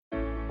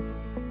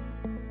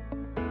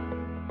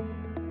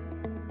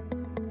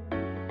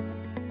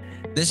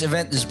This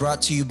event is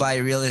brought to you by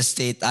Real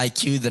Estate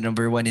IQ, the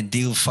number one in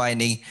deal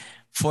finding,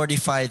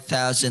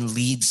 45,000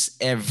 leads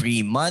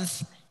every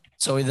month.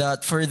 So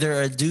without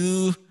further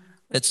ado,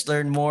 let's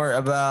learn more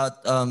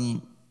about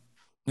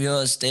real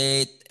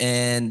estate,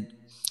 and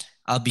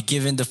I'll be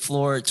giving the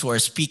floor to our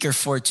speaker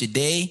for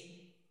today,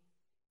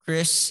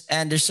 Chris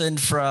Anderson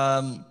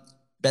from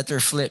Better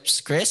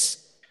Flips.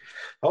 Chris?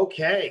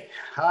 Okay.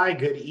 Hi,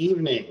 good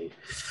evening.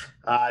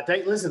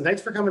 Listen, thanks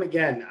for coming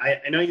again.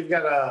 I know you've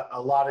got a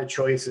lot of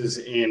choices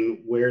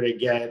in where to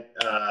get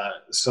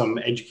some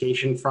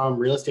education from.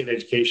 Real estate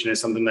education is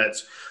something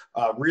that's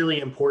really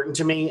important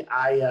to me.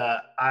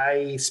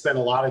 I spend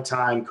a lot of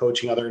time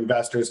coaching other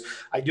investors.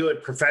 I do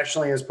it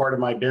professionally as part of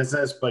my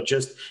business, but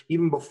just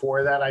even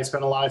before that, I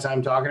spend a lot of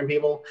time talking to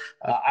people.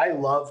 I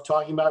love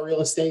talking about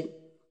real estate.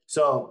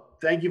 So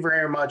thank you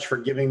very much for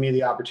giving me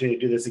the opportunity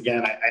to do this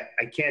again.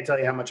 I can't tell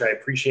you how much I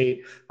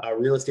appreciate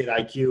Real Estate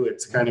IQ.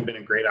 It's kind of been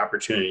a great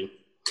opportunity.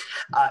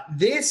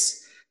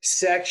 This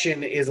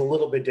section is a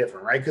little bit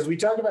different, right? Because we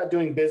talked about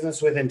doing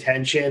business with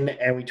intention,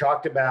 and we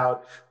talked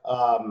about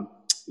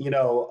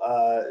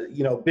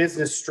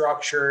business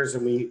structures,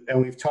 and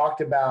we've talked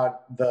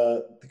about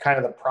the kind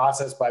of the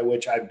process by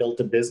which I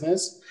built a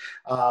business.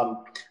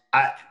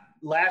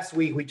 Last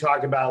week we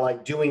talked about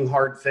like doing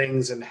hard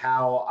things and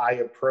how I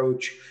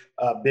approach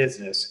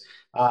business.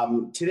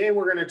 Today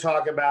we're going to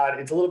talk about,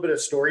 it's a little bit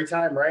of story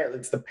time, right?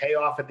 It's the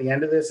payoff at the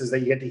end of this is that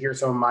you get to hear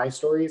some of my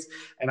stories,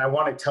 and I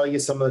want to tell you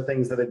some of the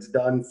things that it's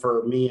done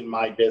for me and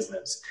my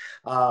business.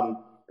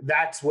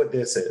 That's what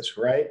this is,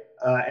 right?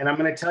 And I'm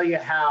going to tell you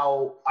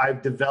how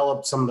I've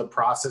developed some of the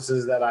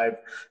processes that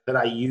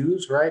I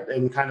use, right,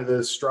 and kind of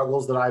the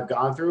struggles that I've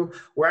gone through.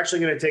 We're actually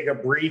going to take a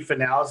brief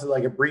analysis,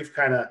 like a brief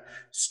kind of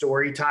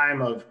story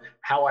time of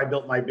how I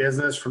built my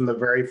business from the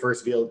very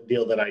first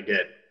deal that I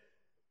did.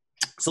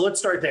 So let's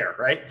start there,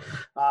 right?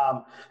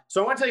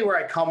 So I want to tell you where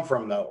I come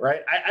from, though,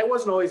 right? I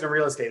wasn't always in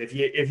real estate. If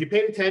you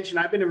paid attention,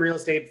 I've been in real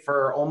estate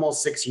for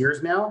almost 6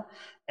 years now,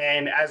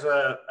 and as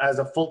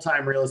a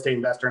full-time real estate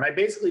investor, and I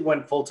basically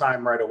went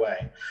full-time right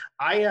away.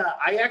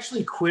 I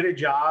actually quit a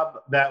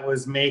job that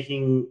was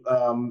making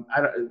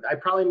I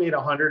probably made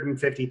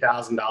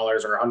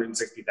 $150,000 or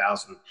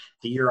 $160,000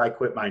 the year I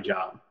quit my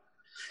job.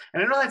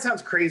 And I know that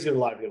sounds crazy to a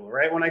lot of people,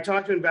 right? When I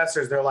talk to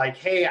investors, they're like,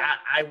 hey,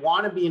 I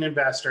want to be an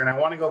investor and I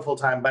want to go full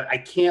time, but I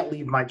can't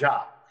leave my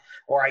job,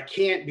 or I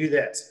can't do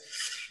this.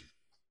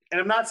 And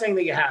I'm not saying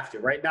that you have to,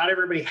 right? Not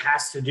everybody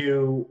has to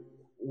do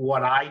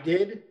what I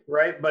did,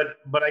 right?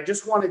 But I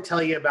just want to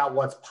tell you about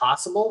what's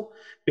possible,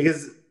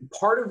 because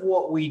part of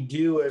what we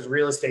do as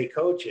real estate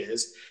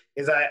coaches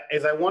is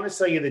I want to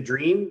sell you the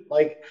dream,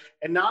 like,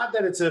 and not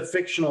that it's a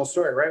fictional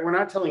story, right? We're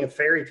not telling a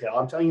fairy tale.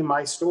 I'm telling you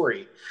my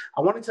story.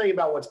 I want to tell you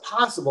about what's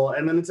possible,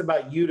 and then it's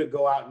about you to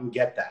go out and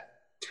get that.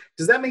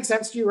 Does that make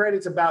sense to you, right?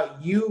 It's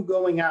about you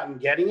going out and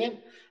getting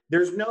it.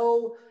 There's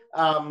no,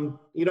 I'm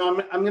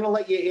going to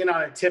let you in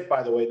on a tip,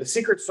 by the way. The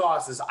secret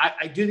sauce is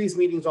I do these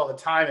meetings all the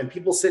time, and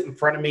people sit in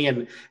front of me,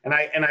 and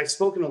I've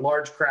spoken to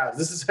large crowds.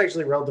 This is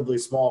actually relatively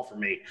small for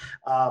me.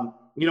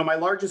 My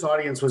largest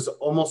audience was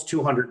almost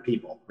 200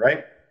 people,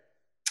 right?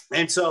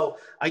 And so,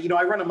 I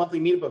run a monthly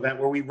meetup event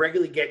where we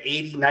regularly get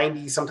 80,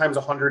 90, sometimes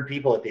 100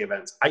 people at the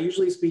events. I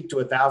usually speak to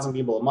 1,000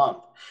 people a month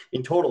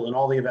in total in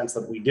all the events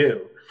that we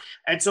do.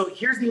 And so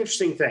here's the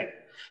interesting thing.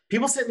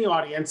 People sit in the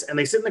audience and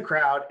they sit in the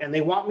crowd and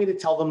they want me to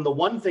tell them the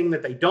one thing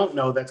that they don't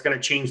know that's going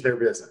to change their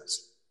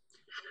business.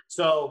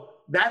 So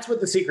that's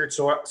what the secret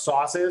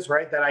sauce is,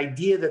 right? That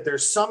idea that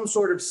there's some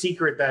sort of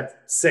secret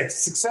that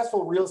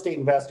successful real estate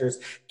investors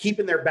keep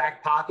in their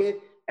back pocket,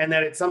 and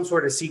that it's some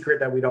sort of secret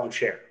that we don't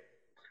share.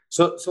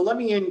 So let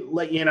you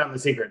in on the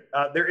secret.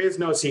 There is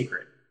no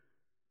secret,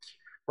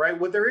 right?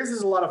 What there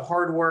is a lot of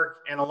hard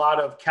work and a lot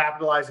of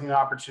capitalizing the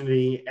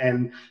opportunity.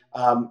 And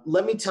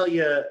let me tell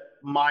you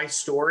my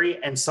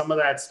story, and some of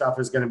that stuff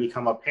is going to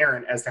become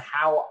apparent as to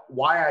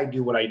why I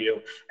do what I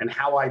do and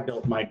how I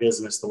built my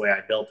business the way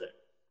I built it.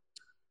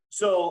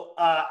 So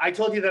I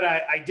told you that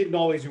I didn't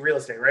always do real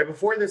estate, right?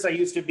 Before this, I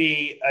used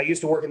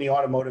to work in the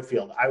automotive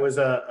field. I was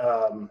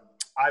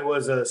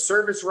a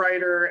service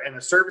writer and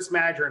a service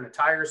manager in a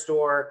tire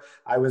store.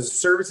 I was a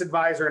service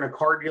advisor in a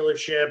car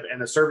dealership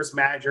and a service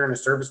manager and a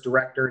service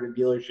director in a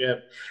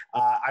dealership.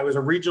 I was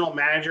a regional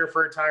manager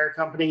for a tire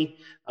company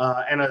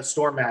and a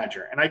store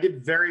manager. And I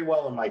did very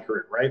well in my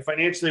career, right?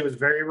 Financially, it was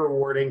very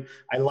rewarding.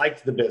 I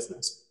liked the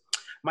business.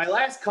 My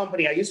last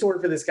company, I used to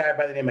work for this guy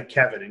by the name of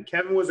Kevin. And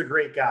Kevin was a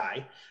great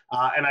guy,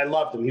 and I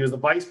loved him. He was the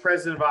vice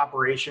president of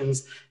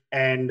operations,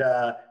 and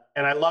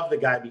I love the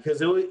guy because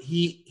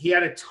he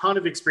had a ton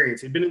of experience.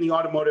 He'd been in the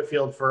automotive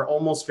field for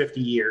almost 50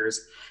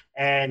 years.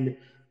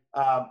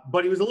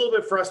 But he was a little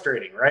bit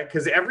frustrating, right?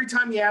 Because every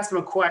time you asked him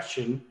a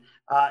question,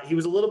 he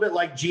was a little bit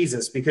like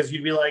Jesus, because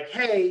you'd be like,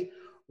 hey,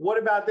 what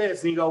about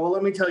this? And you go, well,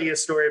 let me tell you a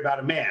story about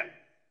a man,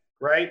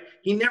 right?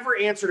 He never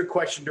answered a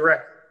question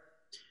directly.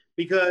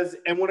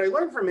 And what I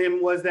learned from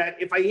him was that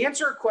if I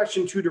answer a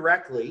question too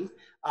directly,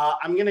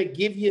 I'm going to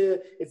give you,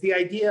 it's the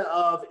idea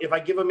of if I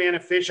give a man a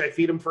fish, I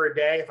feed him for a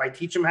day. If I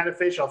teach him how to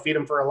fish, I'll feed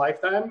him for a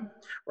lifetime,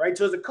 right?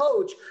 So as a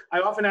coach, I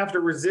often have to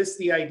resist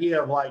the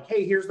idea of like,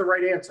 hey, here's the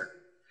right answer.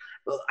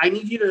 I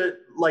need you to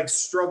like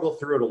struggle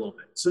through it a little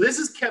bit. So this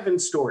is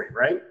Kevin's story,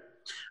 right?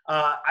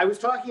 I was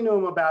talking to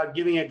him about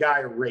giving a guy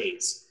a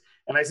raise.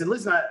 And I said,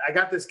 listen, I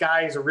got this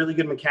guy. He's a really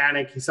good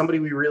mechanic. He's somebody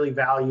we really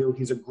value.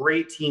 He's a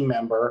great team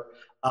member.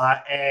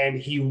 And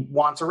he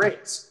wants a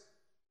raise.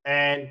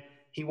 And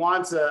he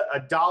wants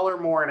a dollar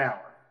more an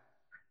hour.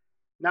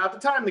 Now, at the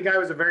time, the guy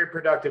was a very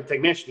productive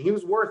technician. He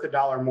was worth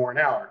 $1 more an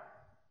hour.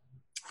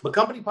 But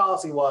company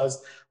policy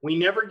was we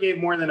never gave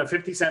more than a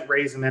 50-cent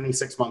raise in any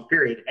 6-month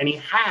period. And he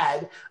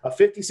had a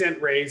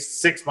 50-cent raise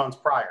 6 months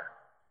prior.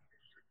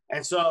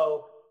 And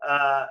so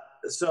I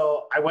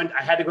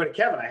had to go to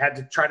Kevin. I had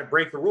to try to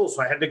break the rules.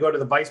 So I had to go to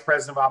the vice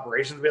president of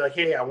operations and be like,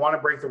 hey, I want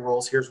to break the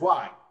rules. Here's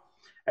why.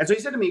 And so he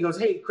said to me, he goes,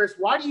 hey, Chris,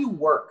 why do you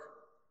work?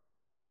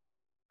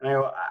 And I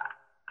go,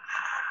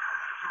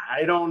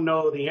 I don't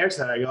know the answer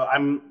to that. I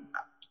go,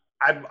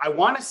 I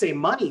want to say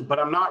money, but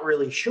I'm not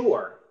really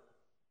sure.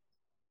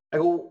 I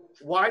go,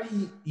 why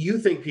do you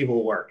think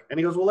people work? And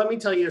he goes, well, let me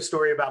tell you a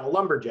story about a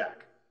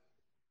lumberjack.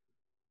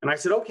 And I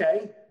said,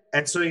 okay.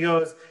 And so he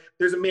goes,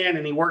 there's a man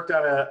and he worked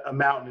on a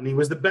mountain and he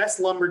was the best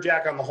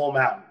lumberjack on the whole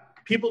mountain.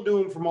 People knew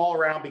him from all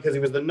around because he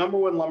was the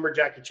 #1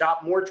 lumberjack. He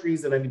chopped more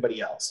trees than anybody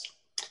else.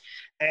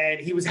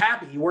 And he was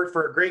happy. He worked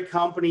for a great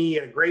company, he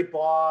had a great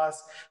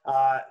boss,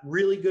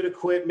 really good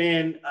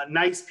equipment,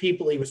 nice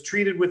people. He was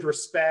treated with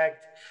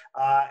respect,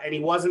 and he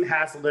wasn't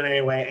hassled in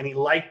any way, and he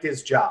liked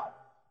his job.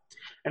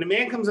 And a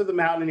man comes up the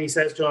mountain and he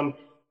says to him,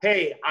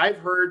 hey, I've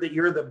heard that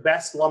you're the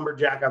best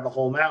lumberjack on the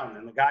whole mountain.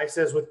 And the guy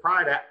says with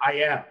pride, I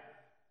am.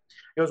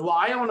 He goes, well,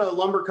 I own a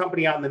lumber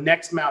company on the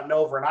next mountain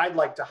over, and I'd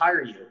like to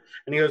hire you.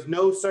 And he goes,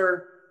 no,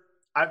 sir,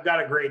 I've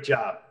got a great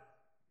job.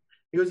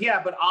 He goes,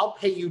 yeah, but I'll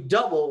pay you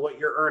double what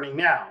you're earning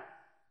now.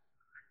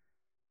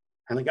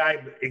 And the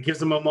guy, it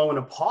gives him a moment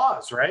of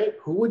pause, right?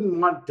 Who wouldn't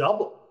want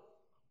double?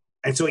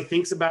 And so he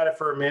thinks about it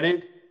for a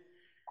minute.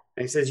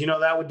 And he says,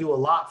 that would do a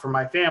lot for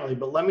my family,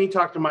 but let me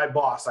talk to my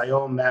boss. I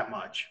owe him that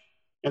much.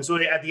 And so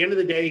at the end of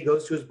the day, he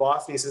goes to his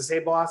boss and he says, hey,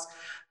 boss,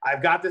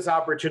 I've got this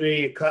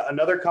opportunity.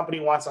 Another company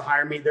wants to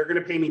hire me. They're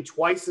going to pay me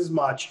twice as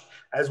much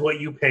as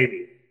what you pay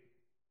me.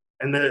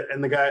 And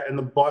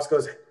the boss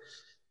goes,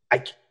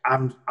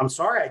 I'm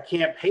sorry, I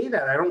can't pay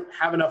that. I don't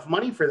have enough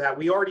money for that.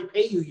 We already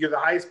pay you. You're the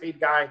highest paid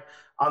guy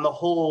on the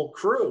whole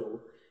crew.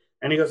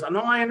 And he goes, no,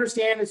 I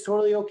understand. It's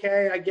totally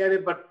okay. I get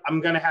it, but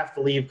I'm going to have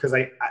to leave because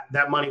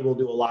that money will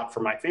do a lot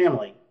for my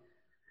family.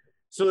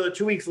 So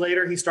 2 weeks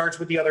later, he starts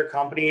with the other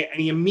company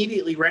and he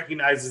immediately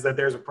recognizes that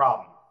there's a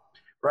problem,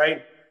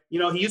 right? He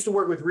used to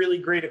work with really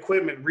great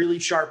equipment, really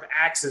sharp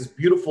axes,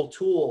 beautiful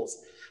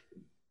tools.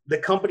 The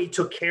company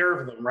took care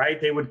of them,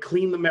 right? They would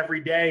clean them every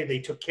day. They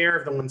took care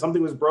of them. When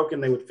something was broken,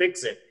 they would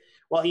fix it.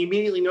 Well, he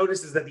immediately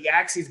notices that the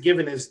axe he's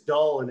given is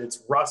dull and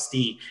it's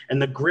rusty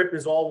and the grip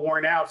is all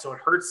worn out, so it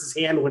hurts his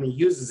hand when he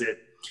uses it.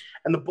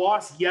 And the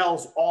boss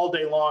yells all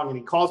day long and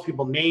he calls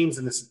people names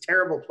and it's a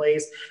terrible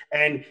place.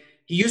 And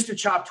he used to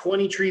chop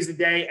 20 trees a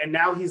day, and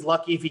now he's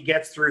lucky if he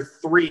gets through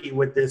 3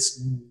 with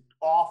this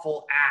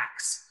awful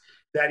axe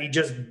that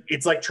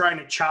it's like trying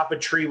to chop a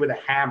tree with a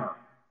hammer.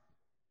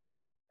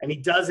 And he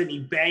does it, and he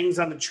bangs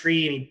on the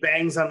tree, and he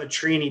bangs on the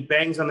tree, and he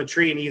bangs on the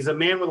tree. And he's a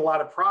man with a lot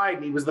of pride,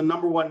 and he was the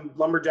 #1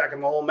 lumberjack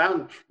on the whole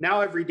mountain.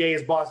 Now every day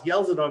his boss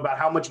yells at him about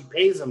how much he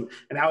pays him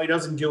and how he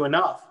doesn't do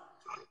enough.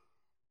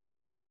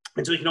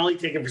 And so he can only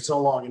take it for so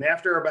long. And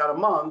after about a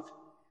month,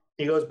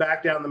 he goes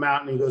back down the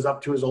mountain, he goes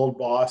up to his old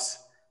boss,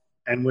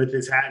 and with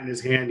his hat in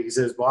his hand, he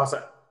says, boss,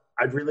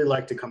 I'd really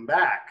like to come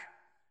back.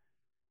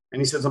 And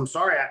he says, I'm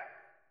sorry,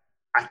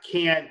 I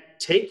can't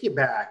take you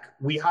back.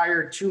 We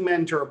hired 2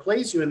 men to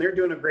replace you, and they're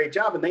doing a great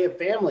job, and they have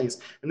families,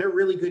 and they're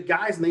really good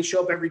guys, and they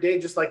show up every day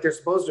just like they're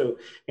supposed to.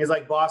 He's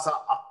like, boss,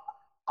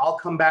 I'll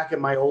come back at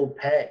my old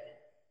pay.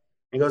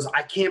 He goes,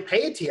 I can't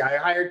pay it to you. I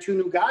hired 2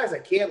 new guys. I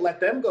can't let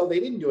them go. They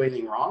didn't do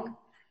anything wrong.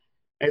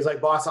 And he's like,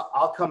 boss,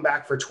 I'll come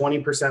back for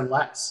 20%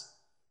 less.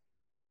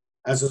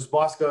 And so his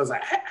boss goes, I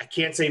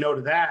can't say no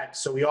to that.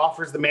 So he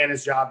offers the man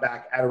his job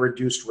back at a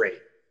reduced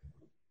rate.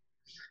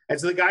 And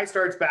so the guy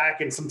starts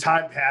back, and some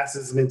time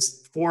passes, and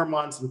it's 4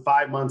 months and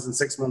 5 months and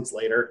 6 months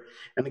later.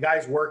 And the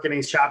guy's working, and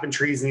he's chopping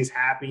trees, and he's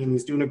happy, and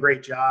he's doing a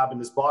great job, and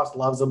his boss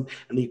loves him,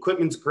 and the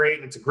equipment's great,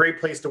 and it's a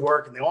great place to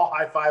work, and they all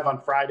high five on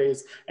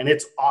Fridays, and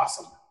it's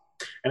awesome.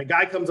 And a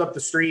guy comes up the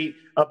street,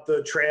 up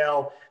the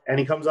trail, and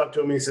he comes up to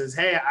him, and he says,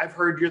 hey, I've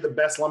heard you're the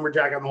best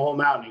lumberjack on the whole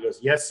mountain. He goes,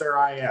 yes, sir,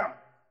 I am.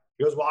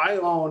 He goes, well, I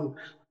own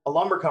a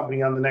lumber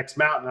company on the next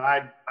mountain, and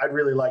I'd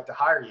really like to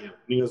hire you. And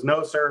he goes,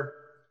 no, sir,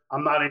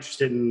 I'm not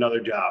interested in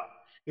another job.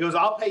 He goes,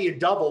 I'll pay you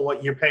double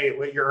what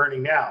you're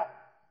earning now.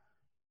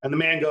 And the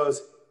man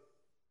goes,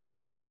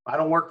 I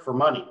don't work for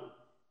money.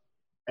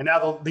 And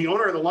now the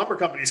owner of the lumber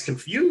company is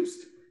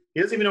confused.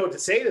 He doesn't even know what to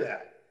say to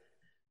that.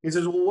 He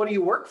says, well, what do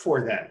you work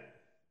for then?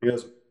 He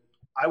goes,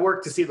 I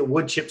work to see the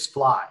wood chips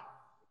fly.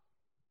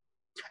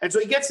 And so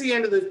he gets to the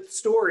end of the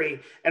story,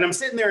 and I'm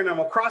sitting there and I'm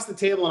across the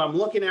table and I'm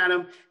looking at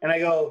him and I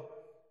go,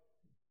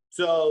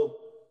 so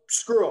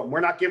screw him.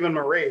 We're not giving him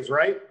a raise,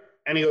 right?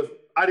 And he goes,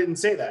 I didn't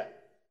say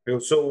that. I go,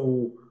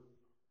 so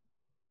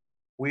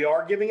we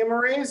are giving him a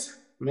raise?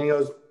 And he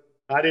goes,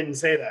 I didn't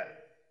say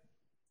that.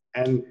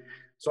 And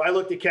so I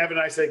looked at Kevin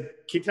and I said,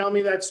 can you tell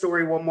me that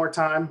story one more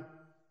time?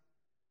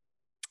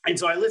 And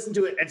so I listened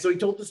to it. And so he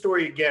told the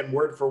story again,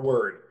 word for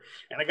word.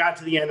 And I got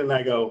to the end and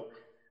I go,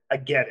 I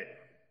get it.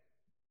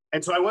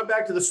 And so I went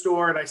back to the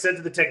store and I said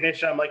to the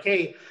technician, I'm like,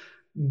 hey,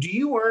 do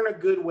you earn a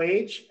good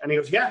wage? And he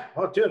goes, yeah.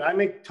 Oh, dude, I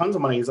make tons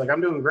of money. He's like,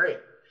 I'm doing great.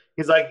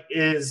 He's like,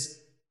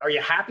 are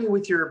you happy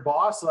with your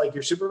boss? Like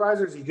your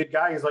supervisor? Is he a good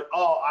guy? He's like,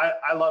 oh,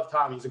 I love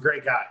Tom. He's a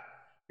great guy.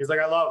 He's like,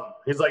 I love him.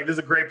 He's like, this is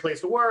a great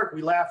place to work.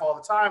 We laugh all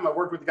the time. I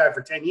worked with the guy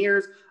for 10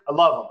 years. I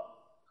love him.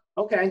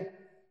 Okay.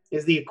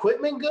 Is the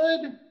equipment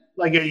good?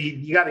 Like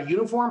you got a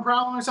uniform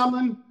problem or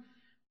something?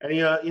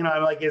 And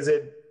I'm like, is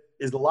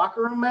the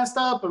locker room messed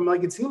up? I'm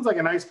like, it seems like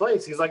a nice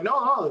place. He's like,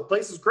 no, the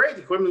place is great.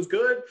 The equipment's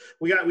good.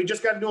 We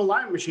just got a new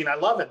alignment machine. I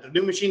love it. The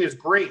new machine is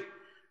great.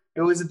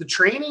 Is it the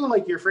training?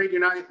 Like you're afraid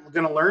you're not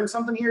going to learn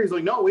something here? He's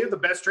like, no, we have the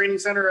best training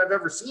center I've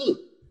ever seen.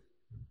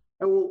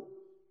 Well,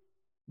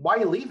 why are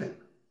you leaving?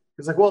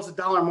 He's like, well, it's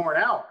 $1 more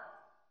an hour.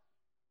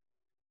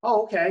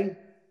 Oh, okay.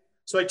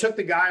 So I took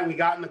the guy and we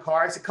got in the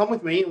car. I said, come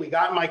with me. And we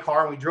got in my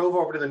car and we drove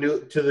over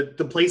to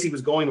the place he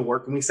was going to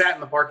work. And we sat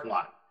in the parking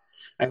lot.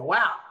 I go,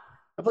 wow,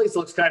 that place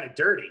looks kind of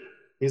dirty.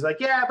 He's like,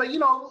 yeah, but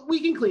we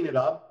can clean it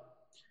up.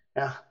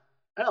 Yeah,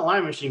 that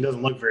alignment machine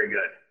doesn't look very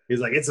good. He's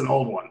like, it's an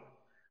old one.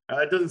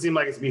 It doesn't seem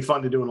like it's gonna be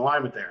fun to do an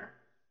alignment there.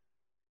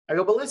 I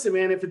go, but listen,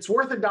 man, if it's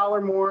worth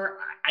 $1 more,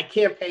 I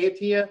can't pay it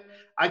to you.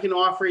 I can't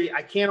offer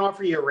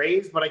you a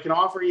raise, but I can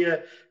offer you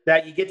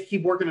that you get to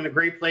keep working in a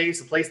great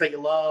place, a place that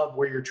you love,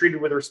 where you're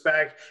treated with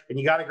respect, and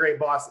you got a great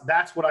boss.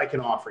 That's what I can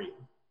offer you.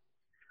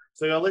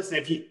 So listen,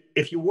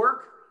 if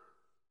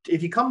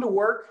you come to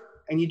work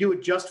and you do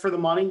it just for the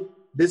money,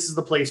 this is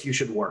the place you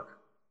should work.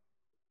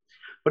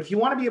 But if you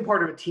want to be a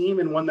part of a team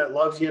and one that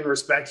loves you and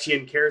respects you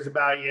and cares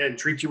about you and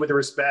treats you with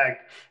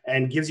respect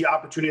and gives you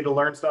opportunity to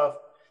learn stuff,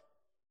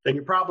 then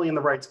you're probably in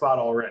the right spot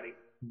already.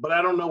 But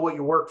I don't know what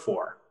you work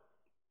for.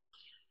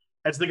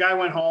 As the guy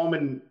went home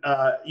and,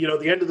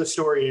 the end of the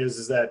story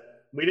is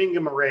that we didn't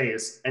give him a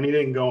raise and he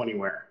didn't go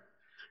anywhere.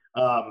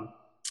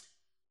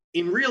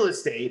 In real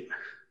estate,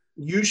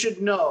 you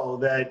should know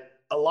that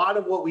a lot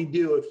of what we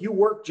do, if you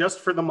work just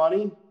for the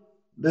money,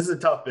 this is a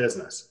tough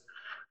business.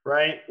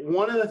 Right?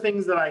 One of the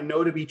things that I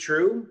know to be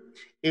true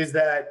is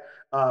that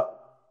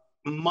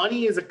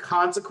money is a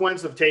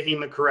consequence of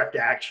taking the correct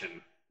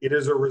action. It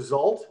is a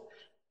result,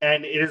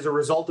 and it is a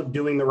result of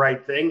doing the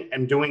right thing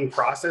and doing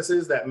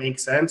processes that make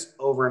sense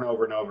over and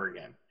over and over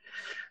again.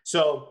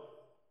 So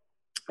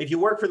if you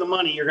work for the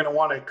money, you're going to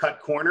want to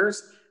cut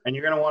corners and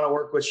you're going to want to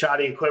work with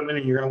shoddy equipment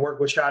and you're going to work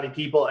with shoddy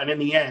people. And in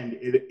the end,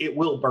 it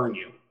will burn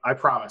you. I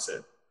promise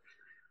it.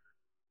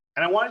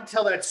 And I want to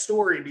tell that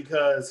story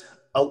because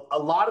a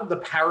lot of the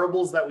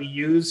parables that we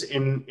use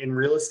in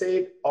real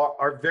estate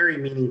are very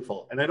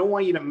meaningful. And I don't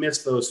want you to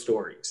miss those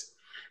stories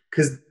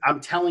because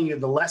I'm telling you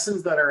the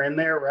lessons that are in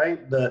there,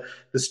 right? The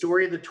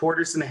story of the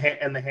tortoise and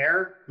the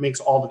hare makes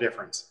all the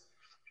difference.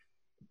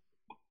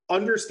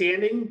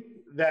 Understanding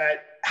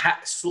that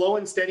slow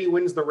and steady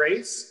wins the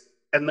race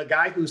and the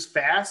guy who's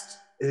fast,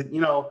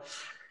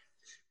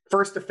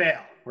 first to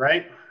fail,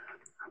 right?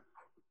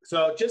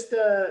 So just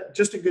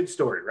a good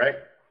story, right?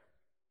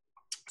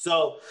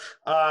 So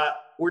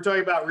we're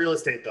talking about real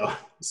estate though.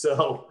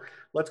 So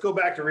let's go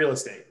back to real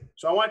estate.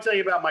 So I want to tell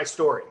you about my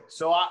story.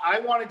 So I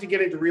wanted to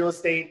get into real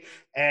estate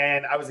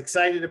and I was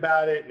excited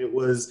about it. It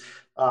was,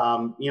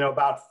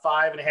 about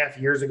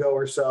 5.5 years ago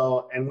or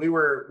so. And we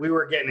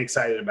were getting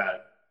excited about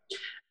it.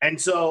 And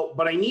so,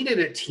 but I needed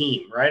a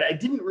team, right? I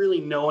didn't really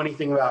know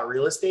anything about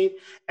real estate.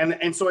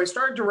 And so I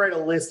started to write a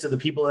list of the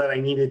people that I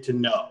needed to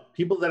know,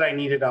 people that I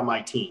needed on my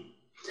team.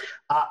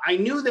 I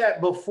knew that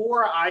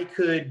before I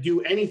could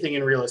do anything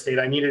in real estate,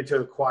 I needed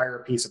to acquire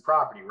a piece of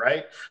property,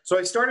 right? So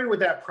I started with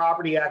that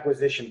property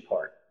acquisition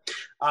part.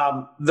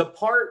 The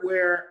part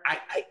where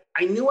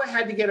I knew I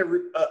had to get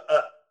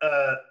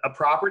a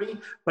property,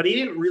 but I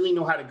didn't really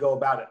know how to go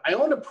about it. I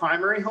owned a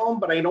primary home,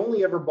 but I had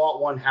only ever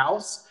bought one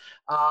house.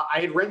 I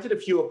had rented a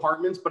few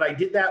apartments, but I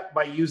did that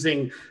by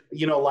using,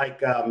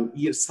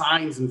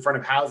 signs in front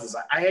of houses.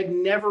 I had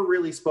never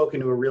really spoken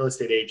to a real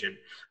estate agent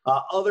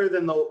other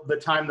than the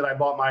time that I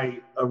bought my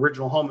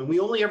original home. And we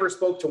only ever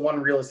spoke to one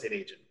real estate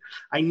agent.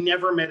 I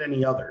never met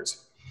any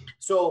others.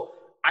 So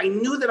I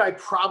knew that I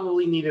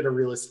probably needed a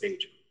real estate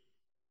agent.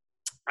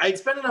 I had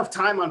spent enough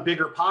time on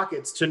Bigger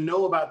Pockets to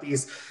know about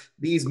these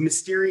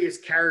mysterious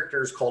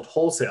characters called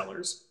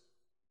wholesalers.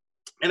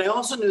 And I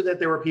also knew that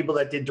there were people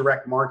that did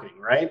direct marketing,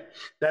 right?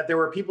 That there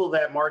were people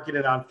that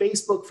marketed on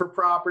Facebook for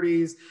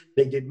properties.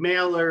 They did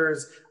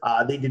mailers.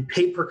 They did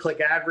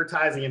pay-per-click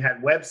advertising and had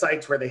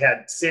websites where they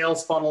had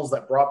sales funnels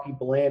that brought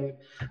people in.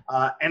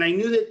 And I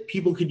knew that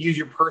people could use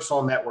your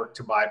personal network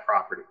to buy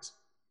properties.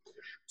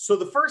 So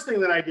the first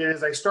thing that I did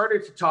is I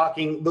started to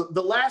talking.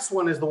 The last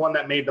one is the one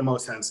that made the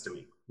most sense to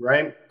me,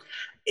 right?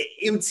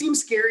 It would seem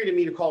scary to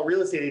me to call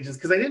real estate agents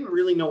because I didn't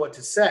really know what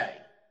to say.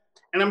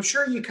 And I'm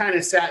sure you kind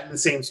of sat in the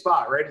same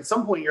spot, right? At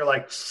some point, you're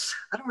like,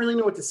 I don't really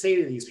know what to say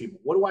to these people.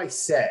 What do I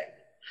say?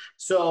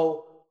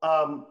 So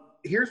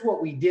here's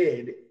what we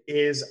did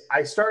is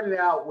I started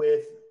out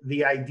with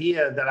the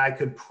idea that I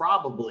could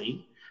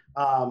probably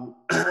talk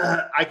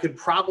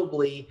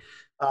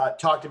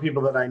to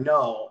people that I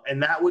know,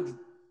 and that would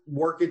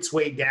work its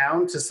way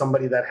down to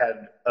somebody that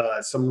had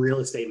some real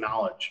estate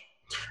knowledge.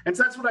 And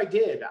so that's what I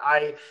did.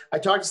 I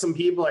talked to some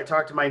people. I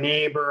talked to my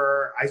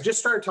neighbor. I just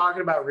started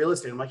talking about real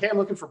estate. I'm like, hey, I'm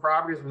looking for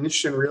properties. I'm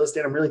interested in real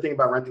estate. I'm really thinking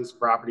about renting some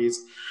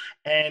properties.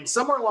 And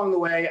somewhere along the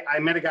way, I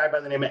met a guy by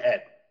the name of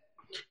Ed.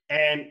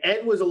 And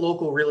Ed was a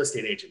local real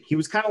estate agent. He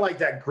was kind of like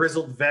that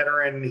grizzled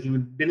veteran. He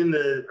had been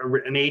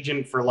an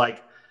agent for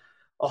like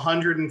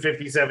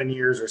 157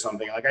 years or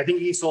something. Like I think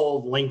he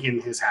sold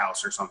Lincoln his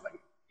house or something.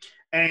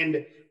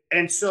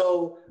 And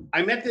so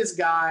I met this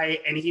guy,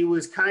 and he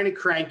was kind of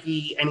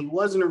cranky, and he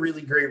wasn't a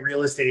really great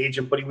real estate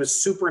agent, but he was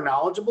super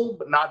knowledgeable,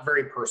 but not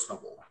very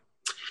personable.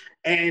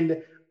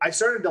 And I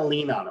started to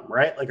lean on him,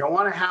 right? Like, I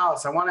want a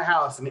house.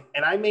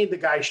 And I made the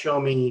guy show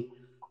me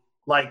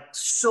like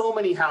so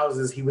many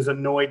houses he was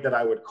annoyed that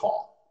I would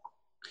call.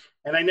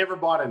 And I never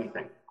bought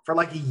anything for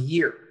like a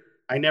year.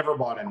 I never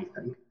bought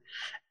anything.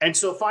 And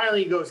so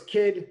finally he goes,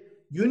 kid,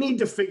 you need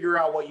to figure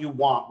out what you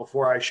want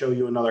before I show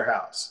you another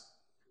house.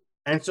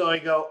 And so I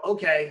go,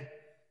 okay,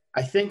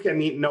 I think I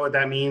need to know what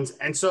that means.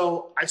 And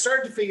so I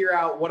started to figure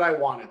out what I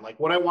wanted, like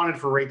what I wanted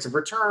for rates of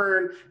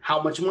return,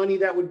 how much money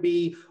that would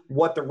be,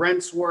 what the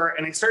rents were.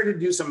 And I started to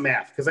do some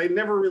math because I'd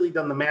never really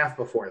done the math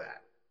before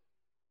that.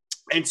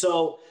 And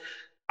so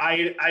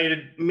I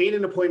had made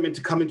an appointment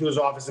to come into his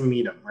office and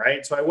meet him,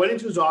 right? So I went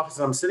into his office,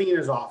 and I'm sitting in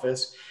his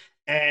office,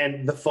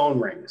 and the phone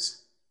rings.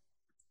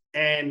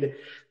 And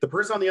the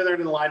person on the other end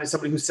of the line is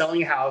somebody who's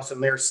selling a house,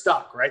 and they're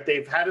stuck, right?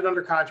 They've had it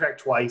under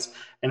contract twice,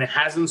 and it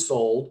hasn't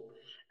sold.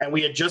 And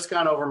we had just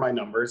gone over my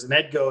numbers. And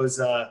Ed goes,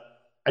 I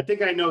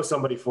think I know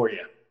somebody for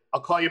you. I'll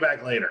call you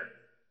back later.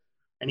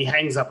 And he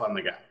hangs up on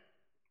the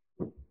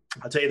guy.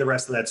 I'll tell you the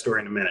rest of that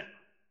story in a minute.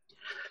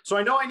 So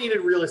I know I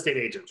needed real estate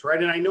agents,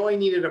 right? And I know I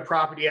needed a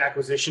property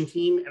acquisition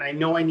team, and I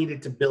know I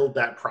needed to build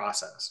that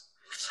process.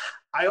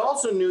 I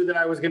also knew that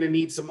I was going to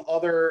need some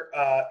other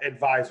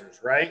advisors,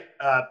 right?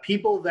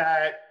 People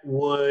that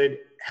would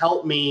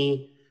help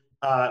me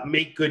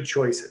make good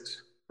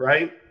choices,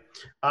 right?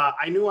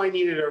 I knew I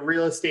needed a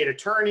real estate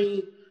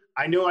attorney.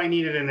 I knew I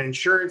needed an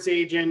insurance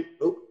agent.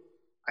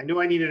 I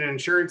knew I needed an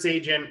insurance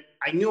agent.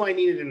 I knew I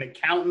needed an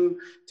accountant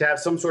to have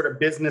some sort of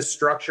business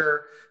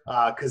structure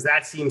because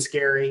that seemed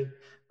scary.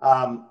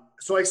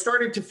 So I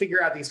started to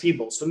figure out these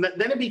people. So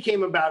then it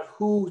became about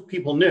who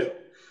people knew.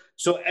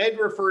 So Ed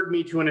referred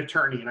me to an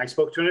attorney, and I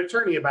spoke to an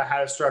attorney about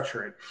how to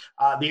structure it.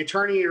 The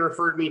attorney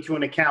referred me to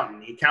an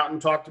accountant. The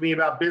accountant talked to me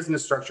about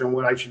business structure and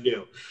what I should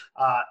do.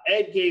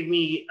 Ed gave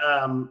me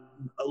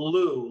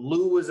Lou.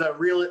 Lou was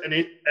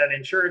an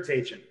insurance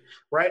agent,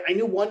 right? I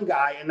knew one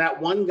guy, and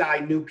that one guy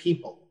knew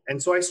people.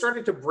 And so I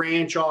started to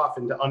branch off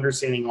into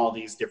understanding all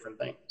these different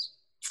things.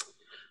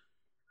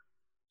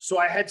 So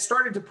I had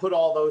started to put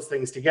all those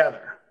things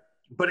together.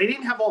 But I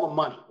didn't have all the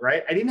money,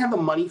 right? I didn't have the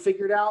money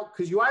figured out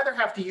because you either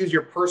have to use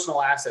your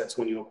personal assets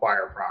when you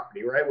acquire a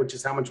property, right? Which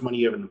is how much money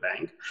you have in the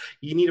bank.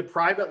 You need a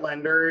private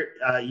lender.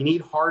 You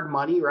need hard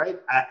money, right?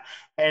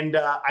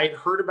 I'd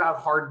heard about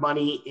hard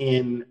money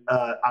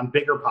on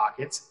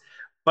BiggerPockets,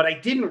 but I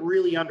didn't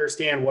really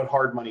understand what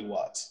hard money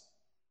was,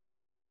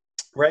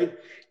 right?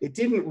 It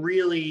didn't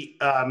really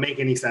make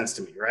any sense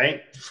to me,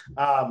 right?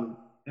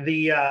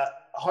 The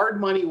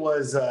hard money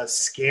was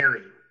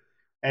scary.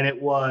 And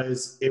it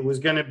was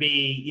going to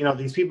be,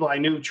 these people I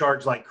knew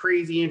charged like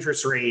crazy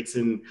interest rates,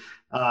 and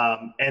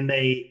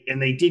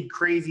they did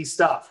crazy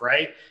stuff,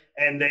 right?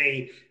 And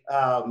then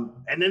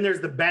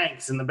there's the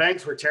banks, and the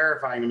banks were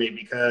terrifying to me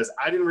because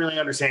I didn't really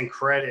understand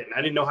credit, and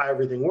I didn't know how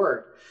everything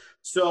worked.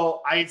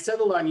 So I had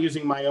settled on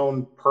using my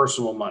own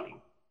personal money,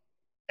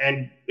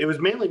 and it was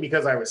mainly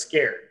because I was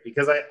scared.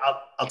 Because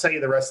I'll tell you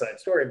the rest of that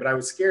story, but I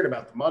was scared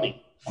about the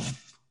money.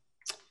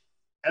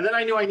 And then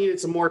I knew I needed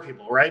some more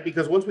people, right?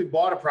 Because once we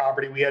bought a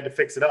property, we had to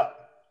fix it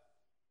up.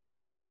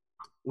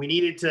 We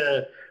needed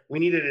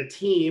a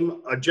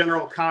team, a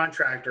general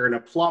contractor and a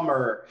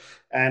plumber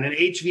and an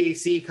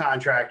HVAC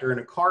contractor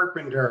and a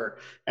carpenter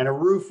and a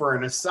roofer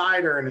and a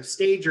sider and a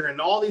stager and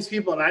all these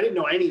people. And I didn't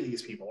know any of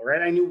these people,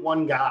 right? I knew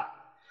one guy,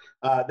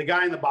 the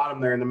guy in the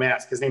bottom there in the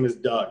mask. His name is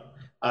Doug.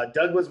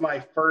 Doug was my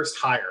first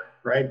hire,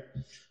 right?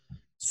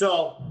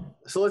 So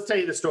let's tell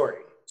you the story.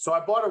 So I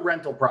bought a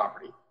rental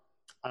property.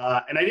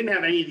 And I didn't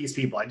have any of these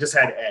people. I just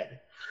had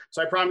Ed.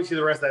 So I promise you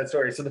the rest of that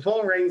story. So the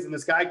phone rings, and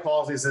this guy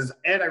calls. He says,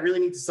 Ed, I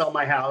really need to sell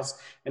my house.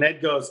 And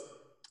Ed goes,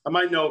 I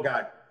might know a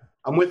guy.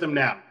 I'm with him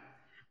now.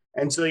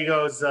 And so he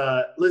goes,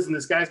 listen,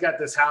 this guy's got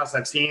this house.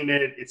 I've seen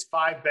it. It's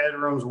 5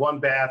 bedrooms, 1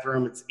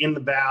 bathroom. It's in the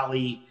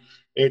valley.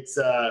 It's,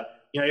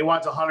 he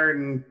wants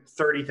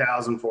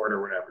 $130,000 for it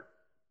or whatever.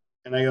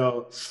 And I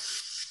go,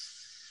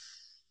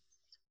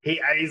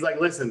 He's like,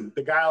 listen,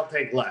 the guy will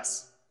take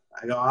less.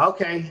 I go,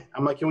 okay.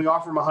 I'm like, can we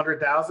offer him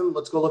 100,000?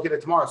 Let's go look at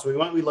it tomorrow. So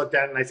we looked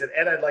at it, and I said,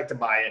 Ed, I'd like to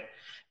buy it.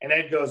 And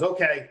Ed goes,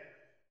 okay,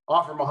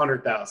 offer him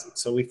 100,000.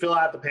 So we fill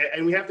out the pay,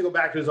 and we have to go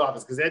back to his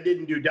office because Ed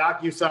didn't do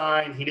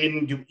DocuSign. He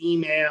didn't do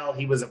email.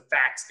 He was a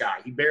fax guy.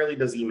 He barely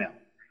does email.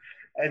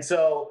 And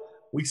so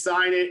we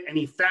sign it, and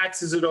he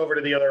faxes it over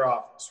to the other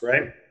office,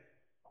 right?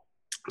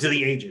 To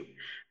the agent.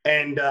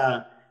 And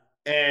lo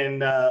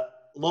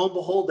and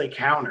behold, they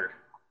countered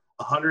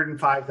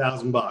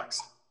 $105,000.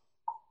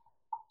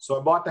 So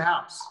I bought the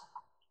house,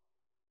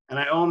 and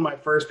I owned my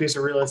first piece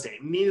of real estate.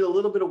 It needed a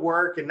little bit of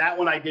work, and that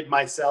one I did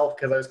myself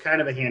because I was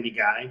kind of a handy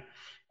guy.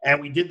 And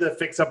we did the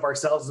fix up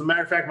ourselves. As a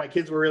matter of fact, my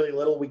kids were really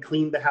little. We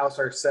cleaned the house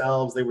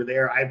ourselves. They were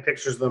there. I have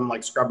pictures of them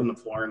like scrubbing the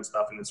floor and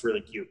stuff, and it's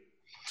really cute.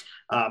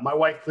 My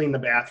wife cleaned the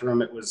bathroom.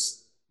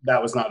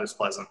 That was not as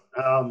pleasant.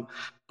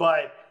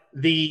 But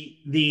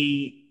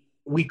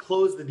we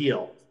closed the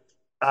deal.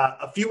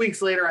 A few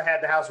weeks later, I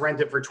had the house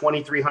rented for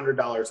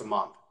 $2,300 a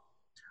month.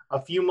 A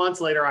few months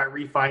later, I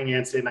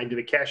refinanced it, and I did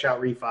a cash out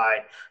refi.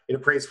 It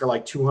appraised for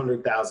like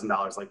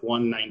 $200,000, like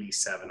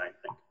 $197, I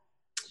think.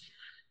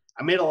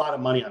 I made a lot of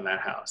money on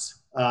that house.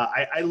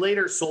 I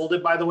later sold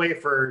it, by the way,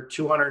 for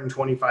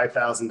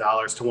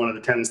 $225,000 to one of the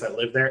tenants that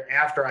lived there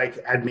after I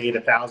had made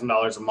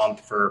 $1,000 a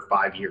month for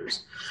 5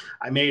 years.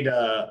 I made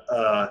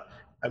over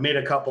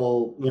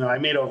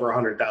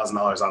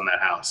 $100,000 on that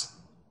house.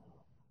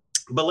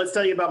 But let's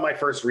tell you about my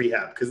first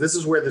rehab, because this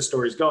is where the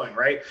story's going,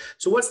 right?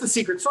 So what's the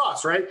secret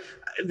sauce, right?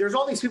 There's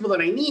all these people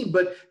that I need,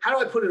 but how do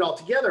I put it all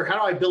together? How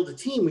do I build a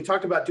team? We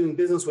talked about doing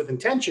business with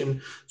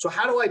intention. So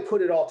how do I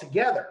put it all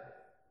together?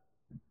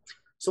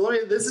 So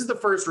this is the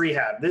first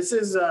rehab. This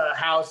is a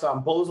house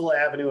on Boswell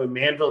Avenue in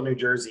Manville, New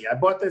Jersey. I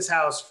bought this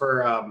house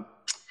for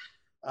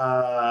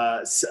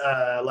like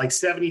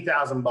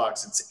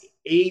 $70,000. It's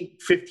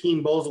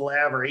 815 Boswell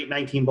Ave or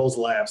 819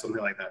 Boswell Ave,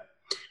 something like that.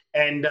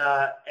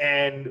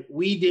 And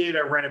we did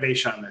a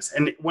renovation on this.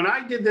 And when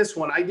I did this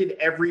one, I did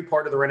every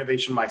part of the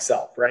renovation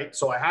myself, right?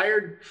 So I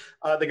hired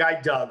the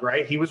guy, Doug,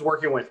 right? He was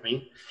working with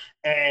me.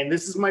 And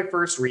this is my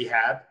first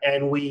rehab.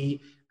 And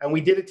we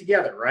did it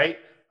together, right?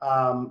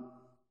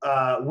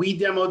 We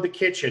demoed the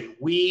kitchen.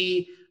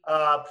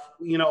 I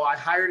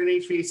hired an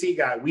HVAC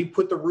guy. We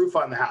put the roof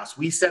on the house.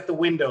 We set the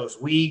windows.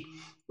 We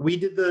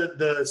did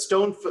the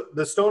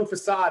stone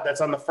facade that's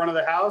on the front of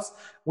the house.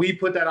 We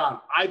put that on.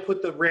 I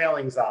put the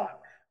railings on.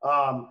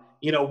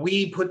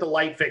 We put the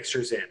light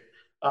fixtures in.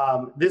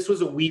 This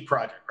was a we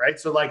project, right?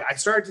 So like I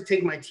started to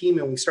take my team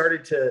and we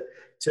started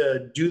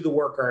to do the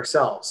work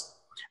ourselves.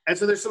 And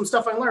so there's some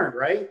stuff I learned,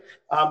 right?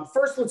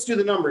 First, let's do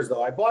the numbers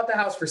though. I bought the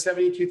house for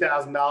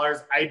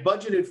 $72,000. I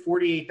budgeted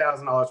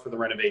 $48,000 for the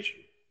renovation.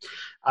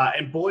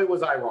 And boy,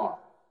 was I wrong.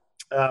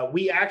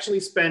 We actually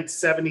spent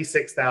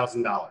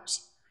 $76,000.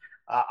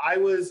 I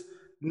was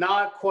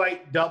not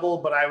quite double,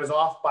 but I was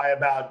off by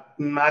about,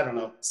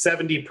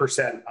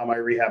 70% on my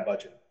rehab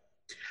budget.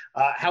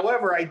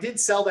 However, I did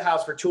sell the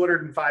house for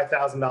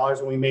 $205,000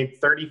 and we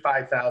made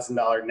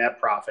 $35,000 net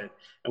profit.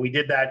 And we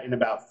did that in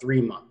about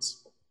 3 months.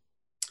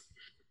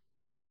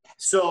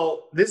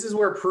 So this is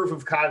where proof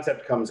of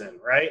concept comes in,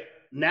 right?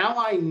 Now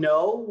I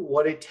know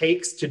what it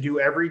takes to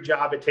do every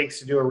job it takes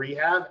to do a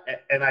rehab.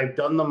 And I've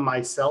done them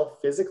myself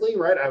physically,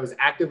 right? I was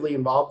actively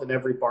involved in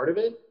every part of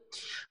it.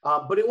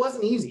 But it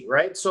wasn't easy,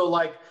 right? So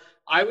like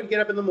I would get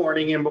up in the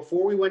morning and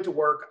before we went to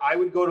work, I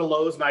would go to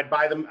Lowe's and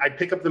I'd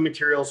pick up the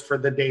materials for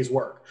the day's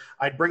work.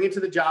 I'd bring it to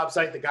the job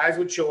site. The guys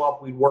would show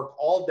up. We'd work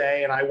all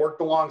day and I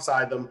worked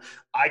alongside them.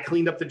 I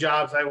cleaned up the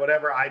job site,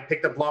 whatever. I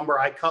picked up lumber.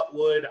 I cut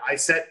wood.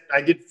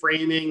 I did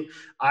framing.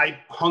 I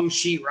hung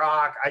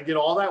sheetrock. I did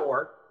all that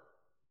work.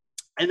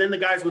 And then the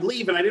guys would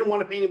leave and I didn't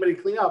want to pay anybody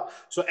to clean up.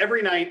 So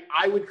every night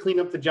I would clean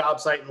up the job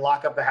site and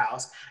lock up the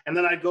house. And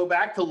then I'd go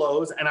back to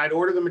Lowe's and I'd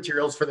order the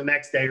materials for the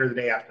next day or the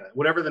day after that,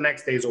 whatever the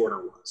next day's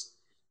order was.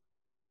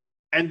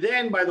 And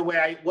then, by the way,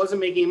 I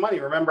wasn't making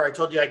money. Remember, I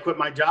told you I quit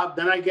my job.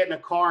 Then I'd get in a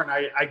car and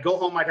I'd go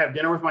home. I'd have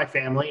dinner with my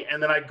family.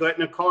 And then I'd get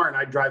in a car and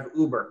I'd drive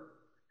Uber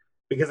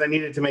because I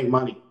needed to make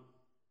money.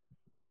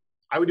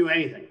 I would do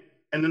anything.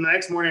 And then the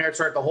next morning I'd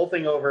start the whole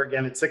thing over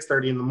again at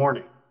 6:30 in the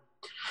morning.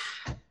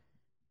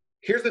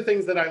 Here's the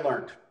things that I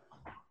learned.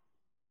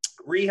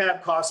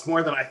 Rehab costs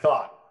more than I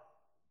thought.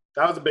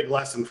 That was a big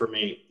lesson for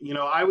me.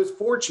 I was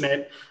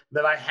fortunate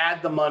that I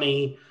had the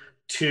money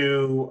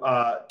to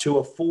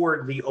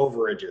afford the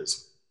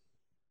overages.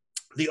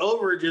 The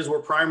overages were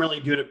primarily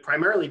due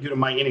to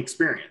my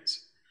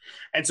inexperience.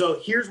 And so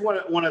here's one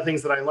of the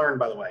things that I learned,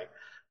 by the way.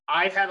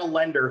 I had a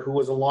lender who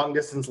was a long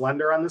distance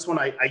lender on this one.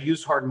 I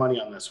used hard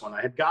money on this one.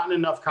 I had gotten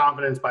enough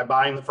confidence by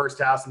buying the first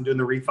house and doing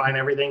the refi and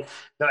everything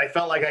that I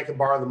felt like I could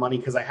borrow the money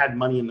because I had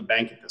money in the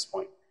bank at this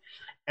point.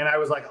 And I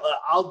was like,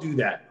 I'll do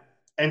that.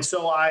 And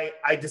so I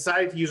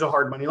decided to use a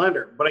hard money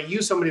lender, but I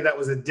used somebody that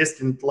was a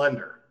distant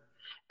lender.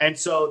 And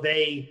so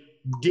they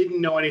didn't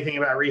know anything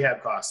about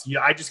rehab costs.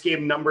 I just gave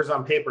them numbers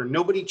on paper.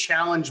 Nobody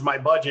challenged my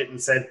budget and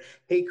said,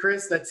 hey,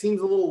 Chris, that seems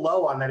a little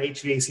low on that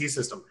HVAC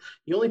system.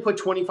 You only put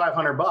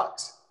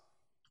 $2,500.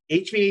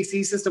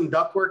 HVAC system,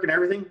 ductwork and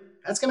everything,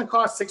 that's going to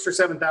cost $6,000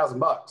 or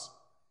 $7,000.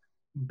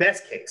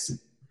 Best case.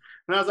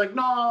 And I was like,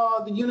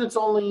 no, the unit's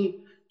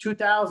only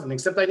 2,000,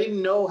 except I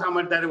didn't know how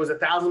much that it was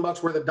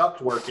 $1,000 worth of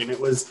duct work. And it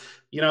was,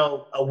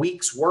 a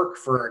week's work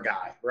for a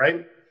guy,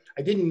 right?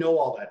 I didn't know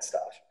all that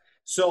stuff.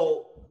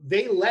 So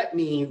they let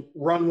me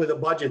run with a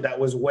budget that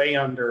was way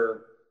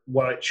under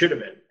what it should have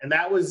been. And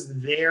that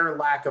was their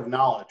lack of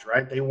knowledge,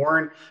 right? They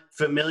weren't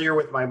familiar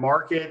with my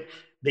market.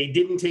 They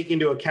didn't take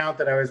into account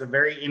that I was a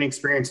very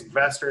inexperienced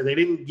investor. They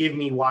didn't give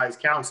me wise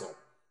counsel.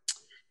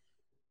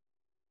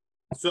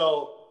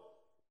 So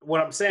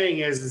what I'm saying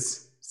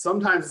is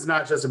sometimes it's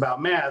not just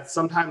about math.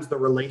 Sometimes the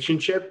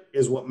relationship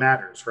is what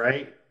matters,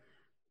 right?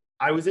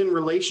 I was in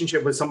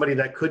relationship with somebody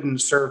that couldn't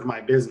serve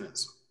my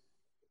business.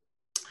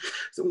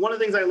 So one of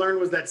the things I learned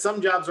was that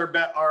some jobs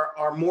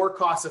are more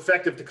cost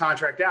effective to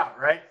contract out,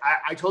 right?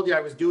 I told you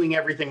I was doing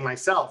everything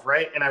myself,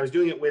 right? And I was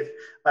doing it with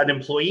an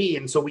employee.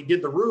 And so we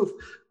did the roof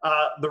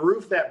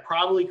that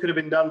probably could have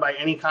been done by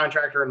any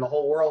contractor in the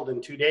whole world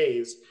in 2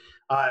 days,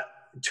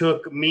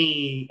 took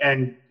me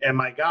and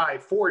my guy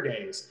 4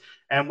 days.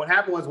 And what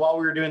happened was while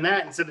we were doing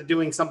that, instead of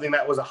doing something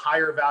that was a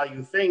higher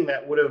value thing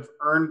that would have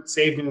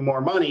saved me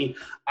more money,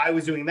 I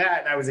was doing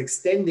that and I was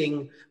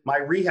extending my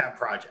rehab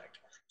project.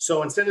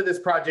 So instead of this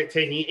project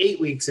taking 8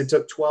 weeks, it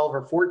took 12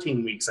 or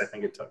 14 weeks, I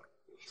think it took.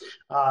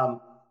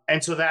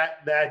 And so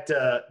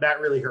that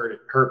really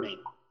hurt me.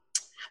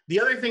 The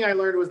other thing I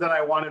learned was that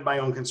I wanted my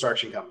own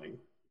construction company.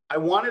 I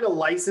wanted a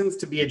license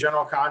to be a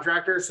general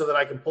contractor so that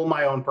I could pull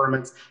my own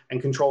permits and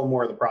control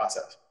more of the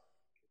process.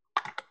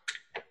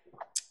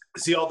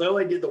 See, although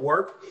I did the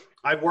work,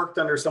 I worked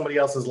under somebody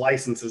else's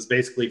licenses,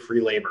 basically free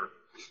labor.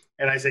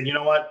 And I said, you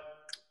know what?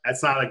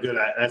 That's not a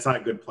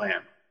good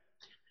plan.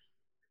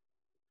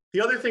 The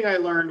other thing I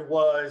learned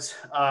was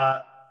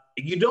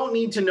you don't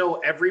need to know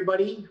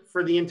everybody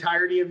for the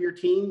entirety of your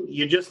team.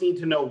 You just need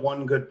to know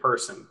one good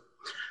person.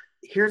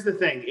 Here's the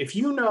thing. If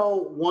you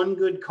know one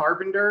good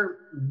carpenters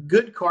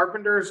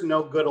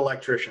know good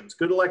electricians.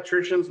 Good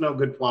electricians know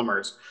good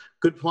plumbers.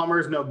 Good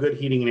plumbers know good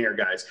heating and air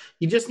guys.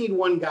 You just need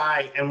one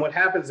guy. And what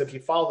happens if you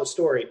follow the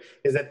story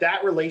is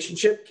that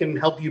relationship can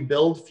help you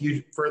build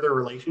further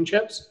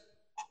relationships.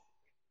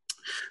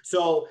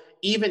 So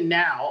even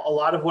now, a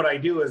lot of what I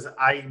do is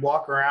I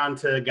walk around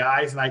to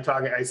guys and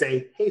I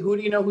say, hey, who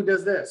do you know who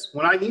does this?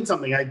 When I need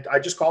something, I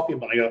just call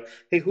people and I go,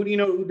 hey, who do you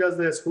know who does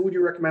this? Who would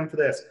you recommend for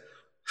this?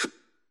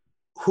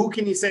 Who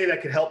can you say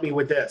that could help me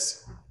with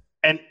this?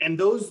 And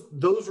those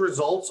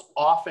results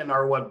often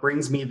are what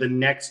brings me the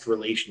next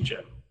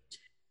relationship.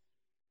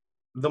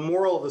 The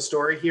moral of the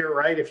story here,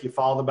 right, if you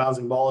follow the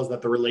bouncing ball, is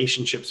that the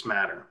relationships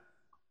matter.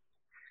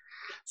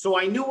 So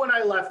I knew when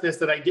I left this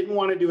that I didn't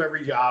want to do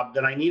every job,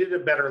 that I needed a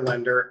better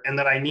lender, and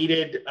that I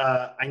needed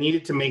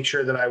to make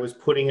sure that I was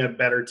putting a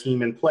better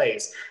team in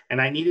place,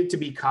 and I needed to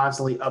be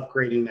constantly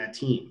upgrading that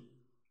team.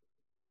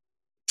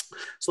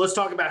 So let's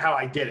talk about how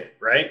I did it,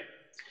 right?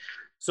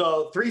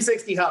 So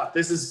 360 Huff,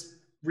 this is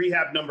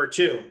rehab number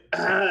 2.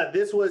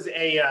 This was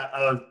a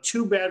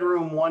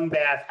 2-bedroom,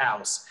 1-bath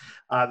house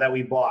that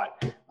we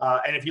bought.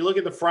 And if you look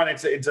at the front,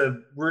 it's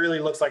really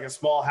looks like a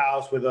small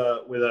house with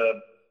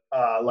a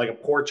like a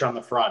porch on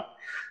the front.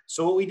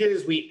 So what we did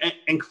is we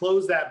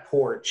enclosed that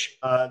porch.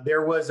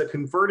 There was a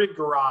converted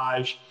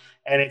garage,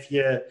 and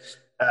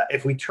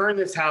if we turn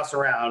this house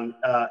around,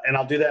 and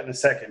I'll do that in a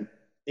second,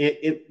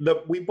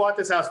 we bought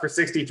this house for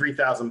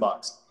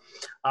 $63,000.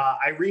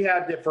 I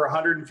rehabbed it for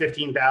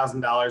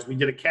 $115,000. We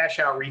did a cash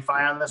out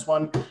refi on this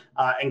one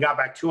and got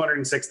back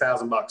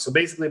 $206,000. So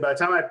basically, by the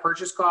time I had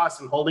purchase costs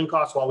and holding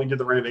costs while we did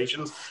the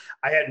renovations,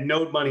 I had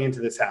no money into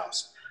this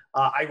house.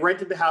 I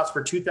rented the house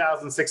for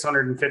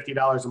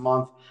 $2,650 a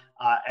month,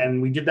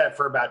 and we did that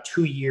for about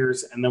 2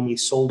 years, and then we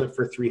sold it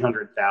for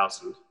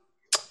 $300,000.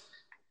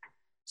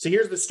 So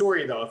here's the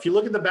story, though. If you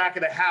look at the back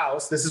of the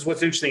house, this is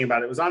what's interesting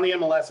about it. It was on the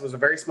MLS. It was a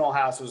very small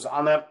house. It was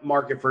on the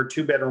market for a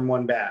 2-bedroom,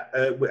 1-bath.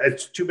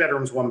 It's 2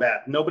 bedrooms, 1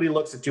 bath. Nobody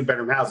looks at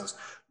 2-bedroom houses.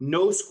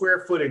 No square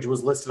footage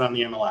was listed on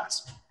the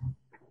MLS.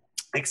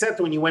 Except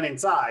when you went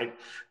inside,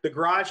 the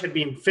garage had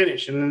been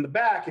finished. And in the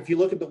back, if you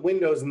look at the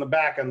windows in the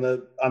back on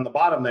the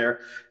bottom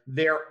there,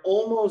 they're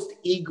almost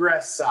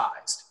egress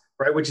sized,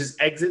 right? Which is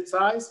exit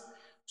size.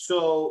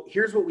 So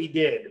here's what we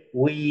did.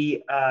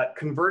 We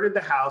converted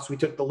the house. We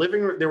took the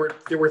living room. There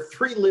were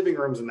 3 living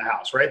rooms in the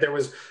house, right? There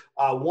was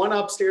one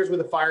upstairs with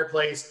a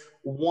fireplace,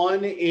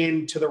 one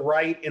in to the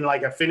right in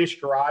like a finished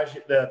garage,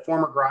 the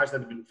former garage that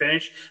had been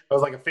finished. It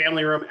was like a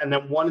family room, and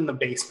then one in the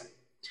basement.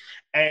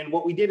 And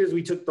what we did is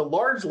we took the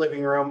large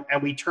living room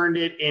and we turned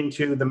it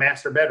into the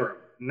master bedroom.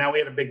 Now we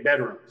had a big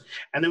bedroom.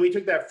 And then we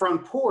took that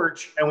front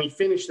porch and we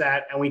finished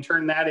that and we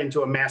turned that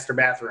into a master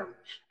bathroom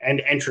and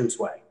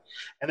entranceway.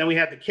 And then we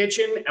had the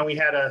kitchen and we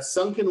had a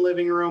sunken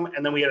living room,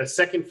 and then we had a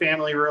second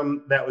family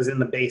room that was in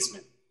the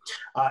basement.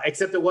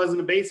 Except it wasn't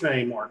a basement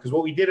anymore, because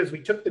what we did is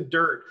we took the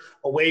dirt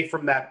away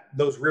from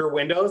those rear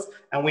windows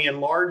and we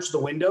enlarged the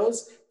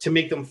windows to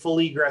make them full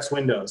egress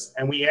windows.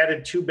 And we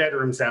added 2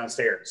 bedrooms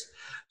downstairs.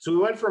 So we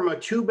went from a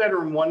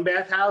 2-bedroom,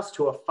 1-bath house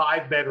to a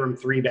 5-bedroom,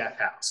 3-bath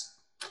house.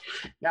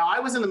 Now, I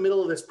was in the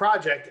middle of this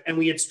project, and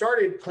we had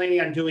started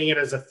planning on doing it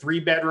as a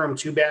 3-bedroom,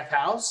 2-bath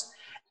house.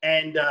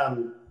 And,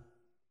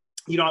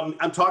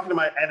 I'm talking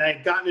to and I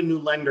had gotten a new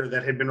lender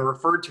that had been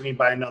referred to me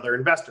by another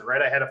investor,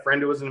 right? I had a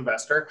friend who was an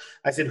investor.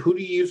 I said, who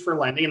do you use for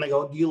lending? And they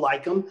go, do you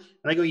like them?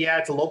 And I go, yeah,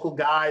 it's a local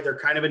guy. They're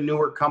kind of a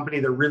newer company.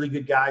 They're really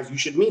good guys. You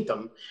should meet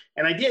them.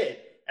 And I did,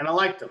 and I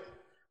liked them.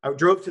 I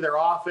drove to their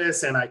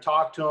office and I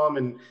talked to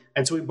them.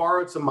 And so we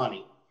borrowed some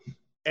money.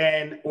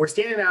 And we're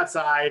standing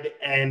outside,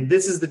 and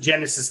this is the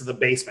genesis of the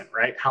basement,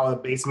 right? How the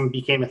basement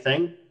became a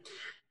thing.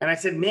 And I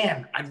said,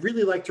 man, I'd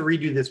really like to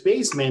redo this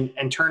basement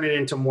and turn it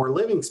into more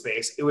living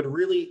space. It would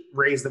really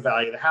raise the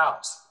value of the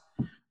house.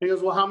 And he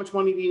goes, well, how much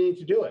money do you need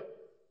to do it?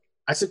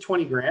 I said,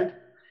 20 grand.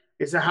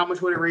 He said, how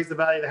much would it raise the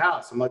value of the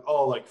house? I'm like,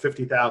 oh, like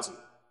 50,000,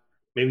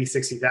 maybe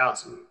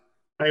 60,000. And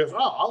he goes,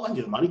 oh, I'll lend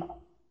you the money.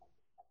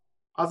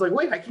 I was like,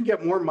 wait, I can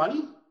get more money?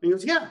 And he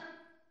goes, yeah.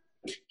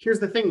 Here's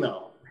the thing,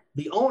 though.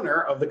 The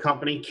owner of the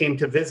company came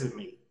to visit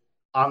me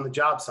on the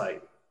job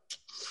site.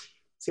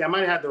 See, I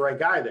might have had the right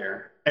guy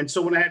there. And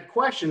so when I had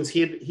questions,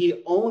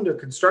 he owned a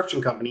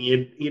construction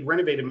company. He had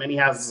renovated many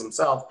houses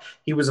himself.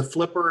 He was a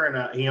flipper,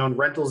 and he owned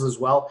rentals as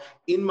well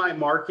in my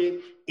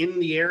market, in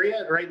the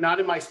area, right?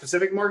 Not in my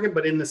specific market,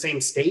 but in the same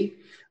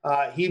state.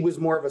 He was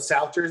more of a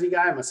South Jersey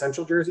guy. I'm a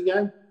Central Jersey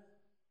guy.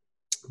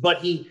 But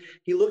he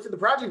looked at the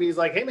project and he's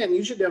like, hey, man,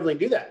 you should definitely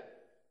do that.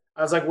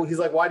 I was like, well, he's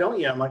like, why don't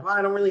you? I'm like, well,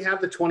 I don't really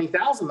have the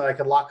 20,000 that I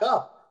could lock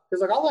up.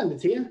 He's like, I'll lend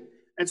it to you.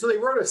 And so they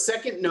wrote a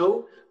second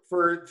note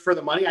for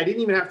the money. I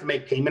didn't even have to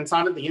make payments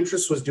on it. The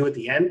interest was due at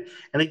the end.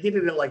 And they did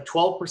it at like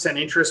 12%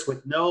 interest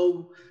with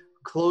no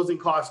closing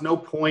costs, no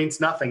points,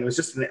 nothing. It was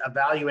just a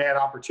value add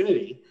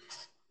opportunity.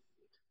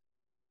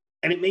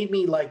 And it made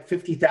me like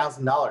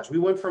 $50,000. We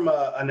went from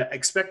an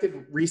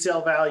expected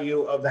resale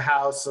value of the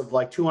house of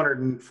like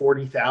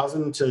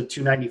 $240,000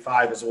 to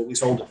 $295 is what we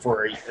sold it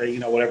for, a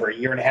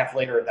year and a half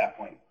later at that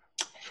point.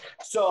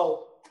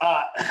 So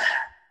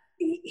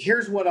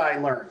here's what I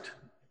learned.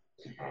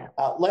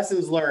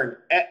 Lessons learned.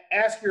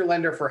 Ask your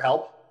lender for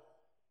help.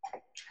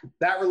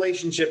 That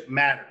relationship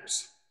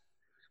matters.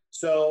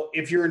 So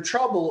if you're in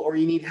trouble or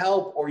you need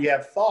help or you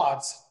have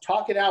thoughts,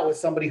 talk it out with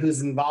somebody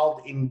who's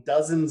involved in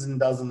dozens and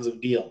dozens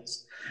of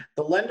deals.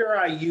 The lender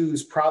I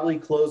use probably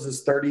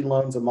closes 30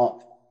 loans a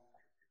month.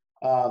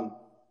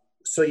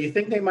 So you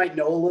think they might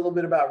know a little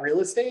bit about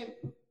real estate,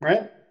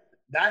 right?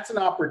 That's an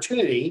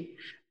opportunity,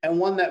 and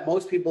one that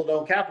most people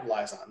don't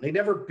capitalize on. They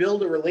never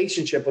build a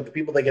relationship with the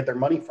people they get their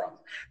money from.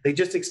 They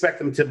just expect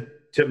them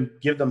to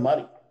give them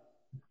money.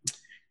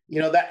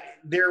 That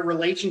their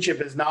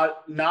relationship is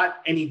not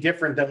any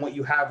different than what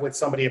you have with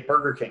somebody at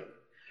Burger King.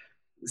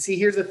 See,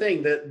 here's the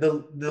thing: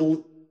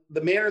 the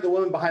man or the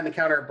woman behind the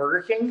counter at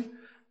Burger King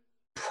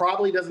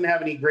probably doesn't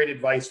have any great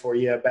advice for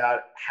you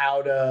about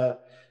how to,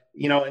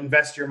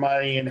 invest your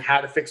money and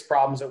how to fix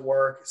problems at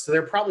work. So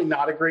they're probably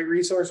not a great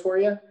resource for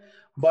you.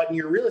 But in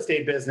your real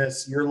estate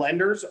business, your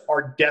lenders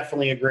are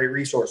definitely a great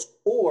resource,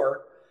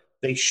 or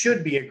they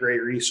should be a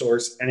great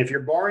resource. And if you're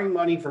borrowing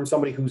money from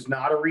somebody who's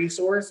not a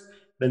resource,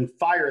 then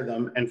fire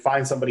them and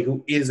find somebody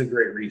who is a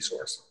great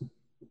resource.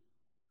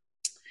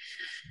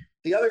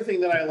 The other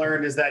thing that I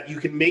learned is that you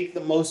can make the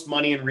most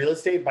money in real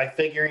estate by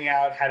figuring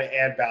out how to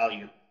add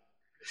value.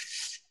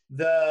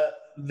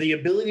 The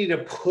ability to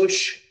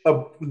push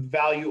a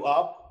value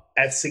up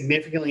as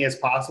significantly as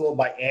possible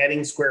by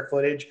adding square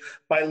footage,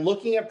 by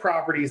looking at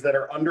properties that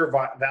are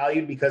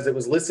undervalued because it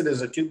was listed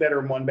as a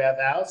 2-bedroom,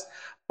 1-bath house,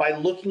 by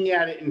looking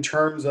at it in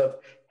terms of,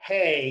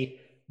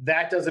 hey,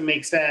 that doesn't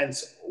make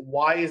sense.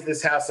 Why is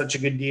this house such a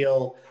good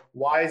deal?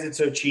 Why is it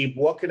so cheap?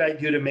 What could I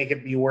do to make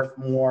it be worth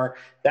more?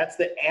 That's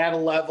the add a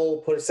level,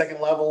 put a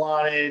second level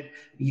on it.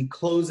 You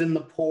close in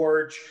the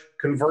porch,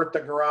 convert the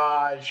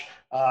garage.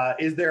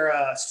 Is there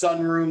a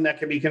sunroom that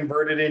can be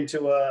converted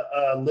into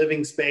a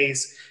living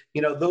space?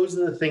 Those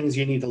are the things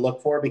you need to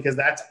look for, because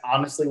that's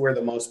honestly where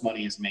the most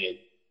money is made.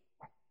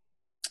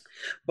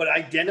 But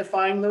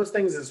identifying those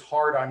things is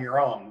hard on your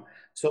own.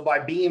 So by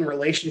being in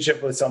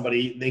relationship with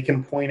somebody, they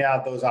can point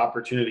out those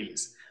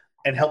opportunities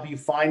and help you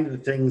find the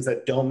things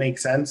that don't make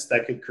sense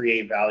that could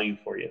create value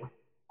for you.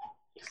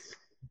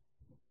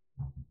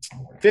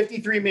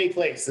 53 May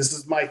Place. This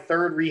is my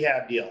third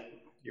rehab deal.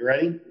 You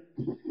ready?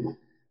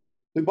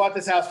 We bought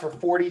this house for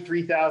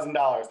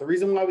 $43,000. The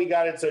reason why we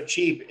got it so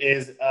cheap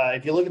is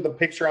if you look at the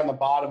picture on the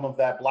bottom of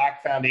that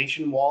black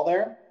foundation wall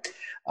there,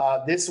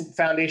 this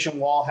foundation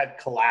wall had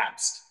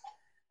collapsed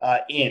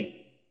in.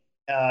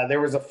 There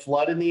was a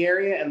flood in the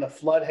area, and the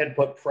flood had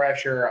put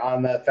pressure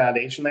on the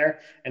foundation there,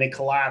 and it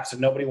collapsed,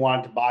 and nobody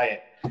wanted to buy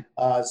it.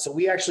 So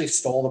we actually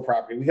stole the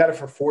property. We got it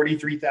for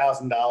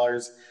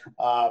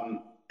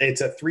 $43,000.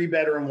 It's a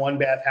 3-bedroom,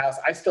 1-bath house.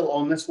 I still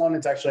own this one.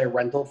 It's actually a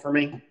rental for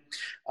me.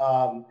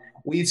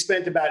 We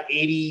spent about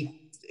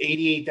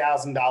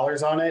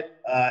 $88,000 on it.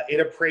 It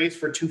appraised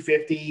for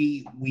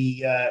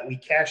 $250,000. We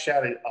cashed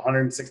out at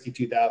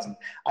 $162,000.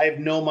 I have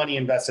no money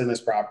invested in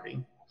this property.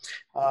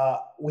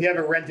 We have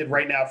it rented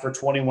right now for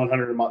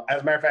 $2,100 a month.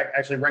 As a matter of fact,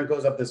 actually rent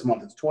goes up this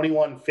month. It's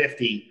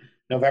 $2,150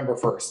 November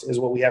 1st is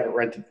what we have it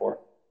rented for.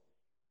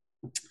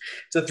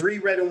 It's a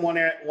 3-bedroom, one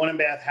and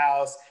bath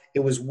house. It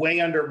was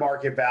way under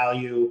market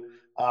value,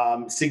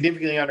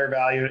 significantly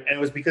undervalued, and it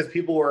was because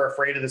people were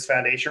afraid of this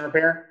foundation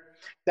repair.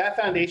 That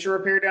foundation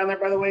repair down there,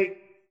 by the way,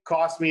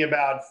 cost me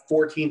about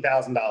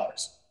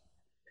 $14,000.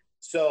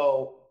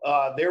 So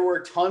there were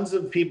tons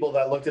of people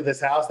that looked at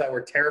this house that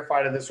were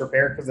terrified of this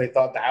repair because they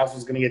thought the house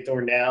was going to get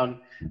torn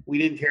down. We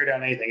didn't tear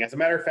down anything. As a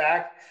matter of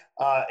fact,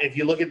 if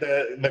you look at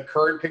the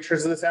current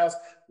pictures of this house,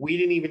 we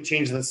didn't even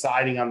change the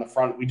siding on the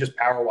front. We just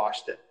power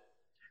washed it.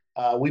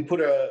 We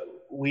put a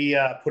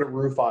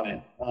roof on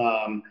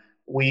it.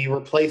 We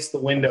replaced the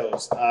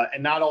windows,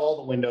 and not all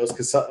the windows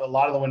because a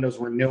lot of the windows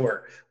were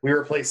newer. We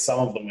replaced some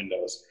of the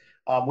windows.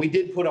 We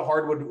did put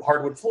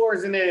hardwood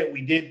floors in it.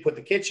 We did put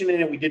the kitchen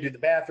in it. We did do the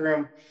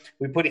bathroom.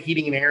 We put a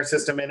heating and air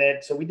system in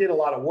it. So we did a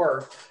lot of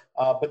work,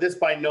 but this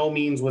by no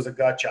means was a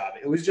gut job.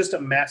 It was just a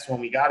mess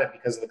when we got it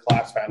because of the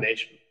collapsed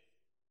foundation.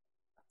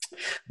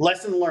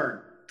 Lesson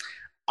learned.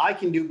 I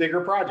can do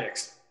bigger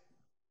projects.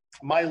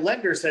 My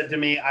lender said to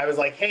me, I was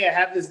like, hey, I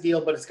have this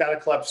deal, but it's got a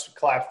collapsed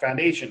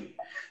foundation.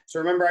 So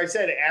remember I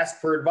said, ask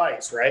for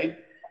advice, right?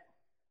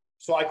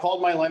 So I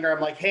called my lender.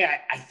 I'm like, hey,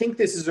 I think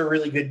this is a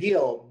really good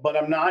deal, but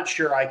I'm not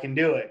sure I can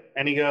do it.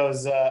 And he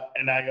goes,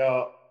 and I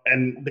go,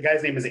 and the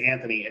guy's name is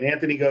Anthony. And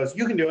Anthony goes,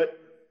 you can do it.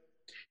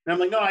 And I'm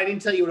like, no, I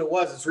didn't tell you what it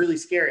was. It's really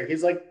scary.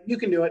 He's like, you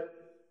can do it.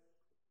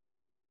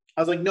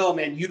 I was like, no,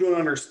 man, you don't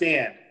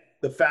understand.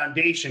 The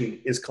foundation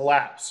is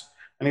collapsed.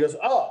 And he goes,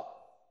 oh,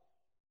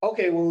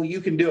 okay, well,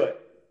 you can do it.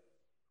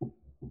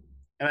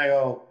 And I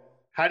go,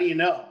 how do you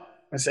know?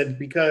 I said,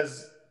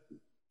 because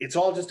it's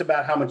all just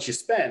about how much you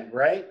spend,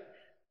 right?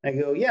 I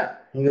go, yeah.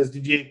 He goes,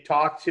 did you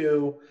talk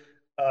to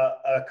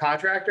a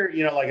contractor,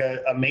 like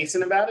a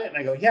mason about it? And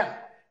I go, yeah.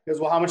 He goes,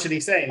 well, how much did he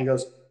say? And he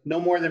goes, no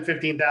more than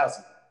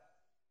 15,000.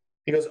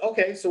 He goes,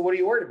 okay, so what are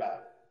you worried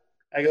about?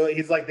 I go,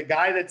 he's like, the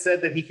guy that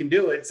said that he can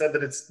do it said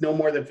that it's no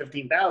more than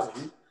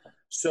 15,000.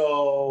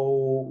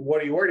 So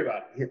what are you worried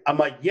about? I'm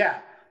like, yeah,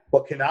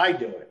 but can I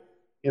do it?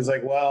 He's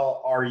like,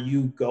 well, are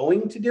you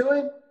going to do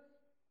it?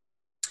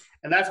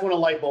 And that's when a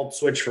light bulb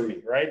switched for me,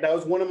 right? That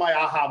was one of my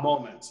aha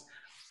moments.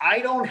 I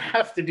don't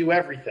have to do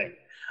everything.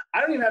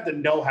 I don't even have to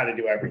know how to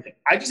do everything.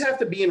 I just have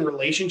to be in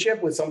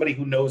relationship with somebody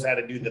who knows how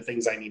to do the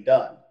things I need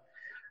done.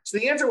 So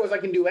the answer was I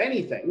can do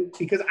anything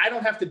because I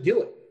don't have to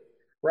do it,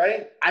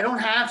 right? I don't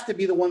have to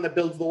be the one that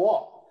builds the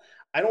wall.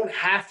 I don't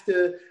have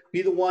to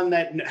be the one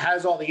that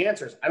has all the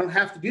answers. I don't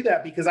have to do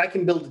that because I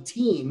can build a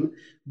team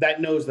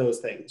that knows those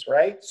things,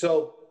 right?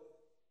 So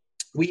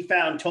we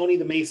found Tony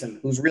the Mason,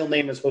 whose real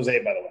name is Jose,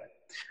 by the way.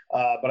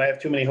 But I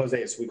have too many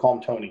Jose's, so we call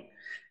him Tony.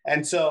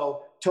 And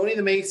so Tony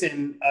the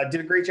Mason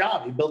did a great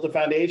job. He built a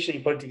foundation. He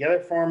put it together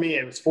for me.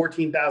 It was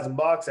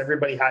 $14,000.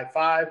 Everybody high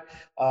five.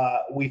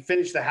 We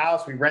finished the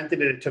house. We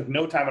rented it. It took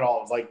no time at all.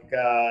 It was like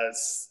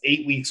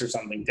 8 weeks or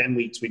something, 10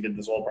 weeks we did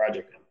this whole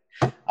project.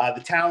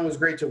 The town was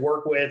great to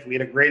work with. We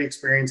had a great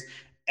experience.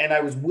 And I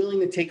was willing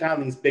to take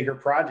on these bigger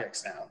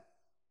projects now.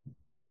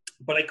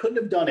 But I couldn't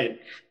have done it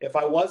if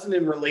I wasn't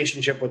in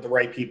relationship with the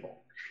right people.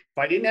 If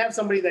I didn't have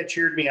somebody that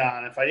cheered me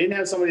on, if I didn't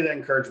have somebody that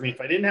encouraged me,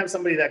 if I didn't have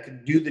somebody that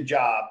could do the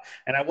job,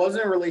 and I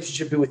wasn't in a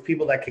relationship with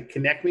people that could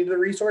connect me to the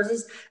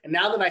resources, and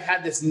now that I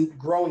had this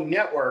growing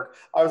network,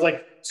 I was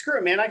like, screw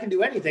it, man, I can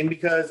do anything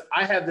because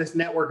I have this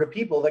network of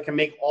people that can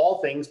make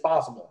all things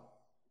possible,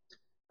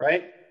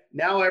 right?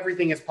 Now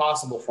everything is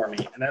possible for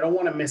me, and I don't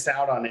want to miss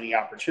out on any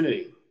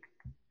opportunity.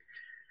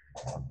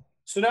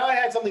 So now I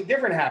had something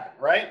different happen,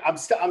 right? I'm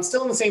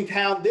still in the same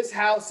town. This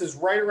house is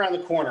right around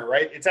the corner,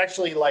 right? It's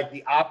actually like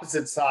the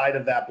opposite side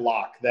of that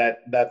block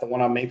that the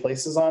one on May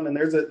Place is on. And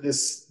there's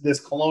this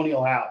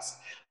colonial house.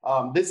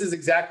 This is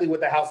exactly what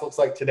the house looks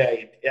like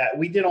today.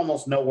 We did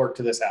almost no work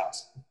to this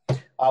house.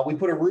 We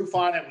put a roof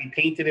on it. We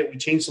painted it. We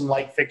changed some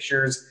light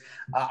fixtures.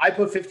 I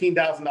put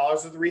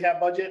 $15,000 of the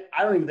rehab budget.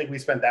 I don't even think we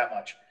spent that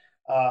much.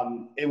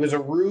 It was a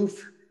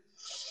roof,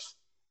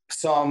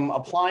 some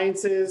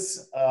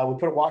appliances. We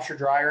put a washer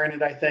dryer in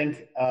it, I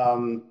think,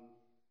 and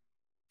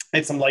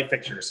some light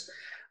fixtures.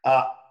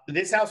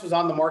 This house was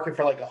on the market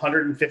for like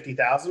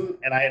 $150,000,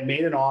 and I had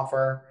made an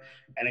offer,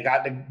 and it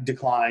got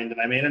declined.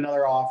 And I made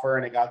another offer,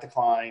 and it got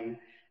declined.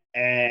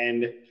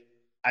 And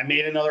I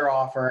made another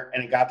offer,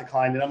 and it got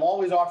declined. And I'm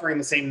always offering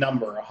the same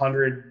number,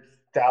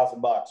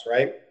 $100,000,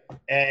 right?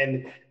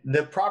 And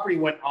the property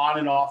went on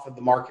and off of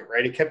the market,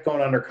 right? It kept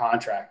going under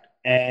contract,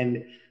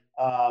 and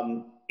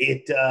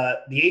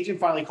the agent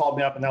finally called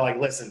me up and they're like,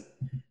 listen,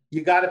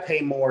 you got to pay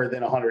more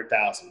than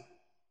 100,000.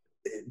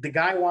 The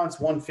guy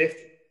wants 150.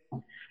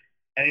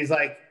 And he's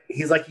like,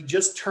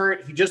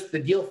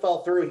 the deal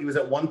fell through. He was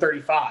at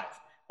 135.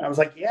 And I was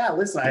like, yeah,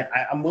 listen,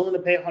 I'm willing to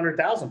pay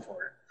 100,000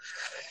 for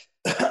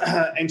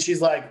it. And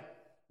she's like,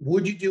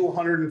 would you do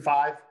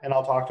 105 and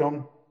I'll talk to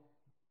him?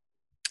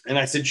 And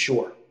I said,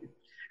 sure.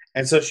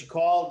 And so she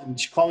called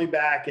me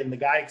back and the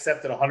guy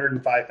accepted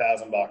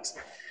 $105,000.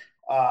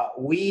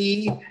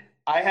 We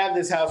I have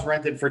this house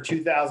rented for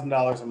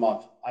 $2,000 a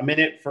month. I'm in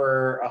it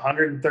for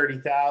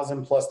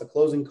 $130,000 plus the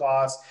closing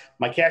costs.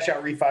 My cash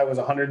out refi was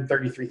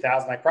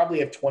 $133,000. I probably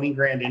have 20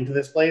 grand into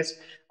this place.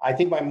 I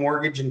think my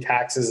mortgage and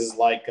taxes is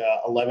like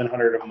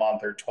 $1,100 a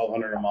month or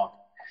 $1,200 a month.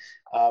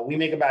 We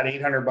make about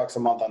 $800 a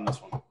month on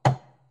this one.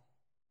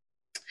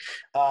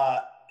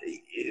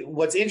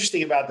 What's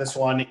interesting about this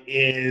one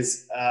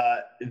is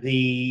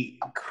the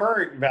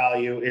current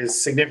value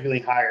is significantly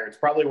higher. It's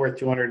probably worth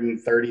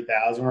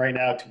 $230,000 right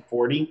now,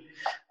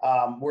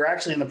 $240,000. We're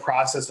actually in the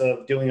process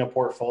of doing a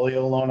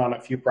portfolio loan on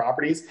a few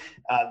properties.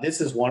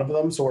 This is one of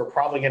them, so we're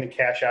probably going to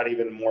cash out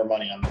even more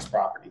money on this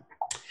property.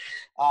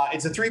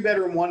 It's a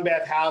 3-bedroom,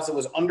 1-bath house. It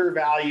was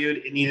undervalued.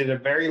 It needed a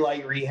very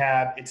light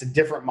rehab. It's a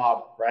different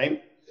model,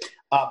 right?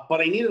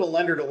 But I needed a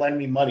lender to lend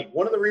me money.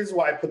 One of the reasons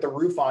why I put the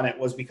roof on it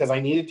was because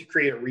I needed to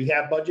create a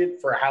rehab budget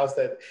for a house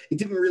that it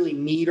didn't really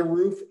need a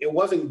roof. It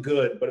wasn't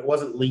good, but it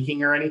wasn't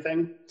leaking or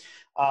anything.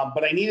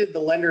 But I needed the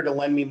lender to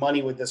lend me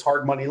money with this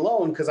hard money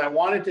loan because I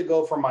wanted to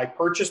go from my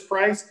purchase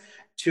price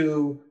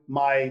to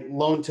my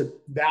loan to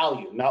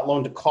value, not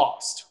loan to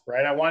cost,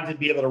 right? I wanted to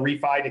be able to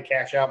refi to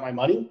cash out my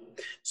money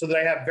so that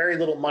I have very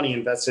little money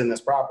invested in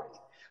this property.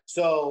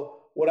 So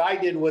what I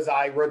did was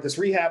I wrote this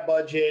rehab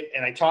budget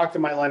and I talked to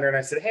my lender and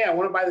I said, hey, I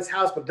want to buy this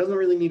house, but it doesn't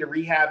really need a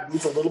rehab. It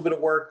needs a little bit of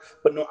work,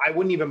 but no, I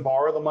wouldn't even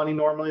borrow the money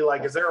normally.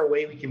 Like, is there a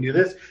way we can do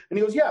this? And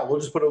he goes, yeah, we'll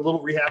just put a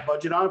little rehab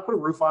budget on it, put a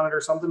roof on it or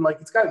something. Like,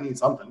 it's got to need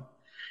something.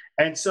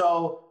 And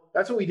so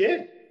that's what we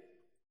did.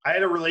 I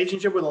had a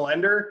relationship with a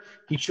lender.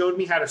 He showed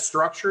me how to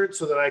structure it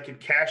so that I could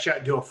cash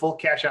out, do a full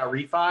cash out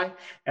refi,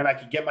 and I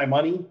could get my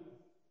money.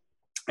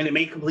 And it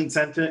made complete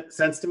sense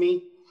to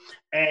me.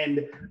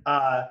 And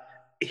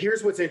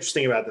here's what's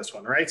interesting about this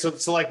one, right? So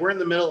like we're in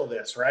the middle of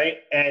this, right?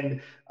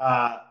 And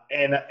I'm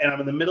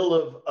in the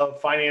middle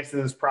of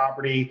financing this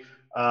property,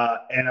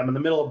 and I'm in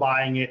the middle of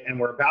buying it, and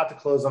we're about to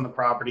close on the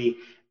property.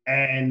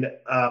 And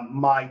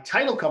my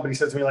title company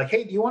says to me, like,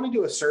 hey, do you want to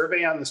do a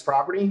survey on this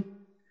property?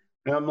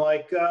 And I'm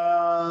like,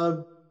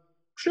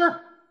 sure.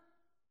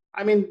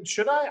 I mean,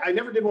 should I? I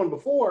never did one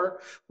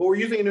before, but we're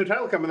using a new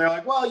title company. They're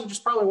like, well, you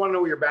just probably want to know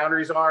where your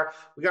boundaries are.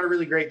 We got a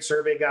really great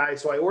survey guy.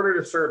 So I ordered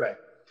a survey.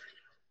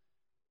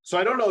 So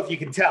I don't know if you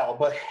can tell,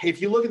 but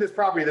if you look at this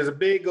property, there's a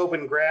big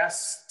open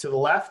grass to the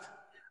left.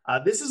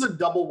 This is a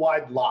double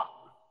wide lot.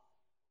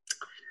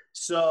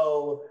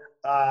 So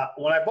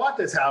when I bought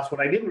this house,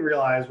 what I didn't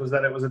realize was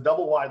that it was a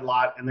double wide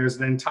lot and there's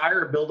an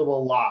entire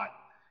buildable lot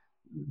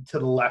to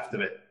the left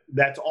of it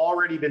that's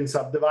already been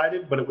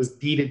subdivided, but it was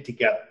deeded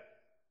together.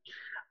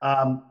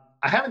 I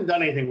haven't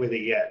done anything with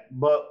it yet,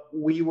 but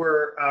we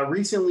were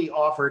recently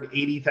offered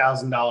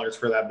 $80,000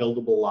 for that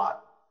buildable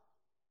lot.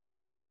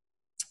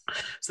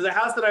 So the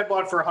house that I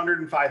bought for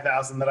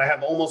 $105,000 that I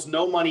have almost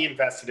no money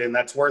invested in,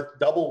 that's worth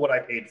double what I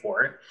paid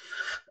for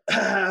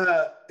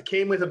it,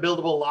 came with a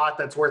buildable lot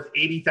that's worth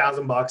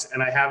 $80,000,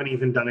 and I haven't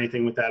even done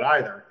anything with that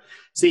either.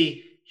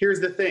 See,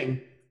 here's the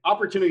thing.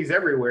 Opportunities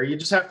everywhere. You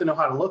just have to know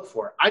how to look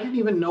for it. I didn't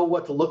even know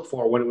what to look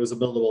for when it was a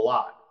buildable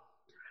lot.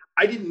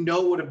 I didn't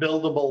know what a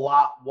buildable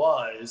lot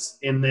was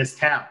in this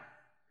town.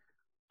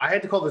 I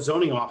had to call the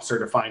zoning officer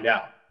to find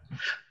out.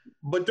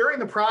 But during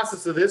the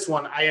process of this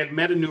one, I had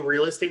met a new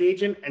real estate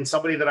agent and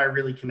somebody that I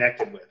really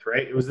connected with,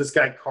 right? It was this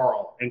guy,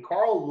 Carl. And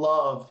Carl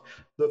loved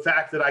the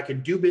fact that I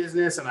could do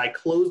business and I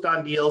closed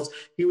on deals.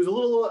 He was a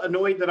little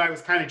annoyed that I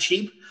was kind of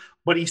cheap,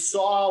 but he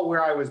saw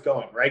where I was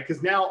going, right?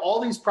 Because now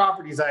all these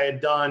properties I had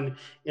done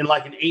in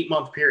like an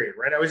 8-month period,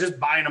 right? I was just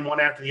buying them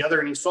one after the other,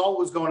 and he saw what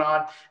was going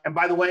on. And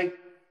by the way,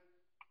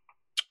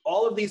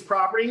 all of these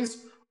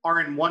properties are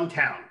in one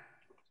town.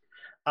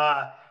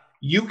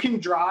 You can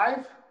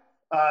drive.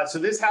 So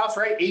this house,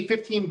 right,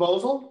 815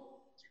 Bosel,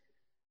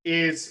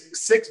 is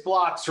 6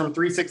 blocks from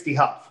 360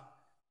 Huff,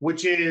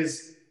 which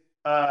is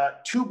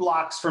 2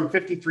 blocks from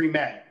 53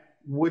 May,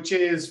 which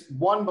is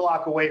 1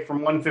 block away from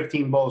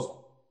 115 Bosel.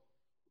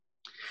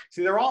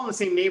 See, they're all in the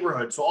same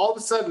neighborhood. So all of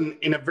a sudden,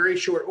 in a very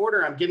short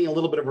order, I'm getting a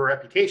little bit of a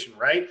reputation,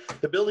 right?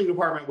 The building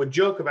department would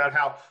joke about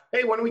how,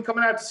 hey, when are we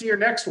coming out to see your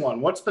next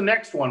one? What's the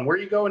next one? Where are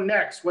you going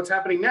next? What's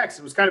happening next?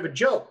 It was kind of a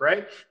joke,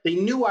 right? They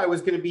knew I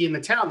was going to be in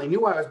the town. They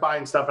knew I was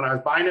buying stuff, and I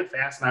was buying it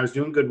fast, and I was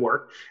doing good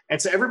work.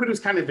 And so everybody was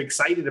kind of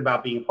excited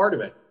about being a part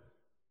of it.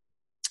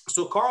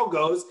 So Carl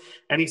goes,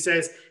 and he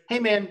says, hey,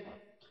 man,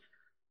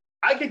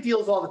 I get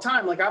deals all the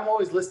time. Like, I'm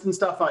always listing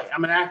stuff.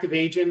 I'm an active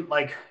agent.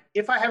 Like,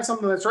 if I have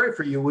something that's right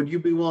for you, would you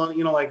be willing,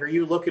 like, are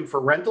you looking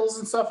for rentals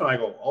and stuff? And I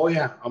go, oh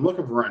yeah, I'm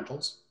looking for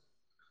rentals.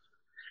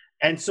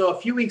 And so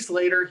a few weeks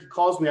later, he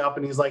calls me up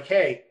and he's like,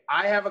 hey,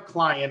 I have a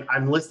client.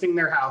 I'm listing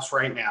their house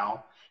right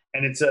now.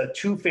 And it's a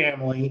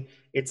 2-family.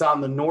 It's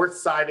on the north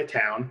side of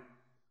town.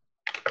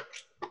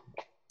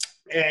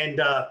 And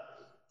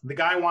the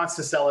guy wants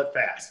to sell it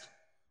fast.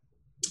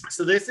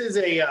 So this is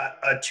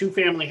a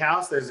two-family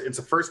house. It's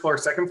a first floor,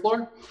 second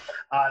floor.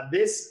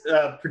 This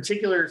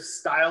particular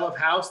style of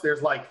house,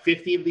 there's like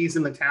 50 of these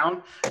in the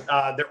town.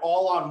 They're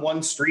all on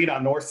one street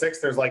on North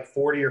 6th. There's like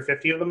 40 or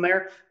 50 of them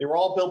there. They were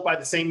all built by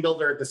the same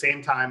builder at the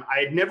same time. I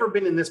had never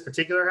been in this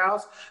particular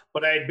house,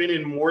 but I had been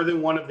in more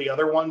than one of the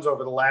other ones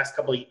over the last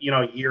couple of,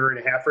 year and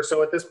a half or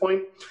so at this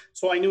point.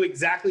 So I knew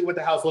exactly what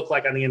the house looked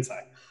like on the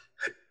inside.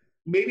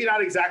 Maybe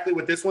not exactly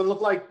what this one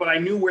looked like, but I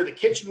knew where the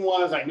kitchen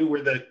was. I knew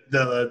where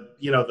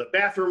the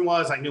bathroom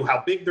was. I knew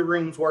how big the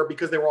rooms were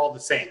because they were all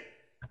the same.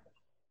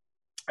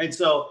 And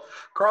so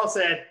Carl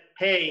said,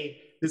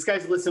 "Hey, this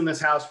guy's listing this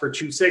house for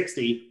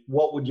 $260.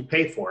 What would you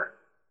pay for it?"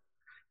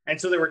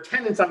 And so there were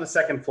tenants on the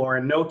second floor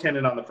and no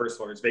tenant on the first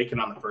floor. It's vacant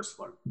on the first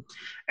floor.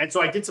 And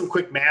so I did some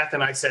quick math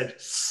and I said,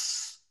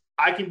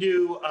 I can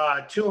do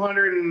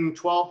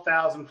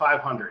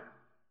 $212,500.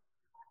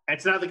 And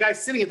so now the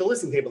guy's sitting at the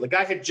listing table. The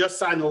guy had just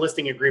signed the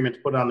listing agreement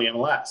to put it on the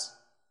MLS.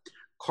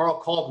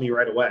 Carl called me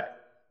right away.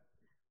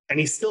 And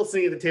he's still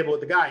sitting at the table with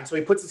the guy. And so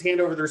he puts his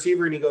hand over the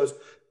receiver and he goes,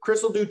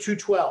 "Chris will do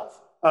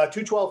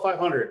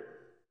 212,500.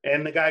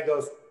 And the guy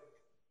goes,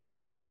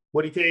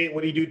 what do you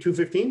do,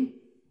 215?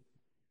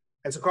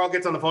 And so Carl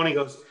gets on the phone. He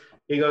goes,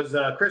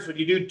 "Chris, would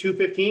you do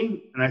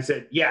 215? And I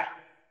said, "Yeah."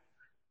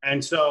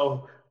 And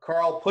so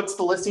Carl puts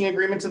the listing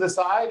agreement to the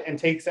side and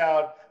takes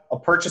out a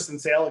purchase and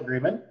sale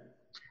agreement.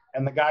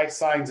 And the guy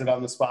signs it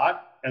on the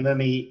spot. And then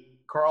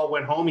Carl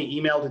went home,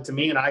 he emailed it to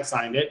me and I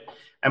signed it.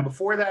 And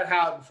before that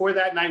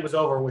night was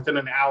over, within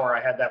an hour, I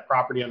had that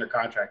property under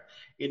contract.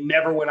 It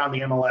never went on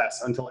the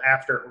MLS until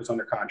after it was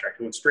under contract.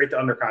 It went straight to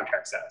under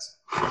contract status.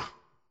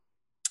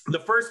 The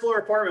first floor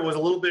apartment was a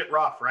little bit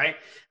rough, right?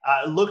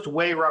 It looked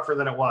way rougher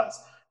than it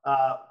was.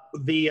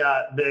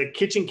 The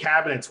kitchen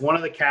cabinets, one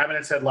of the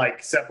cabinets had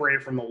like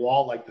separated from the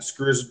wall, like the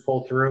screws would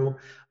pull through.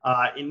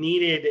 It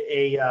needed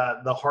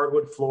the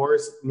hardwood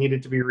floors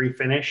needed to be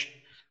refinished.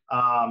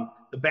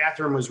 The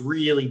bathroom was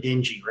really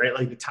dingy, right?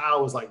 Like the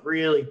tile was like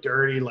really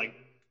dirty, like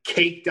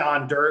caked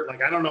on dirt.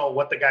 Like, I don't know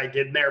what the guy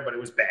did in there, but it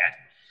was bad.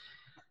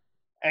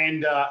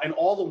 And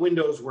all the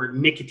windows were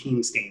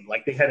nicotine stained.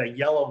 Like they had a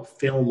yellow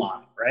film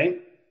on it,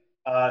 right?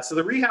 So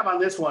the rehab on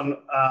this one,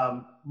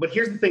 but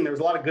here's the thing, there was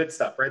a lot of good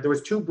stuff, right? There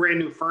was 2 brand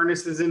new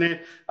furnaces in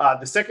it.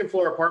 The second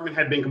floor apartment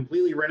had been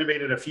completely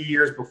renovated a few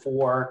years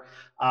before.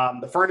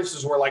 The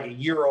furnaces were like a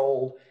year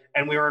old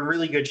and we were in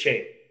really good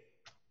shape.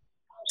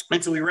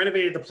 And so we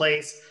renovated the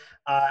place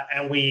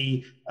and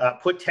we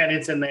put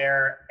tenants in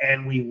there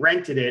and we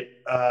rented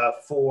it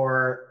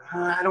for,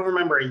 I don't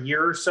remember, a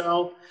year or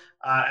so.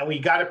 And we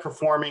got it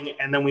performing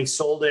and then we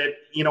sold it.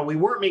 We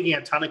weren't making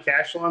a ton of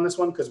cash flow on this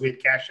one because we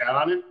had cashed out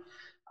on it.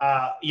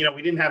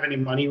 We didn't have any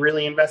money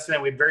really invested in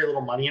it. We had very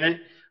little money in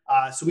it.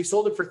 So we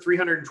sold it for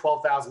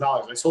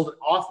 $312,000. I sold it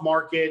off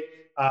market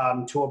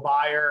to a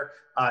buyer,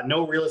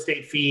 no real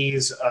estate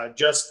fees,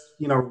 just,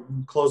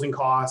 closing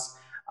costs.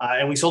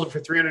 And we sold it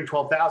for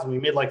 $312,000. We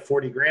made like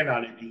 40 grand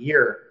on it a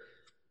year.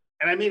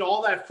 And I made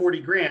all that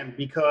 40 grand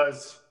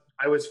because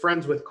I was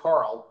friends with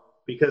Carl,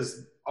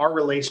 because our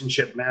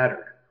relationship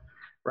mattered,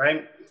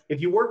 right? If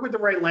you work with the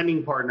right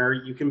lending partner,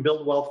 you can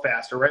build wealth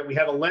faster, right? We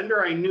had a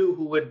lender I knew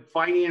who would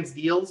finance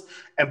deals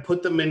and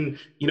put them in,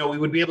 we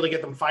would be able to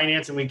get them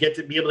financed and we'd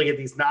be able to get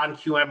these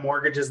non-QM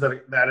mortgages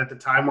that at the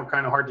time were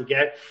kind of hard to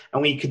get.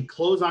 And we could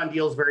close on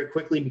deals very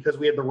quickly because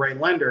we had the right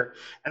lender.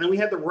 And then we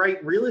had the right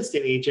real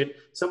estate agent,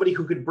 somebody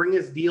who could bring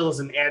us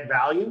deals and add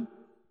value.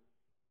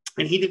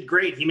 And he did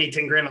great. He made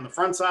 10 grand on the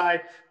front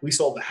side. We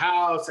sold the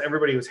house.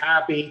 Everybody was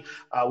happy.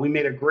 We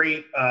made a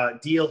great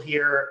deal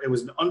here. It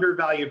was an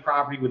undervalued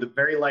property with a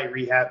very light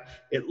rehab.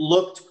 It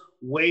looked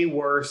way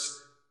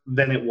worse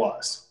than it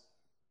was.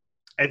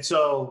 And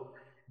so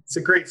it's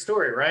a great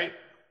story, right?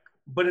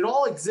 But it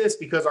all exists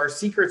because our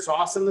secret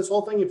sauce in this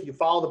whole thing, if you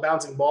follow the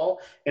bouncing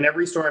ball in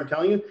every story I'm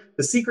telling you,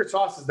 the secret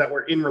sauce is that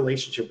we're in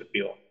relationship with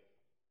people.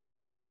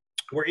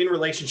 We're in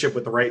relationship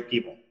with the right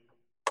people.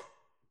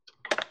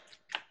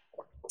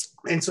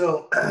 And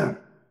so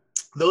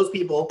those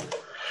people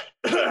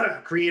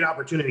create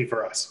opportunity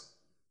for us.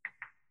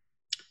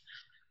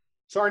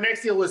 So our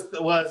next deal was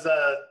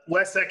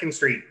West 2nd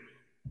Street.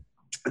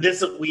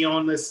 We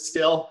own this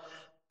still.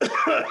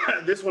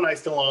 This one I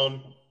still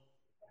own.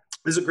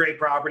 This is a great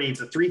property. It's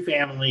a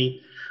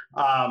 3-family.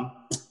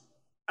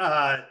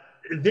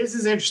 This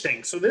is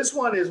interesting. So this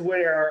one is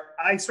where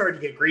I started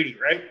to get greedy,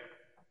 right?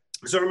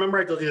 So remember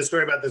I told you the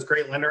story about this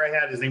great lender I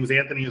had. His name was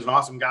Anthony. He was an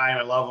awesome guy and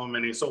I love him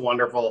and he's so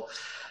wonderful.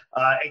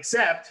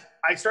 Except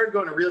I started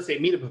going to real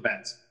estate meetup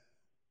events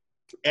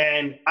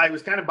and I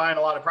was kind of buying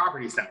a lot of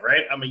properties now,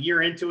 right? I'm a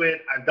year into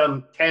it. I've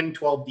done 10,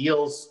 12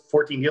 deals,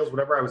 14 deals,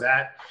 whatever I was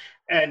at.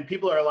 And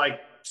people are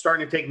like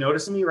starting to take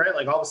notice of me, right?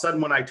 Like all of a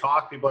sudden when I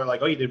talk, people are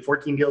like, "Oh, you did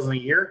 14 deals in a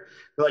year?"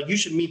 They're like, "You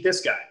should meet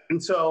this guy."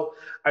 And so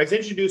I was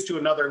introduced to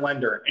another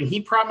lender and he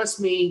promised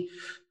me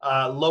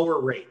lower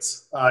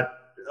rates, a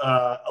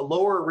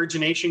lower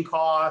origination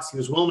cost. He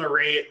was willing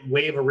to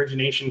waive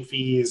origination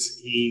fees.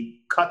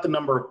 He cut the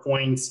number of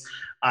points,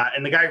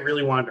 and the guy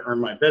really wanted to earn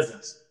my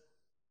business.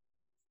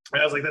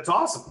 And I was like, "That's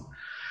awesome."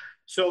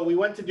 So we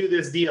went to do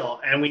this deal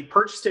and we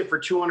purchased it for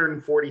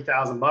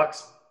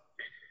 $240,000.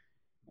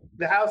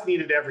 The house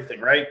needed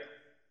everything, right?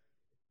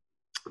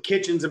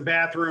 Kitchens and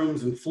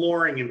bathrooms and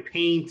flooring and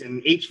paint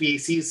and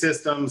HVAC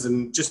systems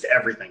and just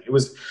everything.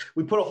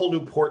 We put a whole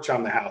new porch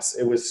on the house.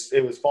 It was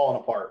falling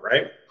apart,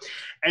 right?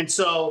 And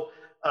so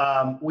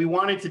we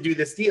wanted to do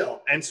this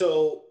deal. And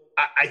so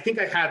I think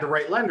I had the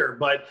right lender,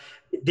 but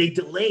they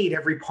delayed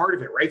every part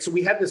of it, right? So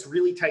we had this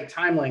really tight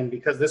timeline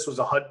because this was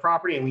a HUD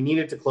property and we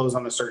needed to close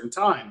on a certain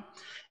time.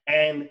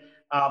 And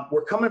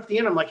we're coming up to the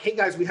end. I'm like, hey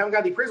guys, we haven't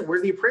got the appraisal.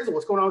 Where's the appraisal?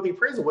 What's going on with the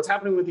appraisal? What's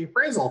happening with the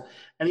appraisal?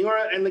 And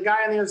the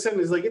guy on the other side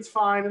is like, it's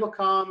fine. It'll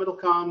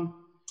come.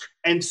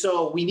 And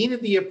so we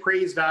needed the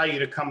appraised value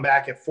to come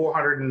back at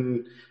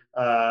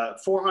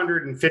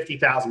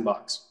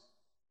 $450,000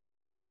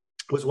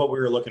 was what we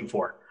were looking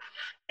for.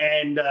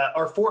 And,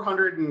 or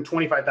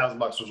 $425,000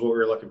 was what we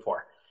were looking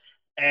for.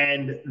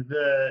 And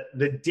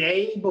the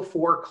day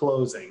before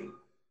closing,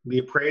 the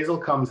appraisal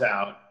comes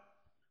out.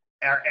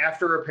 Our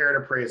after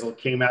repaired appraisal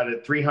came out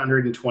at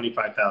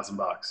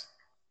 $325,000.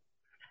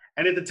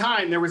 And at the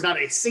time, there was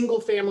not a single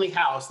family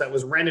house that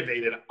was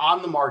renovated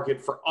on the market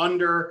for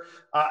under,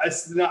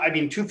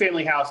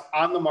 two-family house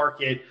on the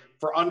market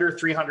for under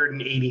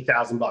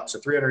 $380,000 or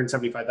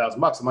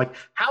 $375,000. I'm like,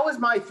 how is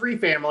my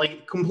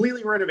 3-family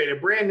completely renovated,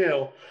 brand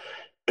new,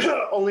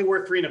 only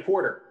worth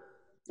 $325,000?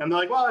 And they're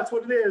like, well, that's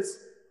what it is.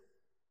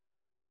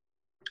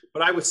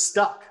 But I was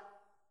stuck.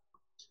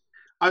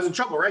 I was in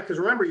trouble, right? Because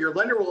remember, your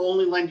lender will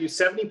only lend you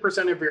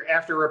 70% of your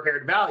after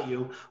repaired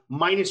value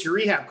minus your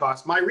rehab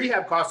costs. My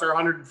rehab costs are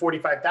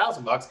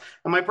 $145,000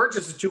 and my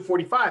purchase is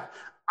 $245,000.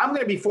 I'm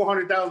going to be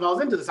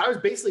 $400,000 into this. I was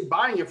basically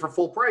buying it for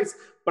full price,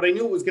 but I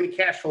knew it was going to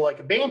cash flow like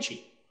a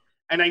banshee.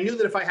 And I knew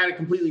that if I had it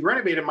completely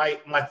renovated, my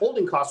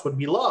holding costs would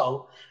be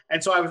low.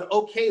 And so I was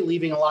okay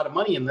leaving a lot of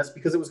money in this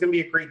because it was going to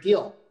be a great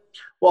deal.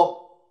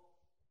 Well,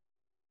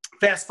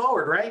 fast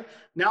forward, right?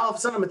 Now all of a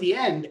sudden I'm at the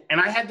end and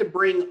I had to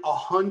bring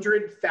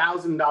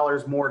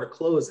 $100,000 more to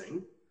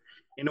closing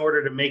in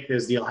order to make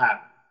this deal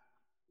happen.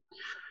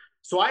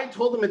 So I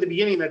told them at the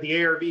beginning that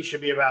the ARV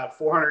should be about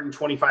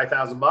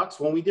 $425,000.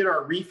 When we did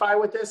our refi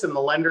with this and the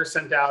lender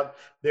sent out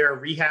their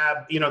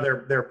rehab,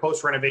 their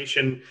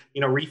post-renovation,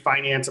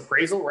 refinance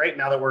appraisal, right?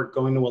 Now that we're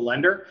going to a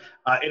lender,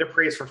 it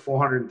appraised for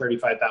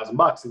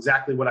 $435,000,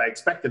 exactly what I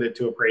expected it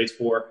to appraise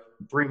for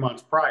 3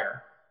 months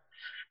prior.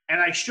 And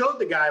I showed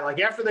the guy,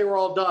 like after they were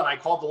all done, I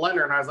called the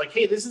lender and I was like,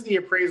 hey, this is the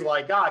appraisal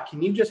I got.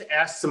 Can you just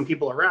ask some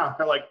people around?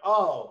 They're like,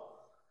 oh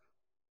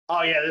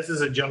yeah, this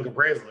is a junk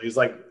appraisal. He's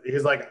like,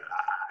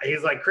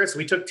 Chris,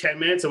 we took 10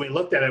 minutes and we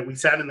looked at it. We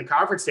sat in the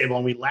conference table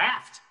and we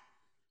laughed.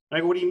 And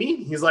I go, what do you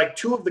mean? He's like,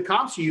 2 of the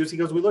comps you use. He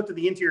goes, we looked at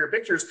the interior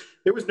pictures.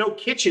 There was no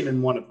kitchen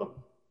in one of them.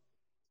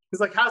 He's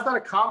like, how's that a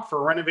comp for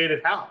a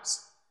renovated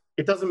house?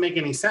 It doesn't make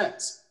any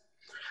sense.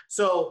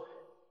 So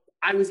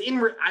I was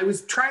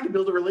trying to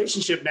build a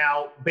relationship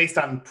now based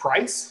on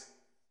price,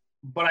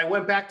 but I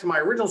went back to my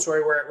original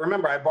story where,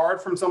 remember, I borrowed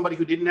from somebody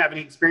who didn't have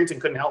any experience and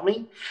couldn't help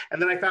me.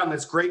 And then I found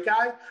this great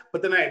guy,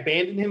 but then I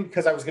abandoned him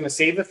because I was going to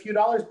save a few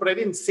dollars, but I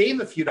didn't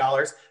save a few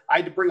dollars. I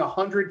had to bring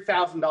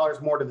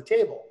 $100,000 more to the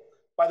table.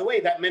 By the way,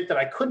 that meant that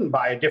I couldn't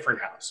buy a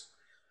different house.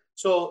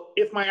 So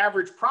if my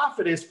average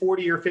profit is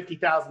 $40,000 or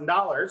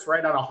 $50,000,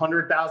 right, on a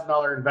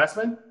 $100,000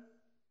 investment,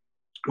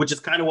 which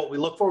is kind of what we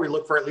look for. We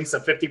look for at least a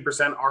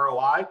 50%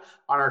 ROI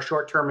on our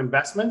short-term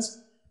investments.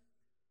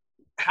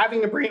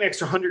 Having to bring an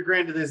extra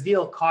 $100,000 to this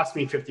deal cost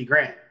me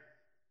 $50,000.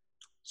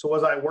 So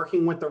was I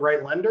working with the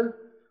right lender?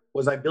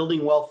 Was I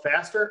building wealth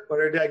faster?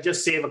 Or did I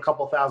just save a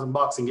couple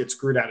 $1,000 and get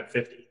screwed out at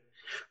 50?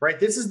 Right?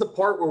 This is the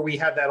part where we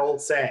have that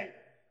old saying,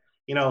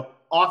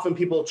 often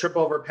people trip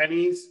over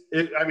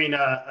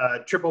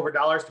trip over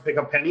dollars to pick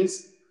up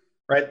pennies,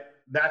 right?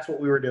 That's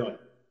what we were doing.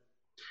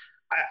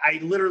 I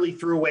literally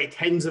threw away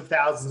tens of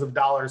thousands of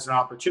dollars in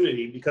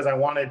opportunity because I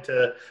wanted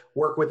to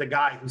work with a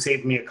guy who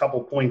saved me a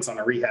couple points on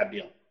a rehab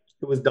deal.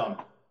 It was dumb.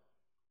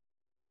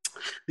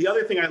 The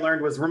other thing I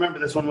learned was, remember,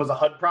 this one was a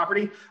HUD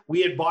property. We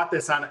had bought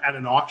this at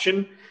an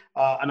auction,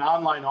 an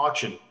online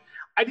auction.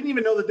 I didn't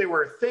even know that they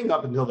were a thing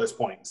up until this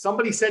point.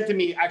 Somebody said to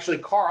me, actually,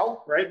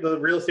 Carl, right, the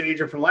real estate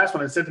agent from the last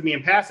one, had said to me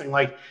in passing,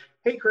 like,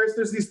 hey, Chris,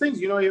 there's these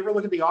things. You ever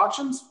look at the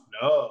auctions?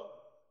 No.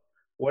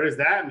 What does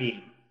that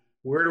mean?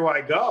 Where do I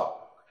go?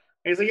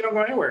 And he's like, you don't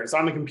go anywhere. It's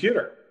on the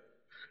computer.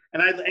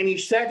 And he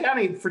sat down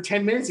and for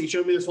 10 minutes, he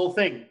showed me this whole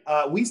thing.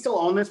 We still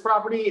own this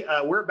property.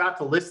 We're about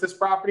to list this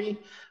property.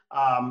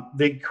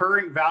 The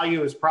current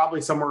value is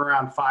probably somewhere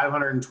around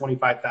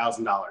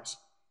 $525,000.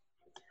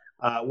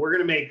 We're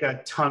going to make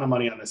a ton of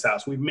money on this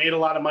house. We've made a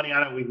lot of money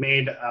on it. We've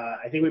made,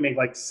 I think we make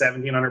like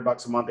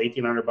 $1,700 a month,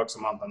 $1,800 a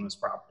month on this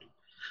property.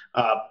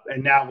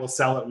 And now we'll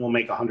sell it and we'll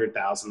make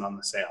 $100,000 on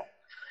the sale.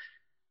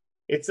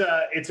 It's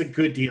a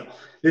good deal.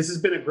 This has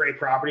been a great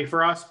property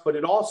for us, but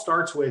it all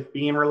starts with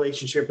being in a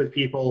relationship with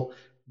people.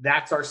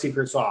 That's our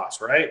secret sauce,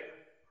 right?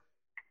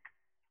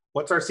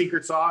 What's our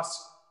secret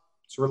sauce?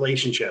 It's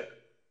relationship.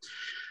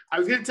 I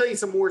was going to tell you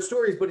some more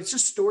stories, but it's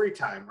just story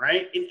time,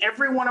 right? In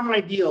every one of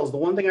my deals, the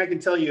one thing I can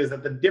tell you is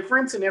that the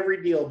difference in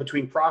every deal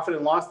between profit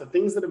and loss, the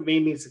things that have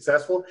made me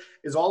successful,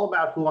 is all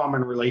about who I'm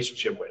in a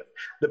relationship with.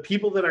 The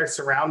people that I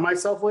surround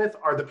myself with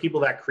are the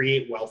people that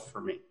create wealth for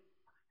me.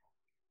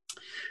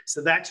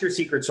 So that's your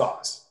secret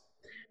sauce.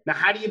 Now,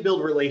 how do you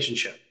build a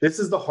relationship? This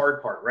is the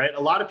hard part, right?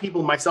 A lot of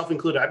people, myself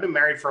included, I've been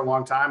married for a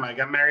long time. I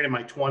got married in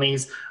my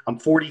 20s. I'm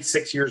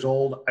 46 years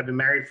old. I've been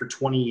married for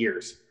 20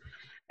 years.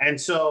 And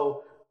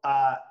so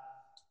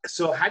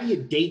how do you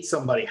date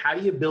somebody? How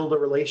do you build a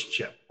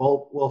relationship?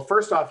 Well,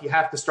 first off, you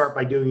have to start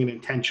by doing it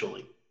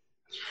intentionally.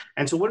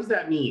 And so what does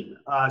that mean?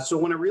 So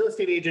when a real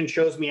estate agent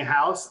shows me a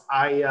house,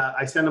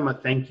 I send them a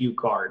thank you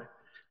card.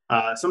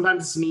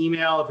 Sometimes it's an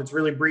email if it's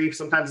really brief.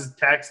 Sometimes it's a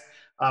text.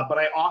 But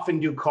I often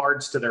do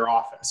cards to their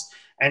office.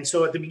 And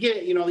so at the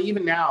beginning,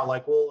 even now,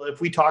 like, well,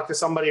 if we talk to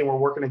somebody and we're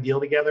working a deal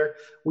together,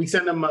 we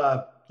send them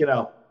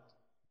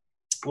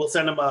we'll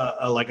send them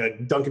like a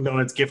Dunkin'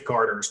 Donuts gift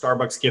card or a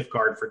Starbucks gift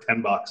card for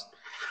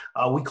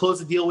 $10. We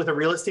close a deal with a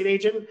real estate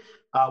agent.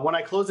 When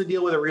I close a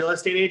deal with a real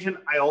estate agent,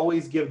 I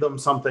always give them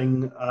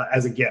something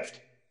as a gift.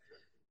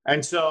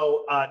 And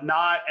so and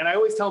I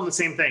always tell them the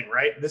same thing,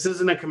 right? This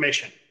isn't a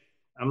commission.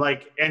 I'm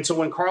like, and so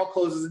when Carl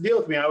closes a deal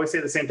with me, I always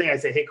say the same thing. I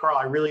say, hey, Carl,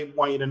 I really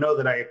want you to know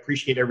that I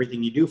appreciate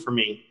everything you do for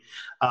me.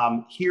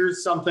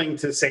 Here's something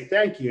to say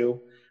thank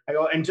you. I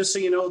go, and just so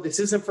you know, this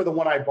isn't for the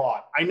one I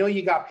bought. I know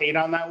you got paid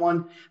on that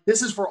one.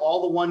 This is for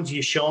all the ones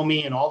you show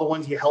me and all the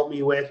ones you help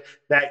me with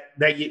that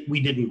we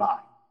didn't buy.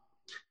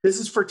 This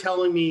is for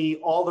telling me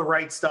all the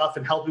right stuff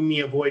and helping me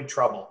avoid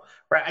trouble,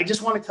 right? I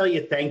just want to tell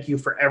you thank you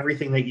for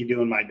everything that you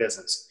do in my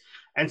business.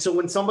 And so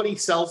when somebody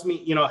sells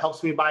me,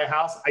 helps me buy a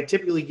house, I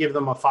typically give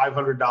them a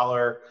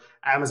 $500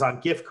 Amazon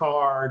gift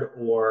card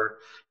or,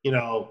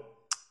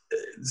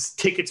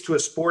 tickets to a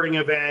sporting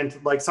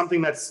event, like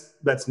something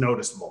that's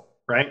noticeable,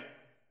 right?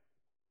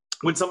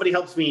 When somebody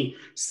helps me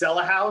sell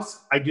a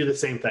house, I do the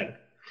same thing.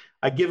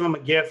 I give them a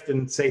gift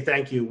and say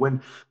thank you.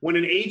 When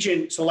an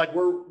agent, so like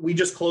we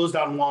just closed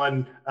on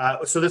one,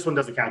 so this one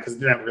doesn't count because it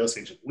didn't have a real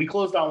estate agent. We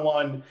closed on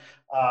one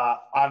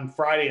on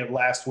Friday of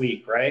last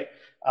week, right?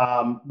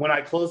 When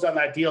I closed on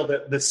that deal,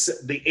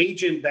 the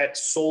agent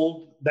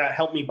that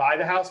helped me buy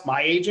the house,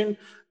 my agent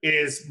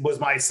was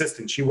my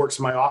assistant. She works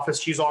in my office.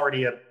 She's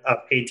already a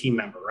paid team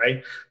member,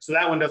 right? So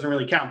that one doesn't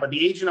really count. But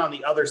the agent on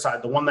the other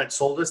side, the one that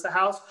sold us the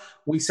house,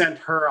 we sent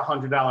her a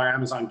 $100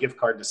 Amazon gift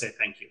card to say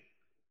thank you.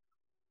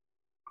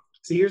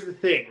 So here's the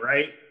thing,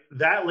 right?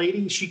 That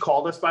lady, she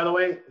called us, by the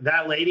way.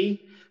 That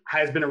lady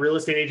has been a real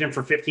estate agent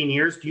for 15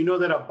 years. Do you know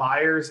that a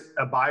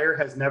buyer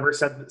has never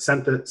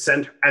sent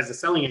as a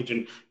selling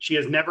agent? She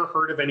has never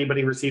heard of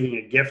anybody receiving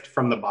a gift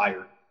from the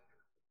buyer.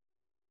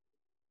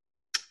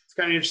 It's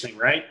kind of interesting,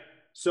 right?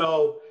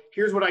 So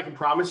here's what I can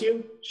promise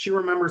you. She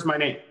remembers my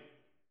name.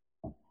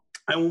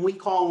 And when we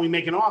call and we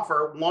make an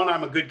offer, one,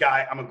 I'm a good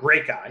guy. I'm a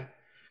great guy,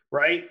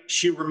 right?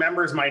 She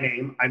remembers my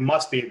name. I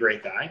must be a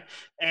great guy.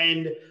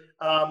 And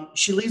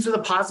she leaves with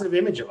a positive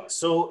image of us.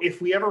 So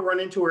if we ever run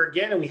into her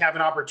again and we have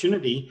an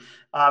opportunity,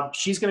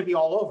 she's going to be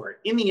all over it.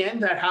 In the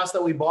end, that house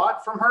that we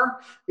bought from her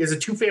is a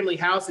 2-family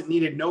house. It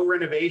needed no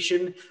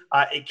renovation.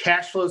 It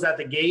cash flows at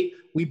the gate.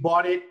 We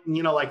bought it,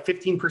 like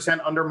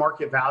 15% under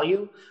market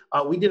value.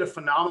 We did a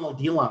phenomenal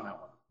deal on that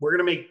one. We're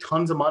going to make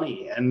tons of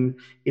money and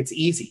it's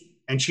easy.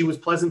 And she was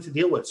pleasant to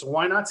deal with. So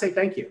why not say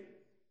thank you?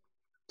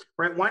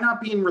 Right? Why not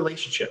be in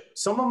relationship?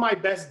 Some of my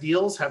best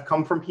deals have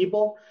come from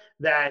people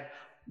that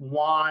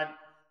want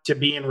to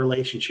be in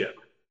relationship,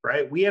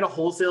 right? We had a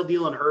wholesale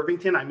deal in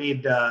Irvington.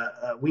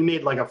 We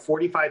made like a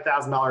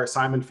 $45,000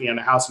 assignment fee on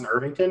a house in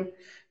Irvington.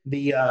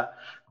 The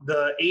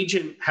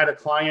agent had a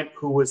client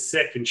who was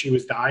sick and she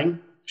was dying.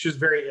 She was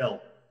very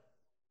ill.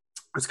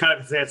 It's kind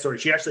of a sad story.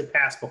 She actually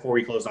passed before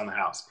we closed on the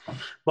house,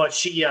 but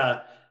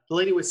the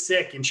lady was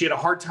sick and she had a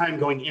hard time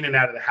going in and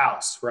out of the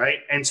house, right?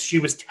 And she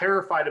was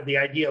terrified of the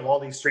idea of all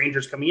these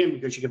strangers coming in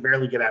because she could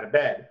barely get out of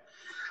bed.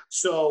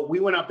 So we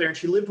went up there and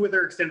she lived with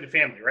her extended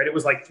family, right? It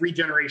was like 3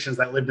 generations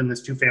that lived in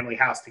this 2-family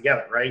house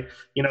together, right?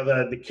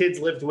 The kids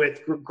lived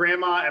with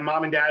grandma and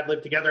mom and dad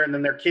lived together. And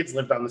then their kids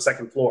lived on the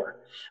second floor,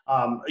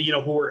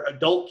 who were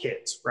adult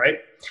kids, right?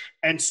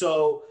 And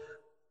so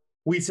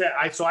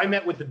I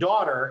met with the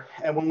daughter.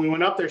 And when we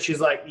went up there, she's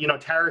like,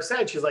 Tara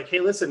said, she's like, hey,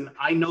 listen,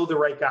 I know the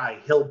right guy.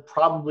 He'll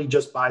probably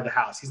just buy the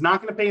house. He's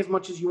not going to pay as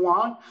much as you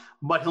want,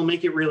 but he'll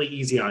make it really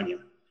easy on you.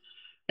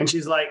 And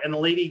she's like, and the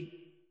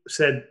lady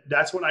said,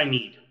 that's what I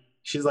need.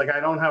 She's like, I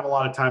don't have a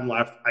lot of time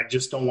left. I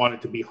just don't want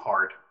it to be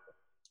hard.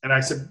 And I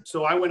said,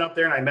 so I went up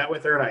there and I met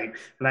with her and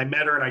I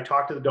met her and I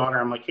talked to the daughter.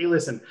 I'm like, hey,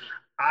 listen,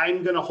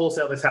 I'm going to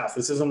wholesale this house.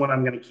 This isn't what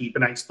I'm going to keep.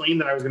 And I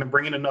explained that I was going to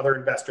bring in another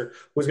investor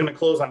who was going to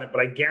close on it,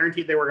 but I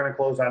guaranteed they were going to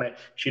close on it.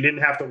 She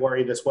didn't have to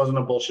worry. This wasn't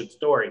a bullshit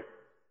story.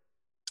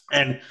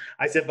 And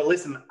I said, but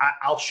listen,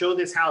 I'll show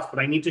this house, but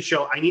I need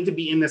to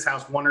be in this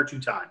house 1 or 2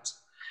 times.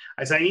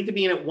 I said, I need to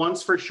be in it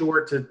once for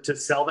sure to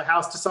sell the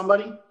house to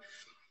somebody.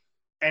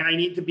 And I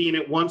need to be in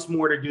it once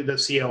more to do the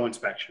CO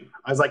inspection.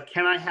 I was like,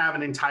 can I have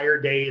an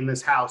entire day in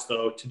this house,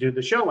 though, to do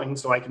the showing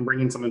so I can bring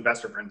in some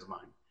investor friends of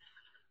mine?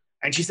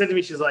 And she said to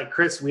me, she's like,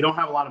 Chris, we don't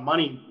have a lot of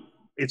money.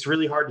 It's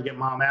really hard to get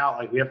mom out.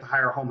 Like, we have to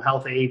hire a home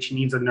health aide. She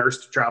needs a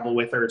nurse to travel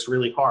with her. It's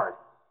really hard.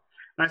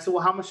 And I said,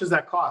 well, how much does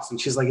that cost? And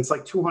she's like, it's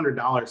like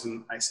 $200.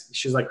 And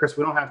she's like, Chris,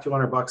 we don't have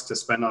 $200 to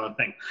spend on a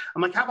thing.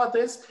 I'm like, how about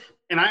this?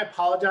 And I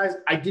apologize.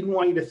 I didn't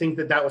want you to think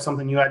that that was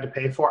something you had to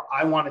pay for.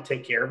 I want to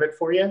take care of it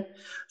for you.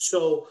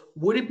 So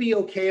would it be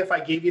okay if I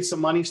gave you some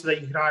money so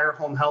that you could hire a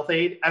home health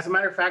aide? As a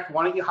matter of fact,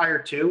 why don't you hire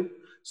two?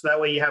 So that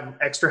way you have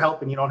extra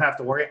help and you don't have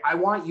to worry. I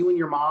want you and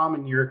your mom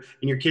and your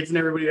kids and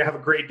everybody to have a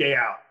great day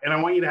out. And I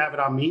want you to have it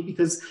on me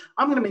because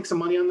I'm going to make some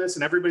money on this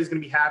and everybody's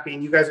going to be happy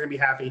and you guys are going to be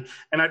happy.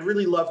 And I'd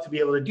really love to be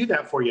able to do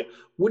that for you.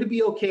 Would it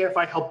be okay if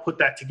I help put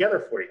that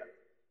together for you?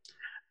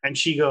 And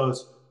she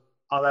goes,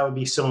 oh, that would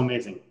be so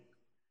amazing.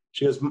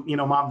 She goes,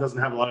 mom doesn't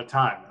have a lot of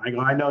time. And I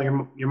go, I know,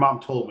 your mom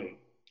told me.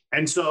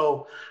 And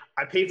so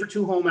I paid for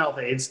two home health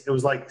aides. It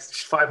was like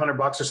 $500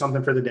 or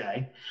something for the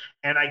day.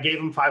 And I gave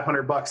them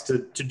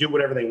 $500 to do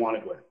whatever they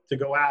wanted with, to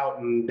go out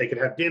and they could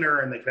have dinner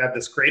and they could have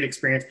this great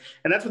experience.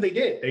 And that's what they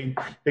did.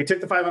 They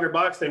took the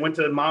 $500. They went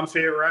to mom's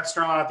favorite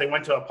restaurant. They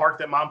went to a park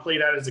that mom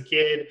played at as a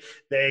kid.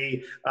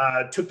 They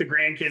took the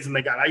grandkids and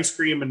they got ice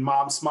cream and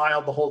mom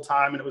smiled the whole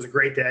time. And it was a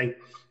great day.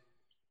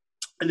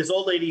 And this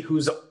old lady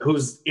who's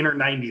in her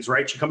 90s,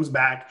 right? She comes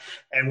back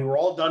and we were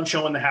all done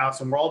showing the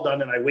house and we're all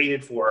done. And I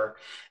waited for her.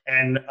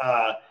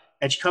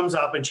 And she comes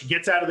up and she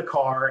gets out of the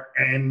car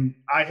and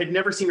I had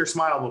never seen her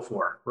smile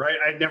before, right?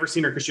 I had never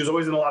seen her because she was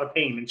always in a lot of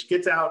pain. And she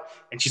gets out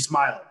and she's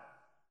smiling.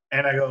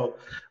 And I go,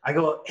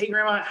 hey,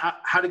 Grandma,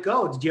 how'd it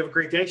go? Did you have a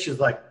great day? She was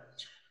like,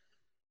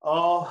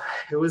 oh,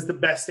 it was the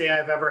best day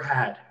I've ever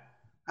had.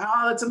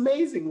 Oh, that's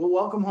amazing. Well,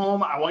 welcome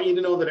home. I want you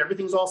to know that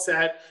everything's all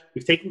set.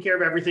 We've taken care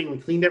of everything. We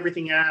cleaned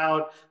everything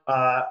out.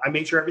 I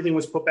made sure everything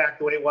was put back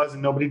the way it was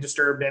and nobody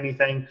disturbed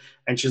anything.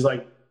 And she's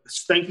like,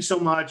 thank you so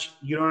much.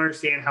 You don't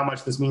understand how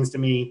much this means to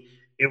me.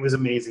 It was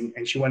amazing.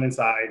 And she went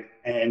inside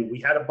and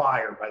we had a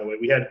buyer, by the way.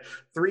 We had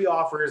 3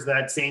 offers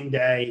that same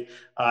day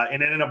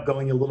and ended up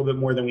going a little bit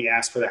more than we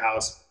asked for the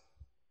house.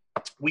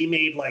 We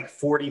made like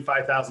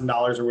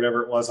 $45,000 or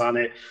whatever it was on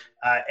it.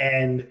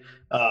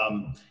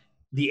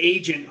 The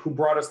agent who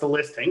brought us the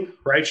listing,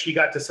 right, she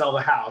got to sell the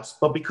house.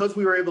 But because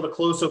we were able to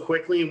close so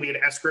quickly and we had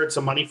escrowed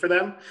some money for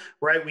them,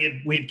 right,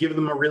 we had given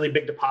them a really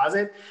big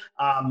deposit.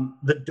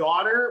 The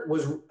daughter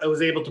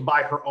was able to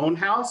buy her own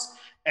house,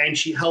 and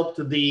she helped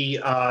the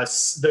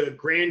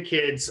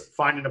grandkids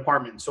find an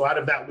apartment. So out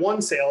of that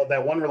one sale,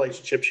 that one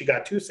relationship, she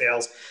got 2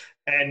 sales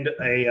and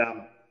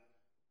a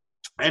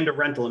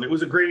rental. And it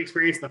was a great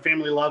experience. The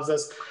family loves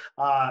us.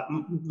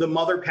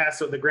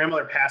 The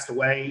grandmother passed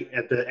away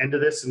at the end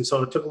of this. And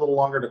so it took a little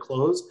longer to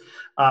close.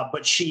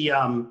 But she,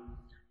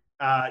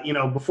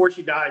 before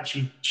she died,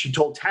 she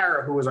told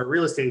Tara, who was our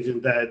real estate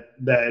agent,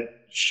 that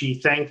she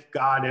thanked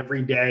God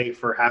every day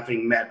for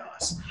having met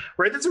us,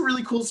 right? That's a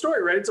really cool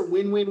story, right? It's a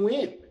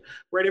win-win-win,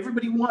 right?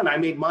 Everybody won. I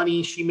made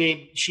money. She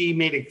made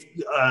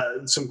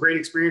some great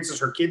experiences.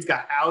 Her kids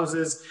got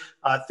houses.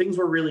 Things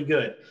were really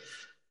good.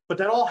 But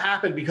that all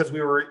happened because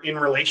we were in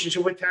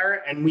relationship with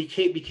Tara, and we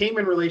became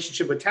in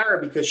relationship with Tara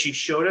because she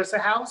showed us a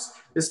house.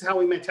 This is how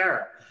we met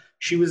Tara.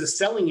 She was a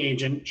selling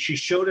agent. She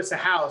showed us a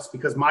house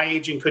because my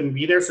agent couldn't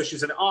be there. So she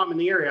said, oh, I'm in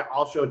the area.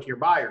 I'll show it to your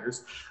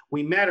buyers.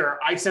 We met her.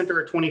 I sent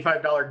her a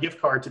 $25 gift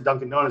card to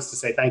Dunkin' Donuts to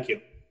say thank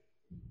you.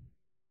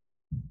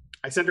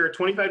 I sent her a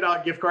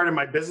 $25 gift card and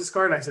my business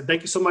card. And I said, thank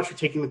you so much for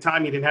taking the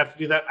time. You didn't have to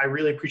do that. I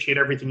really appreciate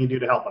everything you do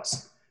to help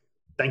us.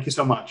 Thank you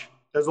so much.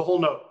 There's a whole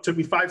note. It took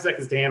me 5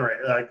 seconds to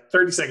handwrite, like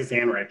 30 seconds to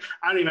handwrite.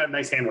 I don't even have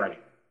nice handwriting.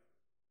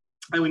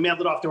 And we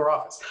mailed it off to her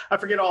office. I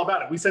forget all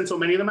about it. We send so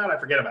many of them out, I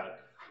forget about it.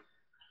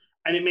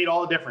 And it made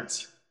all the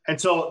difference. And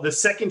so the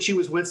second she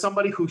was with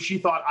somebody who she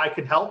thought I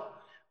could help,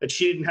 that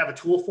she didn't have a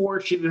tool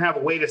for, she didn't have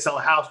a way to sell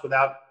a house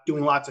without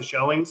doing lots of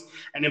showings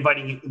and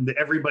inviting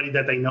everybody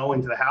that they know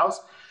into the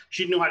house,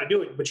 she didn't know how to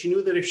do it. But she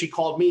knew that if she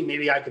called me,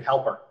 maybe I could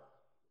help her.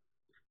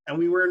 And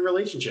we were in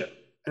relationship.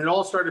 And it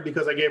all started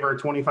because I gave her a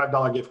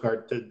 $25 gift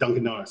card to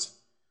Dunkin' Donuts.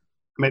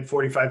 I made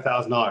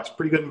 $45,000.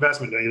 Pretty good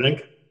investment, don't you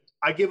think?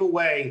 I give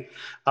away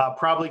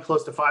probably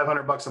close to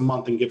 $500 a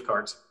month in gift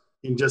cards,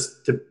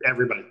 just to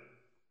everybody.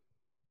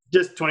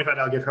 Just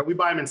 $25 gift card. We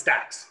buy them in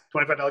stacks.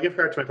 $25 gift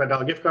card,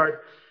 $25 gift card.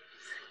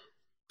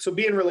 So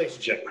be in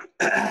relationship.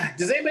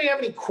 Does anybody have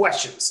any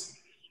questions?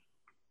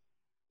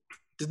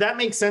 Does that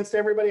make sense to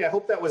everybody? I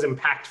hope that was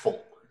impactful.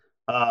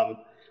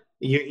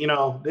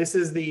 This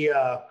is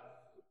the...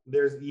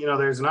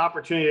 There's an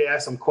opportunity to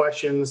ask some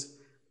questions.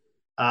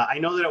 I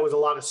know that it was a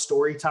lot of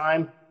story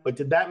time, but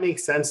did that make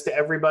sense to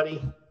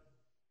everybody?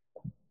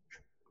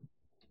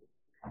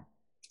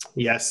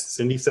 Yes,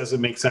 Cindy says it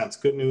makes sense.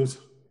 Good news.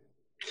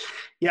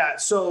 Yeah,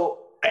 so,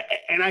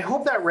 and I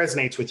hope that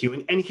resonates with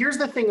you. And here's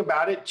the thing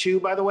about it too,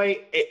 by the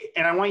way,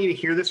 and I want you to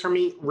hear this from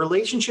me,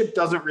 relationship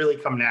doesn't really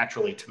come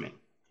naturally to me.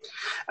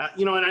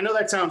 And I know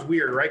that sounds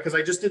weird, right? Because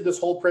I just did this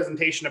whole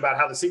presentation about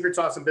how the secret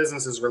sauce in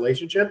business is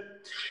relationship.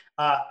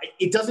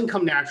 It doesn't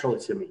come naturally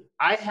to me.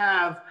 I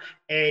have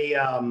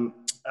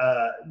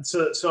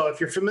So if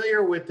you're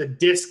familiar with the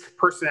DISC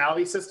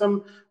personality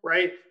system,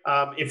 right?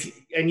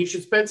 And you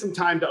should spend some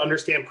time to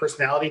understand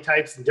personality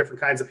types and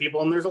different kinds of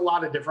people. And there's a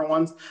lot of different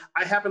ones.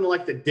 I happen to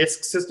like the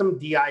DISC system,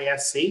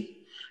 DISC.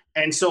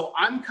 And so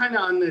I'm kind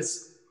of on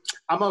this,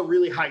 I'm a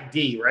really high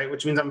D, right?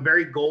 Which means I'm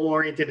very goal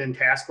oriented and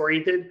task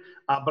oriented,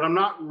 but I'm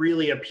not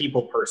really a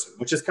people person,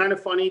 which is kind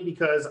of funny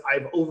because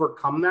I've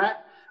overcome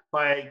that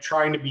by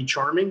trying to be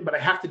charming, but I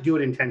have to do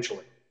it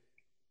intentionally.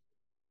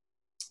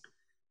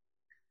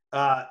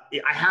 I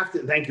have to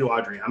thank you,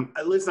 Audrey.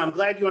 Listen, I'm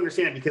glad you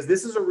understand it because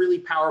this is a really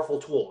powerful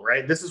tool,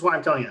 right? This is why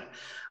I'm telling you.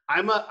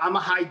 I'm a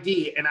high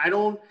D, and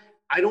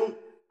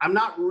I'm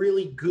not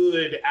really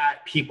good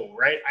at people,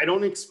 right? I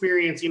don't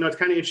experience, it's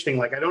kind of interesting.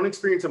 Like I don't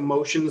experience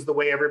emotions the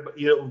way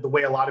the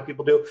way a lot of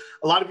people do.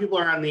 A lot of people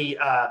are on the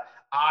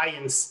I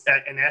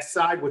and S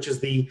side, which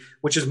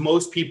is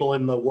most people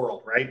in the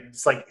world, right?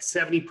 It's like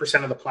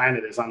 70% of the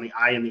planet is on the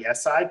I and the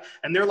S side,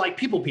 and they're like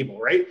people,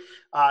 right?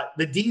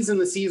 The D's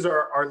and the C's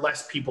are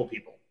less people.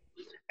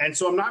 And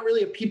so I'm not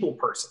really a people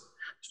person.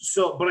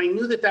 But I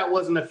knew that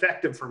wasn't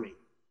effective for me.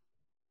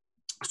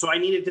 So I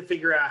needed to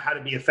figure out how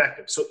to be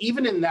effective. So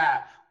even in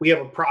that, we have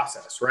a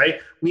process,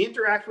 right? We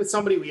interact with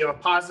somebody, we have a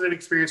positive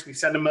experience, we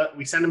send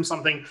them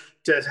something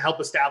to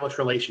help establish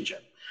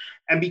relationship.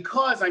 And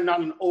because I'm not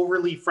an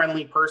overly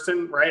friendly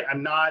person, right?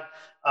 I'm not,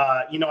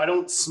 I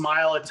don't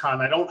smile a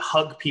ton. I don't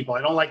hug people.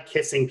 I don't like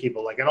kissing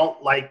people. Like I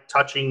don't like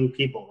touching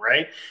people,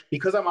 right?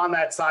 Because I'm on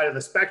that side of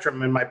the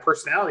spectrum in my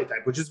personality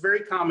type, which is very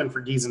common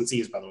for D's and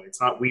C's, by the way.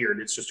 It's not weird.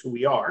 It's just who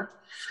we are.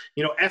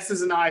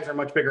 S's and I's are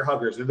much bigger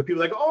huggers. They're the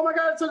people like, oh my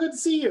God, it's so good to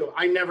see you.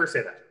 I never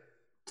say that.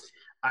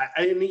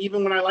 And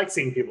even when I like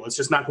seeing people, it's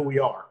just not who we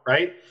are,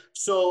 right?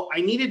 So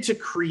I needed to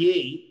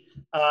create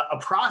a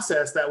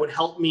process that would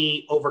help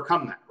me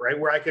overcome that, right?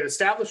 Where I could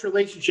establish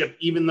relationship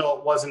even though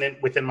it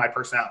wasn't within my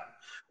personality,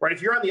 right?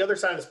 If you're on the other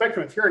side of the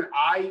spectrum, if you're an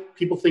I,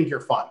 people think you're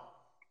fun.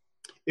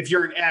 If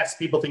you're an S,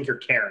 people think you're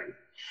caring.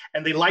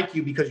 And they like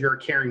you because you're a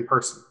caring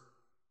person.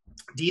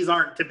 D's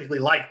aren't typically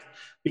liked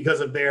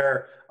because of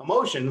their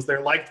emotions.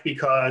 They're liked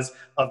because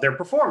of their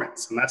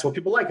performance. And that's what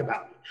people like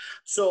about me.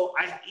 So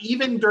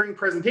even during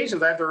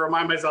presentations, I have to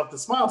remind myself to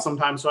smile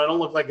sometimes so I don't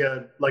look like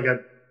a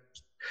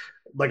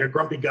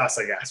grumpy Gus,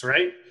 I guess,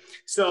 right?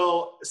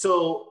 So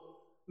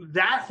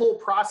that whole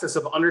process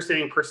of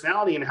understanding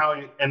personality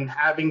and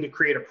having to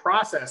create a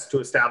process to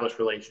establish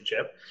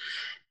relationship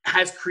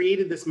has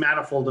created this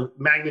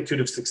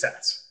magnitude of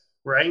success,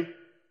 right?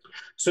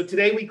 So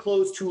today we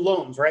closed 2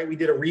 loans, right? We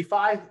did a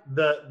refi.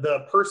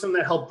 The person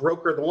that helped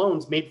broker the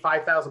loans made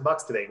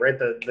 $5,000 today, right?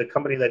 The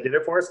company that did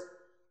it for us,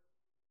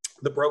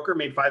 the broker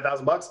made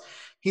 $5,000.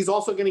 He's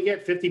also going to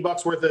get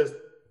 $50 worth of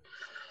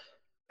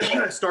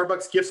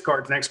Starbucks gift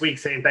cards next week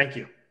saying thank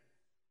you.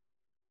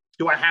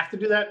 Do I have to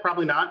do that?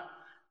 Probably not.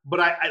 But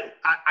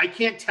I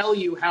can't tell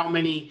you how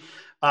many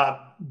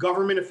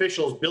government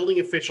officials, building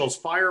officials,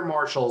 fire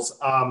marshals,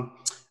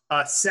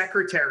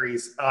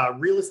 secretaries,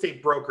 real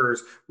estate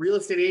brokers, real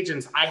estate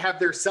agents, I have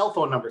their cell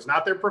phone numbers,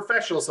 not their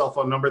professional cell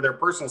phone number, their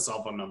personal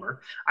cell phone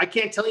number. I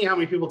can't tell you how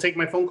many people take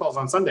my phone calls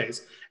on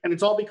Sundays. And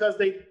it's all because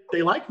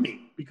they like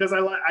me, because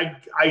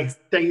I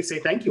say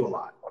thank you a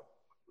lot.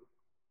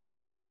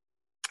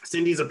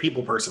 Cindy's a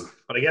people person,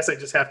 but I guess I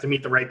just have to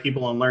meet the right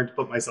people and learn to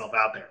put myself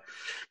out there.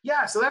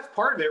 Yeah, so that's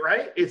part of it,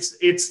 right?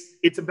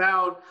 It's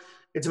about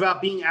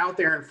being out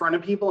there in front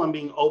of people and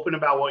being open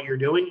about what you're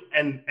doing.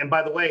 And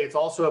by the way, it's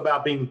also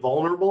about being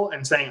vulnerable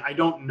and saying, I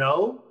don't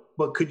know,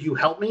 but could you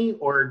help me?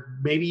 Or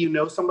maybe you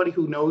know somebody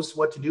who knows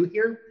what to do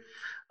here.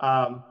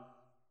 Work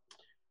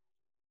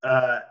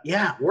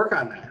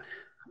on that.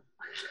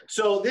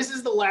 So this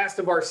is the last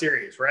of our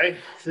series, right?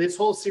 This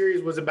whole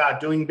series was about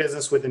doing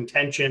business with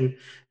intention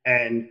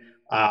and,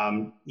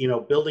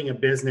 building a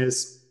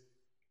business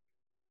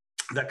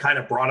that kind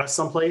of brought us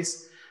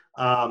someplace.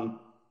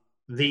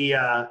 This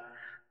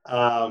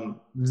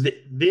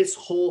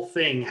whole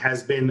thing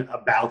has been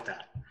about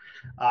that.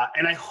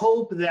 And I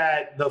hope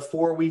that the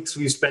 4 weeks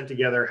we've spent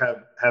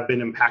together have been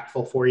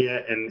impactful for you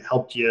and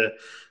helped you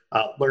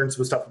learn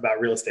some stuff about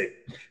real estate.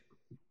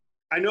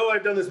 I know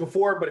I've done this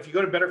before, but if you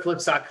go to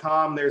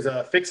betterflips.com, there's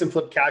a fix and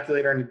flip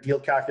calculator and a deal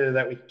calculator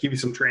that we can give you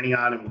some training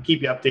on, and we'll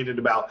keep you updated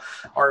about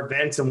our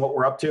events and what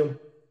we're up to.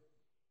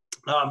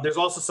 There's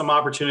also some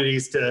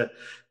opportunities to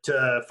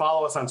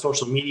follow us on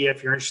social media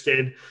if you're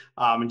interested,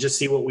 and just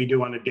see what we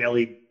do on a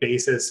daily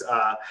basis.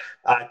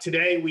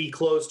 Today we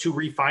closed 2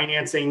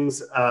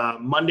 refinancings.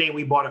 Monday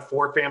we bought a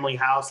 4-family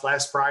house.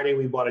 Last Friday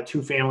we bought a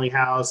 2-family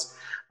house.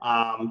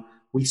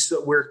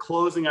 We're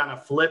closing on a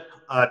flip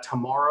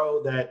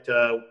tomorrow that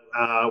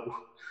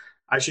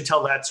I should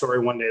tell that story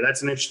one day.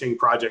 That's an interesting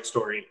project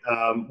story.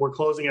 We're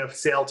closing a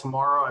sale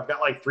tomorrow. I've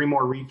got like 3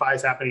 more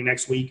refis happening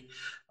next week.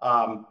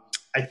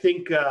 I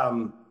think,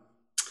 so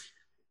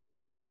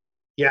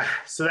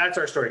that's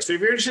our story. So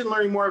if you're interested in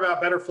learning more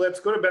about Better Flips,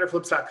 go to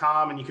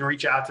betterflips.com and you can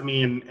reach out to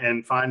me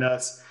and find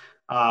us.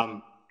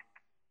 At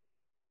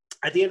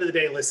the end of the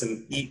day,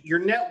 listen, your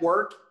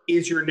network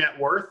is your net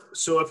worth.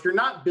 So if you're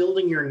not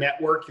building your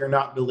network, you're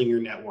not building your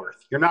net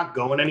worth. You're not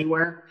going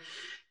anywhere.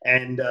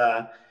 And,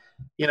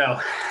 you know,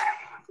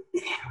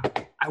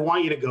 I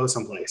want you to go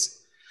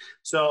someplace.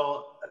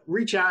 So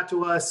reach out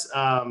to us,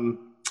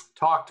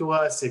 talk to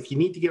us. If you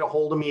need to get a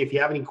hold of me, if you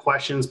have any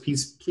questions,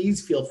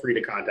 please feel free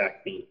to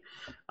contact me.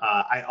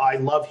 I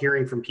love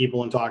hearing from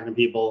people and talking to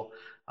people.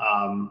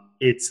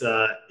 It's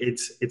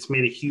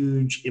made a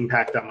huge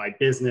impact on my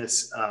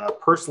business,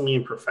 personally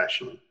and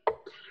professionally.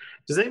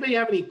 Does anybody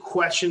have any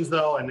questions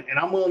though? And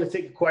I'm willing to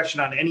take a question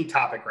on any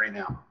topic right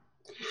now.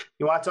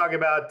 You want to talk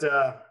about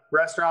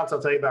restaurants?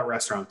 I'll tell you about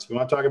restaurants. You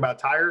want to talk about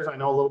tires? I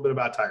know a little bit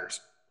about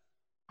tires.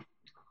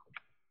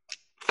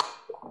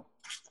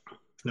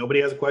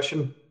 Nobody has a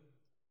question?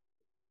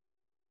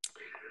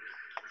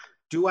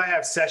 Do I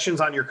have sessions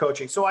on your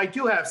coaching? So I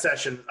do have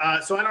sessions.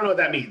 So I don't know what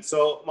that means.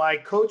 So my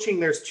coaching,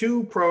 there's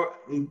two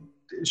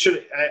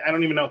I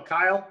don't even know.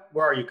 Kyle,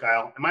 where are you,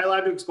 Kyle? Am I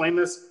allowed to explain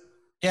this?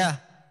 Yeah,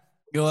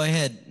 go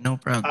ahead. No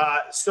problem.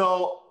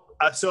 So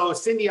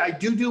Cindy, I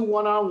do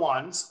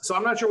one-on-ones. So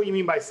I'm not sure what you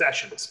mean by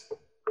sessions.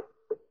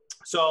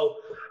 So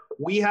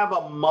we have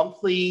a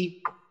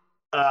monthly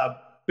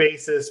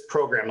basis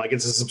program, like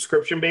it's a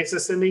subscription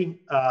basis, Cindy.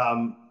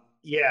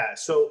 Yeah,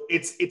 so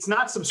it's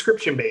not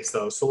subscription based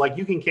though. So like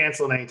you can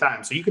cancel at any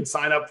time. So you can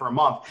sign up for a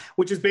month,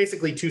 which is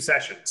basically 2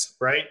 sessions,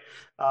 right?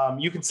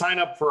 You can sign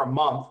up for a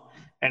month,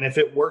 and if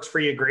it works for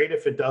you, great.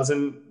 If it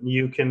doesn't,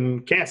 you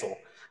can cancel.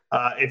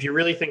 If you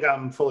really think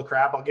I'm full of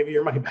crap, I'll give you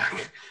your money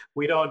back.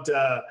 We don't.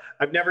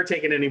 I've never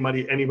taken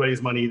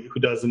anybody's money who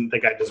doesn't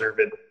think I deserve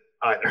it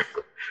either,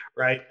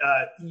 right?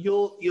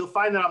 You'll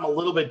find that I'm a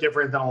little bit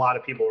different than a lot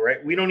of people,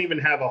 right? We don't even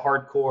have a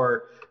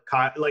hardcore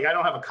I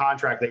don't have a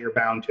contract that you're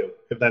bound to,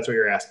 if that's what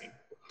you're asking.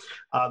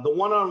 The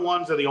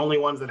one-on-ones are the only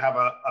ones that have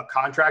a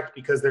contract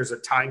because there's a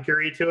time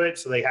period to it,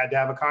 so they had to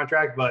have a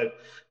contract. But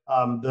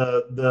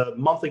the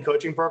monthly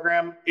coaching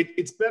program,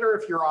 it's better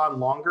if you're on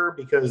longer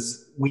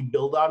because we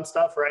build on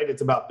stuff, right?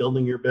 It's about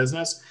building your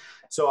business.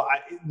 So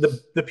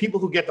the people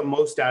who get the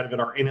most out of it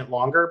are in it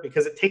longer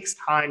because it takes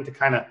time to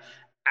kind of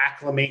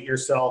acclimate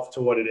yourself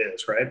to what it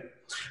is, right?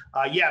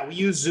 Yeah, we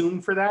use Zoom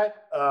for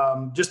that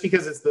just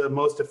because it's the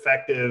most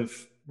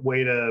effective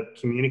way to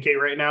communicate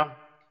right now.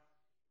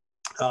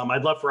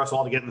 I'd love for us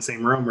all to get in the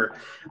same room, or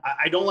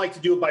I don't like to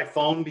do it by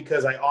phone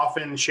because I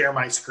often share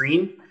my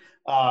screen.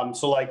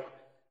 So like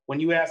when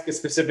you ask a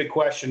specific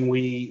question,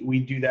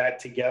 we do that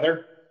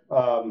together.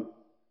 We're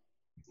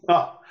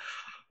about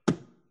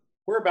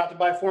to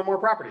buy 4 more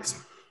properties.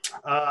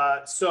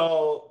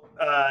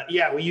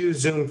 Yeah, we use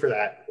Zoom for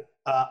that.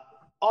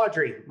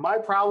 Audrey, my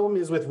problem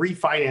is with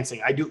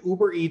refinancing. I do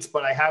Uber Eats,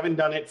 but I haven't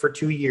done it for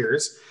 2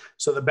 years.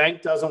 So the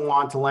bank doesn't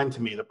want to lend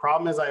to me. The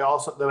problem is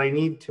I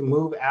need to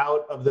move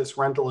out of this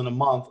rental in a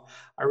month.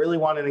 I really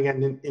wanted to get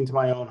into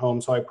my own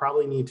home. So I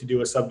probably need to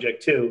do a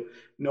subject to.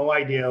 No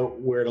idea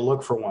where to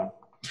look for one.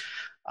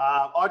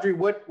 Audrey,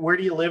 where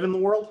do you live in the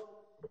world?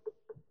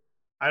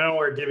 I don't know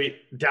where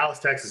Dallas,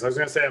 Texas. I was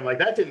going to say, I'm like,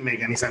 that didn't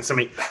make any sense to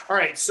me. All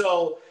right.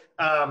 So,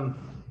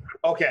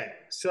 okay.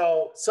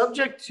 So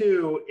subject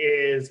to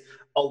is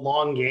a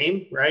long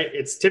game, right?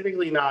 It's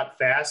typically not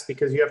fast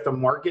because you have to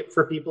market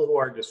for people who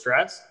are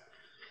distressed.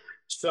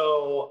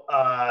 So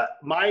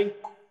my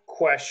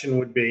question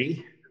would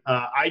be,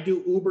 I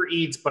do Uber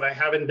Eats, but I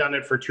haven't done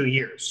it for 2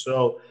 years.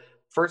 So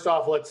first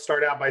off, let's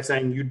start out by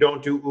saying you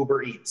don't do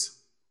Uber Eats.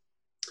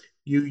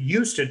 You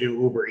used to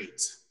do Uber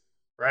Eats,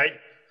 right?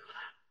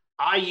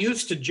 I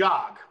used to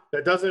jog.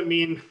 That doesn't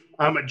mean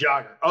I'm a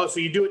jogger. Oh, so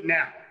you do it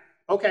now.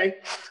 Okay.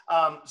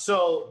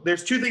 So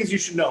there's 2 things you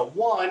should know.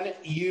 One,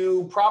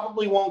 you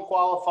probably won't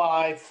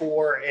qualify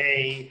for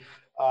a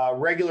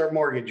regular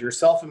mortgage. You're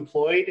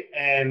self-employed,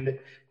 and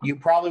you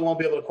probably won't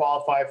be able to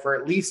qualify for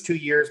at least 2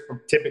 years,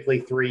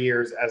 typically 3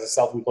 years as a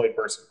self-employed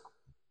person.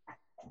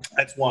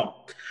 That's 1.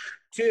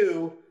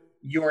 2,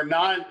 you're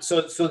not,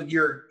 so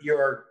your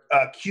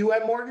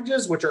QM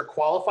mortgages, which are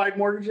qualified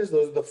mortgages,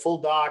 those are the full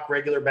doc,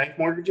 regular bank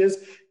mortgages,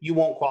 you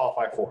won't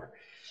qualify for.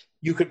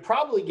 You could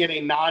probably get a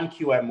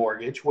non-QM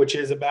mortgage, which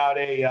is about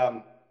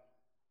a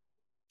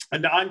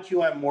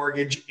non-QM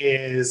mortgage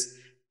is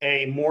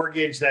a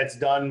mortgage that's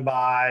done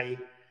by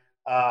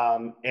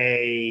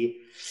a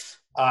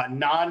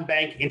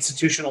non-bank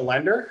institutional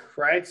lender,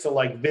 right? So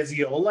like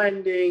Vizio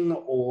Lending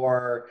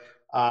or,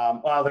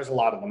 well, there's a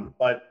lot of them,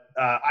 but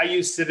I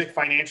use Civic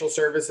Financial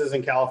Services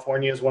in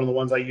California is one of the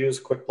ones I use.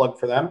 Quick plug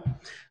for them.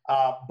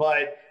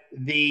 But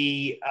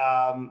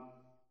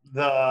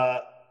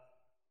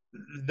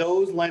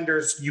those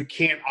lenders, you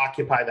can't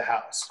occupy the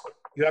house.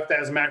 You have to,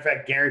 as a matter of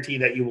fact, guarantee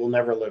that you will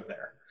never live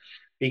there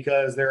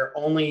because they're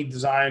only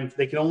designed,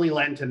 they can only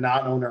lend to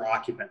non-owner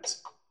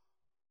occupants.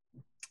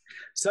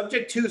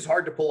 Subject 2 is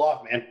hard to pull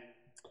off, man.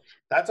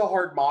 That's a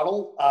hard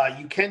model.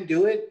 You can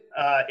do it.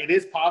 It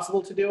is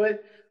possible to do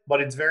it, but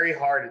it's very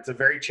hard. It's a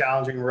very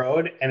challenging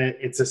road, and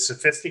it's a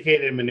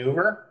sophisticated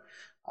maneuver.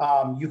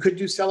 You could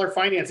do seller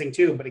financing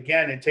too, but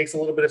again, it takes a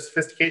little bit of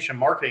sophistication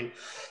marketing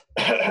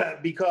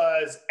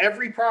because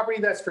every property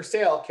that's for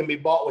sale can be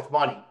bought with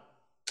money.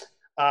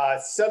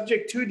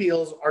 Subject 2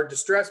 deals are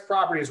distressed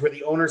properties where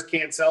the owners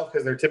can't sell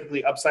because they're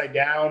typically upside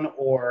down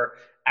or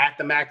at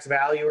the max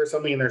value or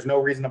something and there's no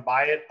reason to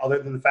buy it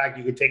other than the fact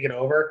you could take it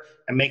over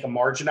and make a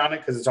margin on it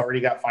because it's already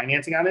got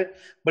financing on it.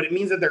 But it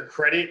means that their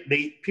credit,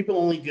 people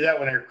only do that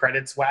when their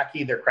credit's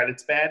wacky, their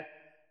credit's bad.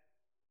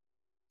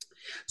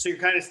 So you're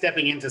kind of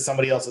stepping into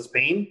somebody else's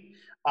pain.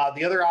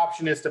 The other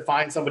option is to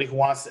find somebody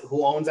who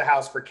owns a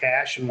house for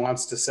cash and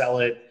wants to sell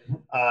it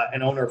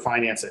and own or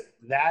finance it.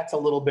 That's a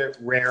little bit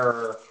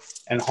rarer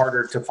and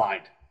harder to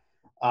find.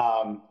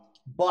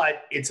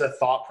 But it's a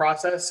thought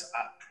process.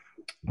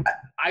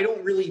 I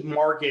don't really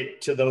market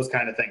to those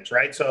kind of things,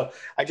 right? So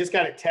I just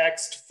got a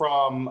text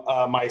from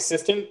my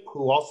assistant,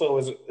 who also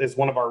is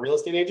one of our real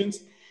estate agents.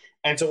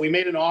 And so we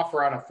made an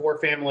offer on a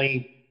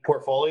 4-family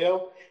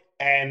portfolio,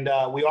 and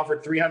we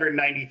offered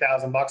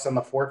 $390,000 on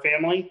the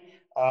 4-family.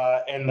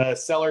 And the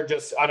seller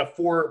just on a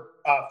four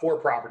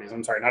properties.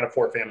 I'm sorry, not a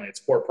 4-family. It's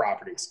 4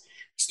 properties.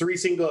 It's 4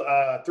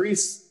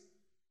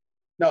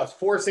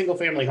 single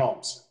family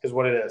homes is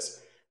what it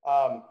is.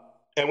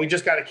 And we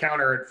just got a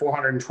counter at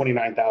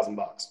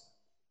 $429,000.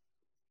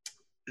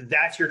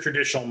 That's your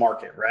traditional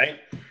market, right?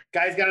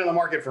 Guys got in the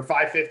market for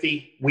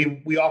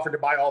 $550. We offered to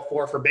buy all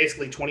 4 for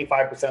basically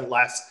 25%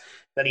 less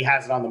than he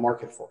has it on the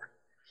market for.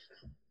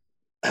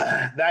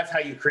 That's how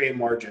you create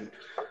margin.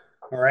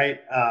 All right.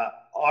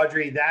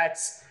 Audrey,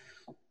 that's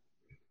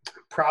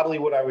probably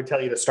what I would tell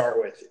you to start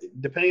with.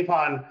 Depending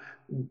upon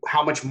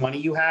how much money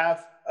you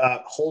have,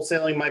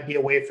 wholesaling might be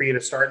a way for you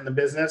to start in the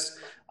business.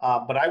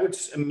 But I would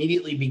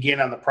immediately begin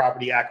on the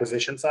property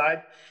acquisition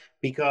side,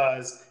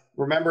 because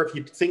remember, if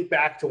you think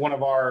back to one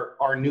of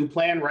our new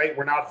plan, right?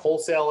 We're not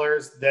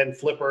wholesalers, then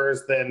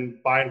flippers, then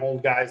buy and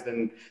hold guys,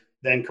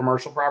 then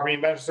commercial property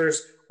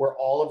investors. We're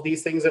all of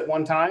these things at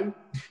one time.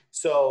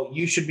 So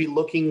you should be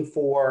looking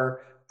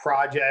for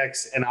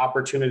projects and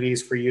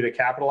opportunities for you to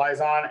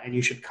capitalize on, and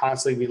you should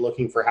constantly be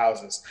looking for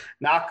houses.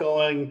 Not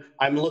going,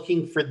 I'm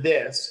looking for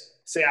this.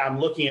 Say, I'm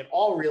looking at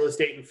all real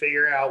estate and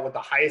figuring out what the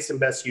highest and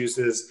best use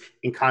is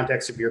in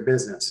context of your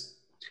business.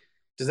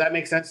 Does that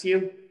make sense to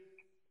you?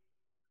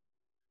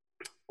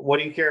 What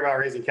do you care about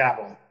raising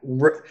capital?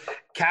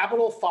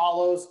 Capital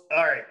follows.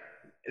 All right.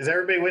 Is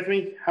everybody with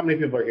me? How many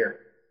people are here?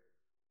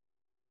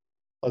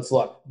 Let's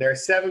look. There are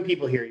 7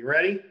 people here. You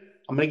ready?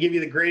 I'm going to give you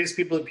the greatest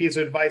piece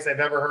of advice I've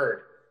ever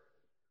heard.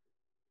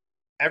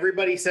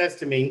 Everybody says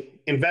to me,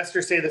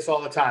 investors say this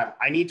all the time,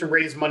 I need to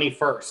raise money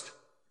first.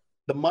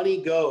 The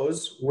money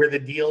goes where the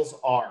deals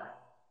are.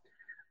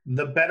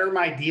 The better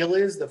my deal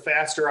is, the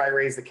faster I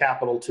raise the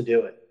capital to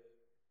do it.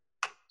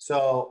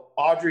 So,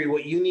 Audrey,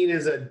 what you need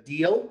is a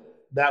deal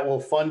that will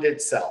fund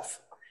itself.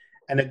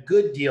 And a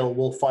good deal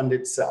will fund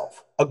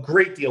itself. A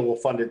great deal will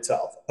fund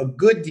itself. A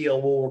good deal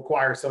will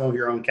require some of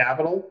your own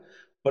capital,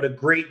 but a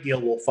great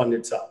deal will fund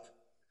itself.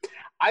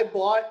 I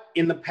bought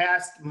in the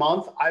past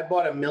month, I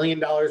bought $1 million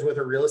worth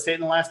of real estate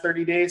in the last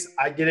 30 days.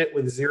 I did it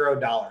with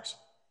 $0.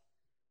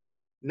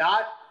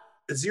 Not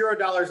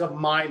 $0 of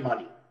my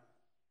money,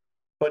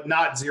 but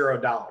not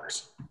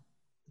 $0.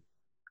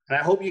 And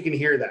I hope you can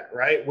hear that,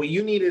 right? What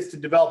you need is to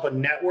develop a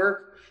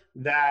network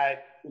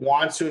that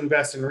wants to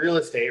invest in real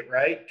estate,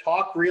 right?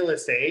 Talk real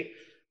estate.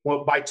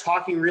 Well, by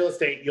talking real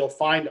estate, you'll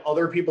find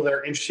other people that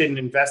are interested in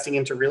investing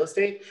into real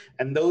estate,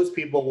 and those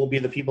people will be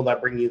the people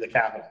that bring you the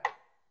capital.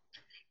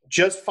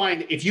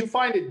 If you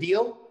find a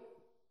deal,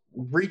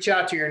 reach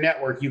out to your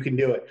network, you can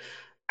do it.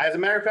 As a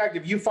matter of fact,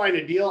 if you find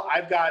a deal,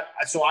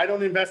 so I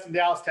don't invest in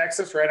Dallas,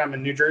 Texas, right? I'm a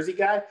New Jersey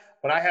guy,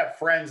 but I have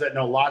friends that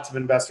know lots of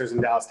investors in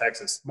Dallas,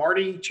 Texas.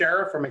 Marty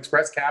Chera from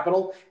Express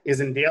Capital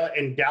is in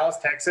Dallas,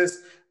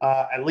 Texas,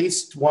 at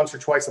least once or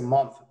twice a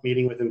month,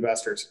 meeting with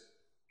investors.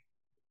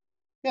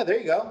 Yeah, there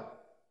you go.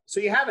 So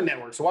you have a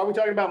network. So why are we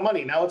talking about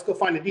money? Now let's go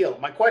find a deal.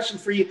 My question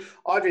for you,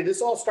 Audrey, this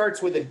all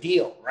starts with a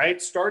deal,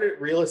 right? Start at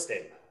real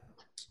estate.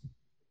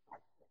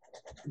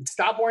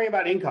 Stop worrying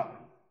about income.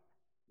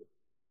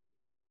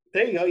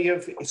 There you go.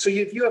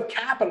 If you have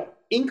capital,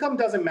 income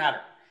doesn't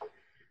matter.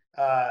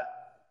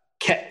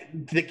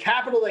 The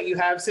capital that you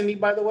have, Cindy,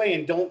 by the way,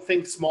 and don't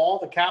think small,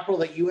 the capital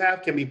that you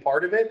have can be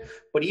part of it,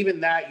 but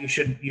even that you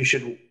should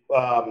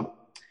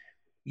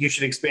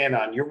expand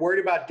on. You're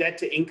worried about debt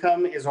to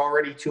income is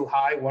already too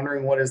high,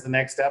 wondering what is the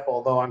next step,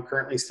 although I'm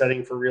currently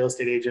studying for real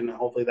estate agent, and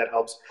hopefully that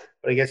helps.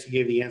 But I guess you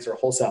gave the answer,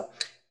 wholesale.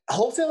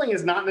 Wholesaling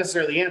is not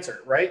necessarily the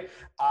answer, right?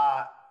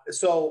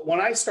 So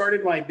when I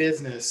started my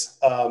business,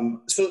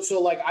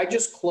 I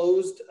just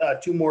closed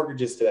 2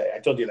 mortgages today. I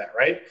told you that,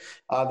 right?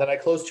 That I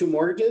closed 2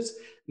 mortgages.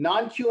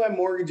 Non-QM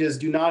mortgages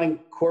do not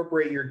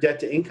incorporate your debt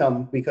to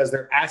income because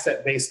they're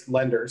asset-based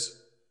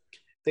lenders.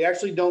 They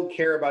actually don't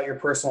care about your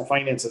personal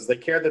finances. They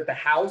care that the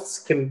house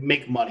can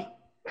make money.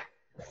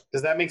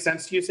 Does that make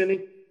sense to you,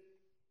 Cindy?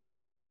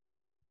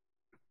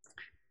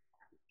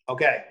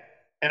 Okay.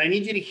 And I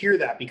need you to hear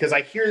that because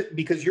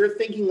you're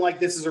thinking like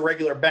this is a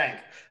regular bank.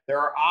 There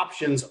are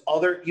options.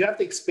 You have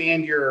to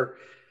expand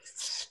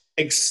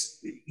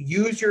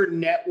use your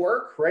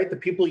network, right? The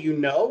people you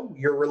know,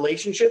 your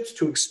relationships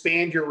to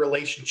expand your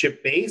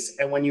relationship base.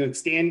 And when you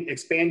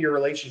expand your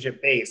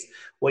relationship base,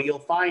 what you'll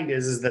find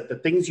is that the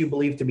things you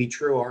believe to be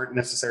true aren't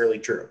necessarily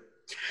true.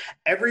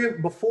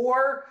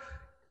 Before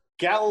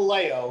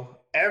Galileo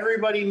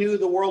Everybody knew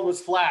the world was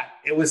flat.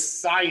 It was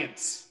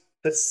science.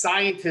 The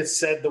scientists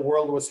said the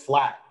world was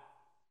flat.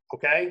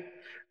 Okay?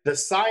 The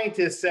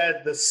scientists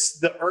said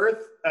the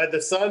earth,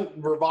 the sun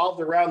revolved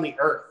around the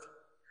earth.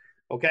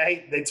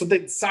 Okay? That's what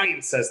the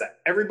science says that.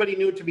 Everybody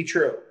knew it to be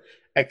true,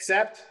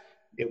 except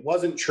it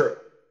wasn't true.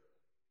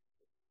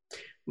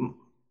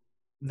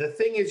 The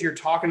thing is, you're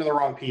talking to the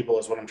wrong people,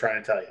 is what I'm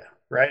trying to tell you.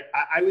 Right?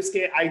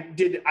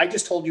 I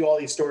just told you all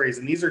these stories,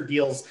 and these are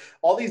deals.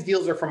 All these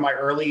deals are from my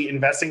early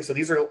investing. So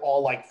these are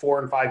all like 4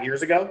 and 5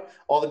 years ago.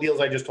 All the deals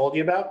I just told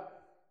you about.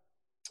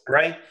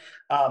 Right?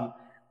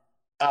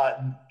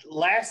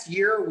 Last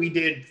year we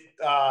did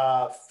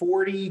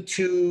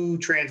 42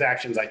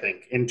 transactions, I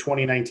think, in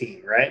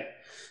 2019. Right?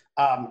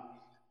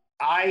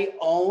 I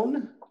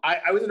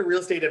was at a real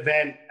estate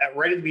event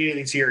right at the beginning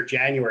of this year,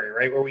 January,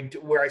 right,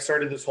 where I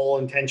started this whole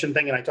intention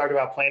thing, and I talked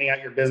about planning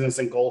out your business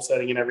and goal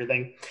setting and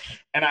everything,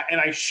 and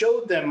I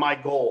showed them my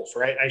goals,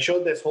 right? I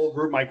showed this whole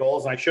group my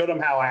goals, and I showed them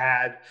how I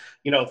had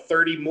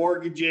 30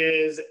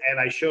 mortgages, and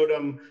I showed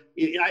them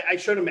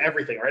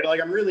everything, right? Like,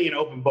 I'm really an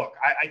open book.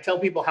 I tell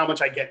people how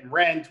much I get in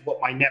rent,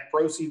 what my net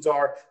proceeds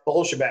are, the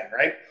whole shebang,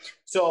 right?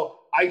 So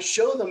I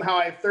show them how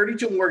I have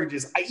 32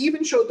 mortgages. I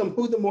even showed them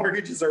who the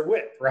mortgages are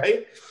with,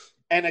 right?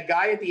 And a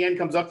guy at the end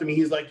comes up to me.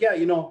 He's like, yeah,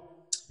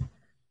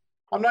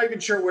 I'm not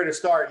even sure where to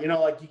start.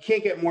 Like, you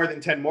can't get more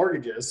than 10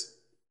 mortgages.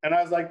 And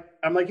I'm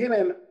like, hey,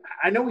 man,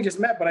 I know we just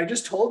met, but I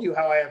just told you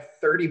how I have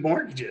 30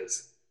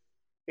 mortgages.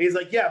 And he's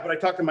like, yeah, but I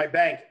talked to my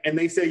bank and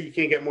they say you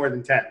can't get more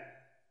than 10.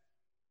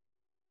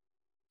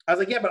 I was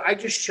like, yeah, but I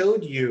just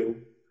showed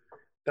you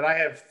that I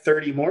have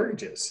 30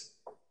 mortgages.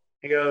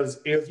 He goes,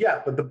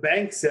 yeah, but the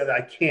bank said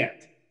I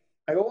can't.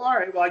 I go, all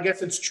right, well, I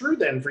guess it's true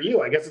then for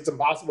you. I guess it's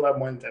impossible to have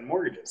more than 10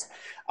 mortgages.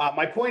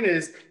 My point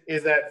is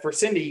that for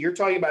Cindy, you're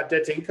talking about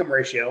debt to income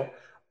ratio.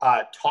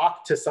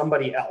 Talk to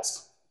somebody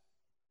else.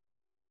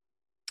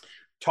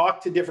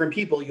 Talk to different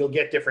people. You'll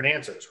get different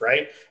answers,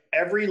 right?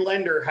 Every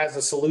lender has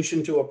a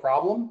solution to a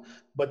problem,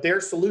 but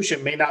their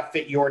solution may not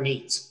fit your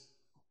needs.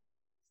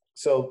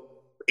 So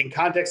in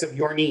context of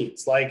your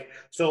needs,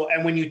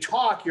 and when you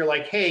talk, you're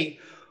like, hey,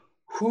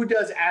 who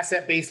does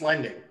asset-based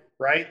lending?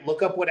 Right?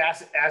 Look up what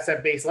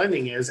asset-based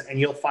lending is, and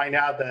you'll find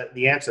out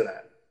the answer to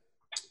that.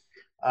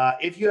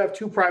 If you have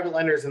two private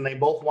lenders and they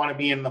both want to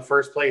be in the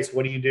first place,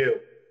 what do?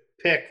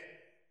 Pick.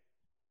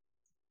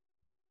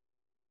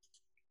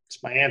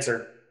 It's my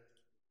answer.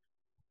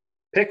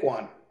 Pick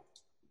one.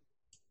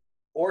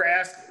 Or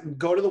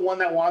go to the one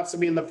that wants to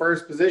be in the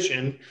first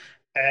position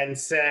and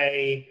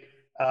say,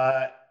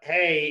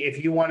 hey,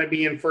 if you want to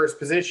be in first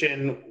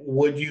position,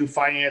 would you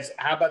finance?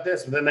 How about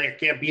this? Then there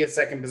can't be a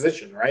second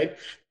position, right?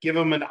 Give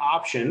them an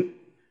option.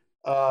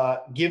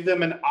 Give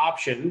them an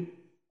option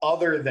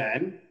other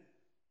than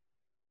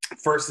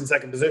first and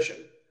second position.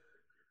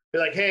 Be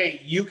like,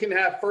 hey, you can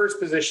have first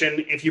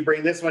position if you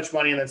bring this much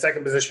money, and then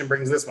second position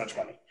brings this much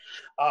money.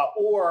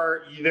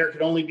 Or there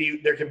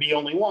can be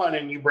only one,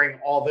 and you bring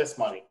all this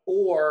money.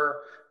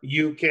 Or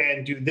you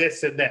can do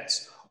this and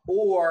this.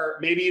 Or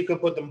maybe you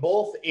could put them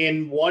both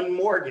in one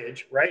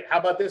mortgage, right? How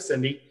about this,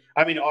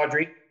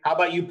 Audrey? How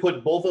about you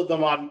put both of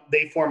them on,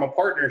 they form a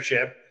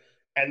partnership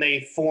and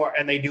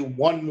they do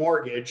one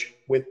mortgage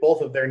with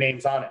both of their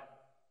names on it.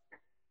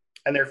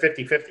 And they're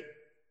 50-50.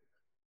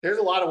 There's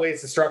a lot of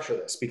ways to structure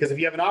this, because if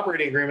you have an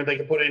operating agreement, they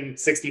can put in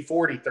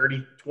 60-40,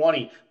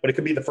 30-20, but it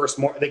could be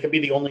they could be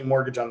the only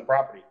mortgage on the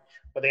property,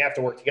 but they have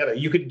to work together.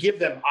 You could give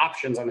them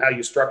options on how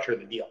you structure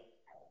the deal.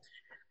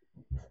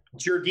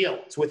 It's your deal.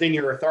 It's within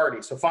your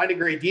authority. So find a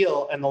great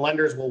deal and the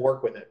lenders will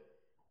work with it.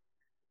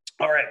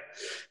 All right.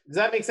 Does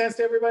that make sense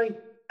to everybody?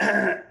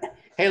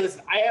 Hey,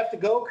 listen, I have to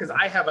go because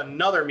I have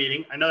another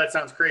meeting. I know that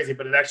sounds crazy,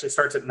 but it actually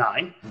starts at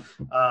 9.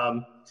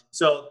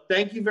 So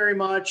thank you very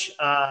much.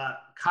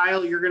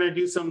 Kyle, you're going to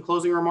do some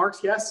closing remarks.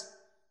 Yes?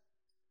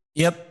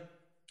 Yep.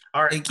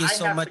 All right. Thank you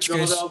so much,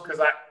 Chris. Because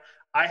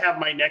I have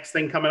my next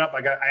thing coming up.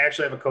 I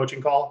actually have a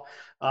coaching call.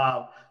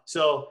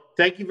 So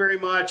thank you very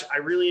much. I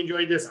really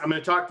enjoyed this. I'm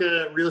going to talk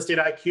to Real Estate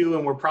IQ,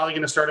 and we're probably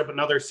going to start up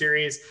another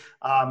series.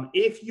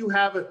 If you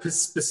have a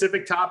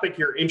specific topic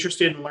you're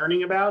interested in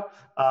learning about,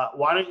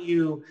 why don't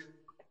you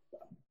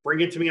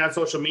bring it to me on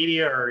social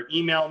media or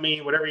email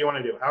me, whatever you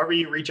want to do. However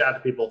you reach out to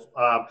people,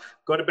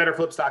 go to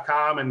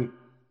betterflips.com and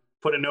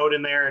put a note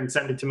in there and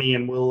send it to me,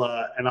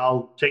 and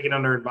I'll take it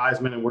under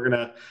advisement, and we're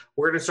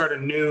gonna start a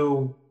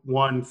new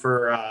one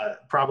for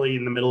probably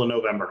in the middle of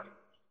November.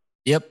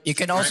 Yep. You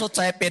can also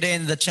type it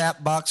in the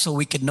chat box so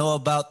we can know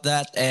about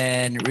that,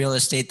 and Real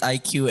Estate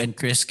IQ and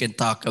Chris can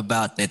talk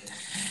about it.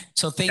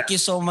 So thank you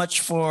so much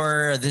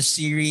for this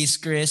series,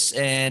 Chris,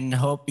 and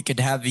hope we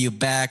could have you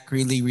back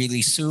really,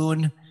 really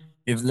soon.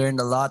 We've learned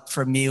a lot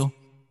from you,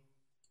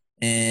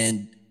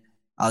 and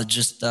I'll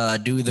just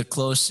do the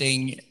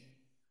closing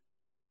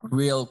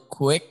real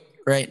quick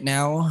right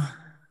now.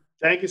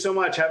 Thank you so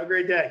much. Have a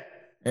great day.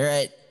 All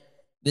right.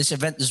 This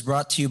event is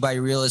brought to you by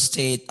Real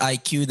Estate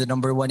IQ, the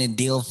 #1 in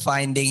deal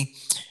finding.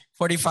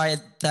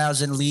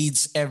 45,000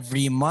 leads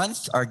every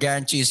month. Our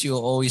guarantee is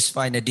you'll always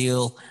find a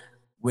deal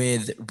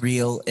with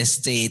Real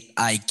Estate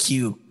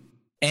IQ.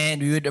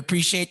 And we would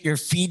appreciate your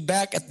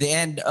feedback at the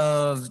end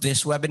of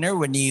this webinar.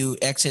 When you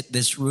exit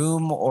this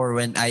room or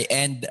when I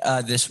end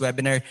this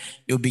webinar,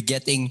 you'll be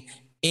getting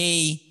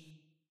a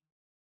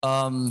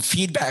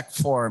feedback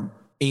form,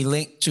 a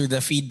link to the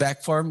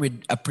feedback form.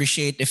 We'd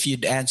appreciate if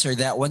you'd answer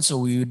that one so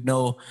we would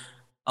know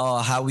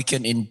how we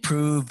can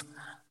improve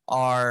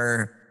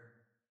our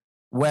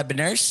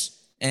webinars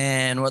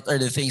and what are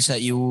the things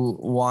that you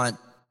want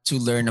to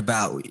learn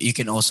about. You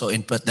can also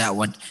input that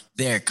one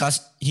there.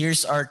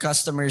 Here's our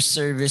customer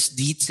service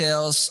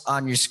details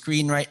on your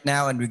screen right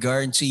now, and we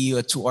guarantee you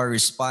a 2-hour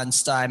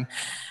response time.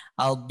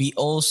 I'll be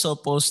also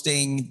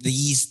posting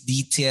these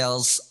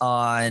details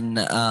on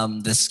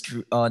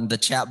the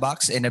chat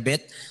box in a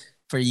bit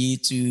for you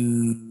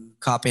to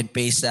copy and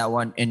paste that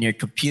one in your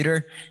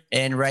computer.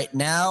 And right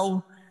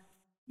now,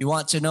 you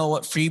want to know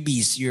what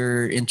freebies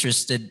you're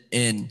interested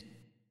in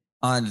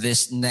on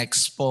this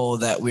next poll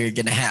that we're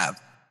going to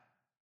have.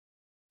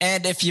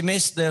 And if you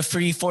missed the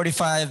free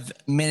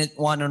 45-minute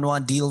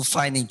one-on-one deal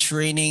finding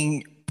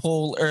training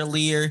poll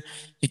earlier,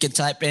 you can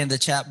type in the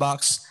chat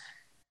box,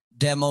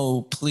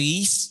 demo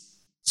please,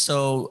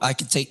 so I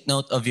can take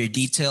note of your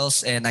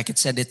details and I can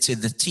send it to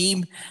the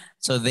team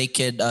so they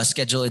could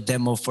schedule a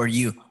demo for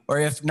you. Or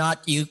if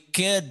not, you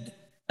could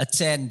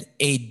attend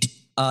a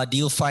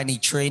deal finding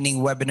training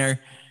webinar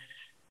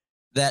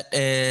that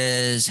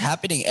is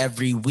happening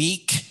every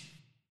week.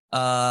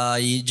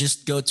 You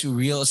just go to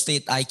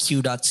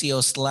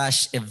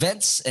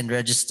realestateiq.co/events and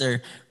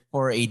register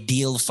for a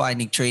deal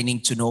finding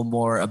training to know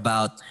more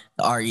about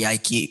the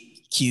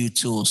REIQ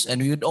tools.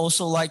 And we would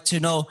also like to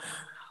know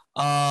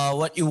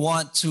what you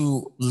want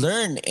to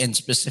learn in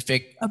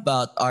specific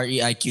about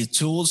REIQ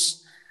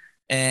tools.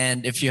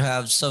 And if you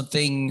have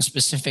something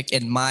specific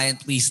in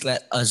mind, please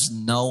let us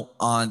know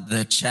on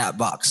the chat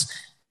box.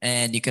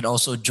 And you can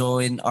also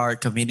join our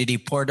community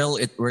portal.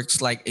 It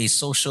works like a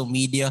social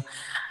media,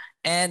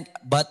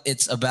 but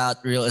it's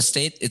about real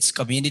estate. It's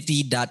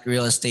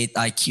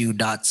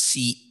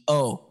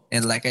community.realestateiq.co.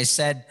 And like I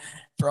said,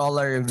 for all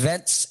our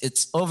events,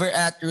 it's over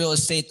at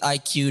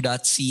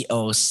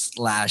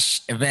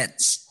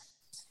realestateiq.co/events.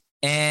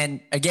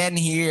 And again,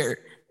 here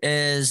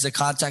is the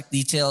contact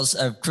details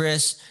of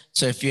Chris.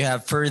 So if you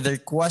have further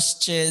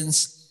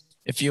questions,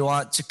 if you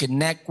want to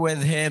connect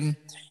with him,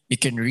 you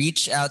can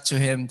reach out to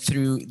him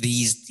through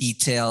these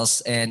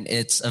details, and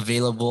it's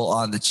available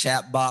on the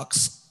chat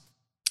box.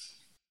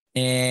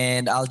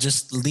 And I'll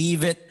just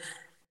leave it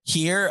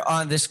here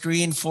on the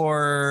screen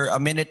for a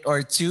minute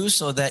or two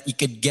so that you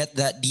could get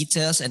that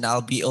details. And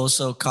I'll be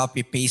also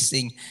copy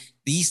pasting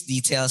these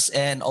details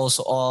and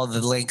also all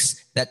the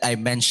links that I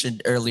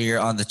mentioned earlier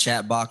on the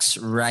chat box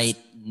right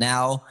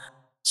now.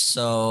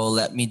 So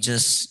let me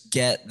just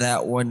get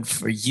that one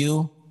for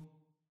you.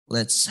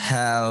 Let's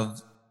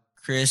have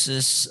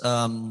Chris's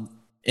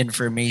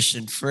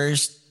information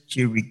first.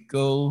 Here we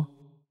go.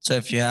 So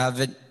if you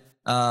haven't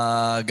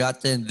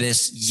gotten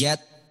this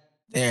yet,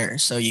 there.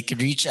 So you can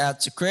reach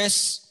out to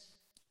Chris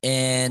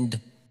and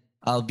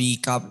I'll be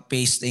copy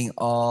pasting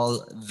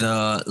all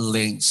the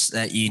links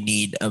that you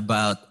need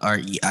about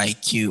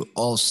REIQ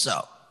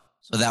also.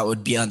 So that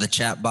would be on the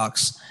chat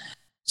box.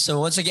 So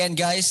once again,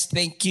 guys,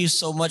 thank you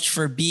so much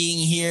for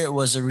being here. It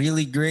was a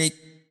really great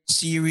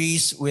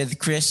series with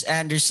Chris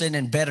Anderson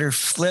and Better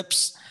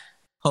Flips.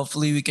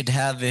 Hopefully we could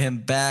have him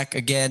back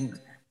again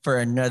for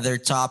another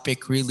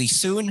topic really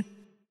soon.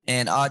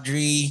 And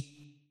Audrey,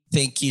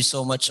 thank you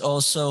so much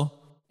also.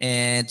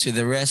 And to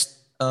the rest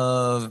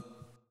of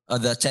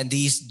the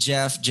attendees,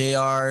 Jeff,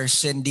 JR,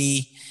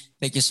 Cindy,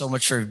 thank you so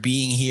much for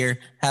being here.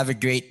 Have a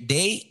great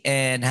day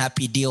and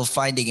happy deal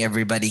finding,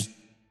 everybody.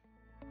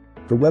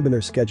 For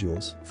webinar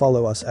schedules,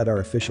 follow us at our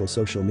official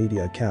social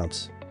media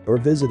accounts or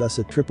visit us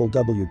at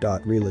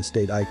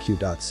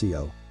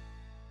www.realestateiq.co.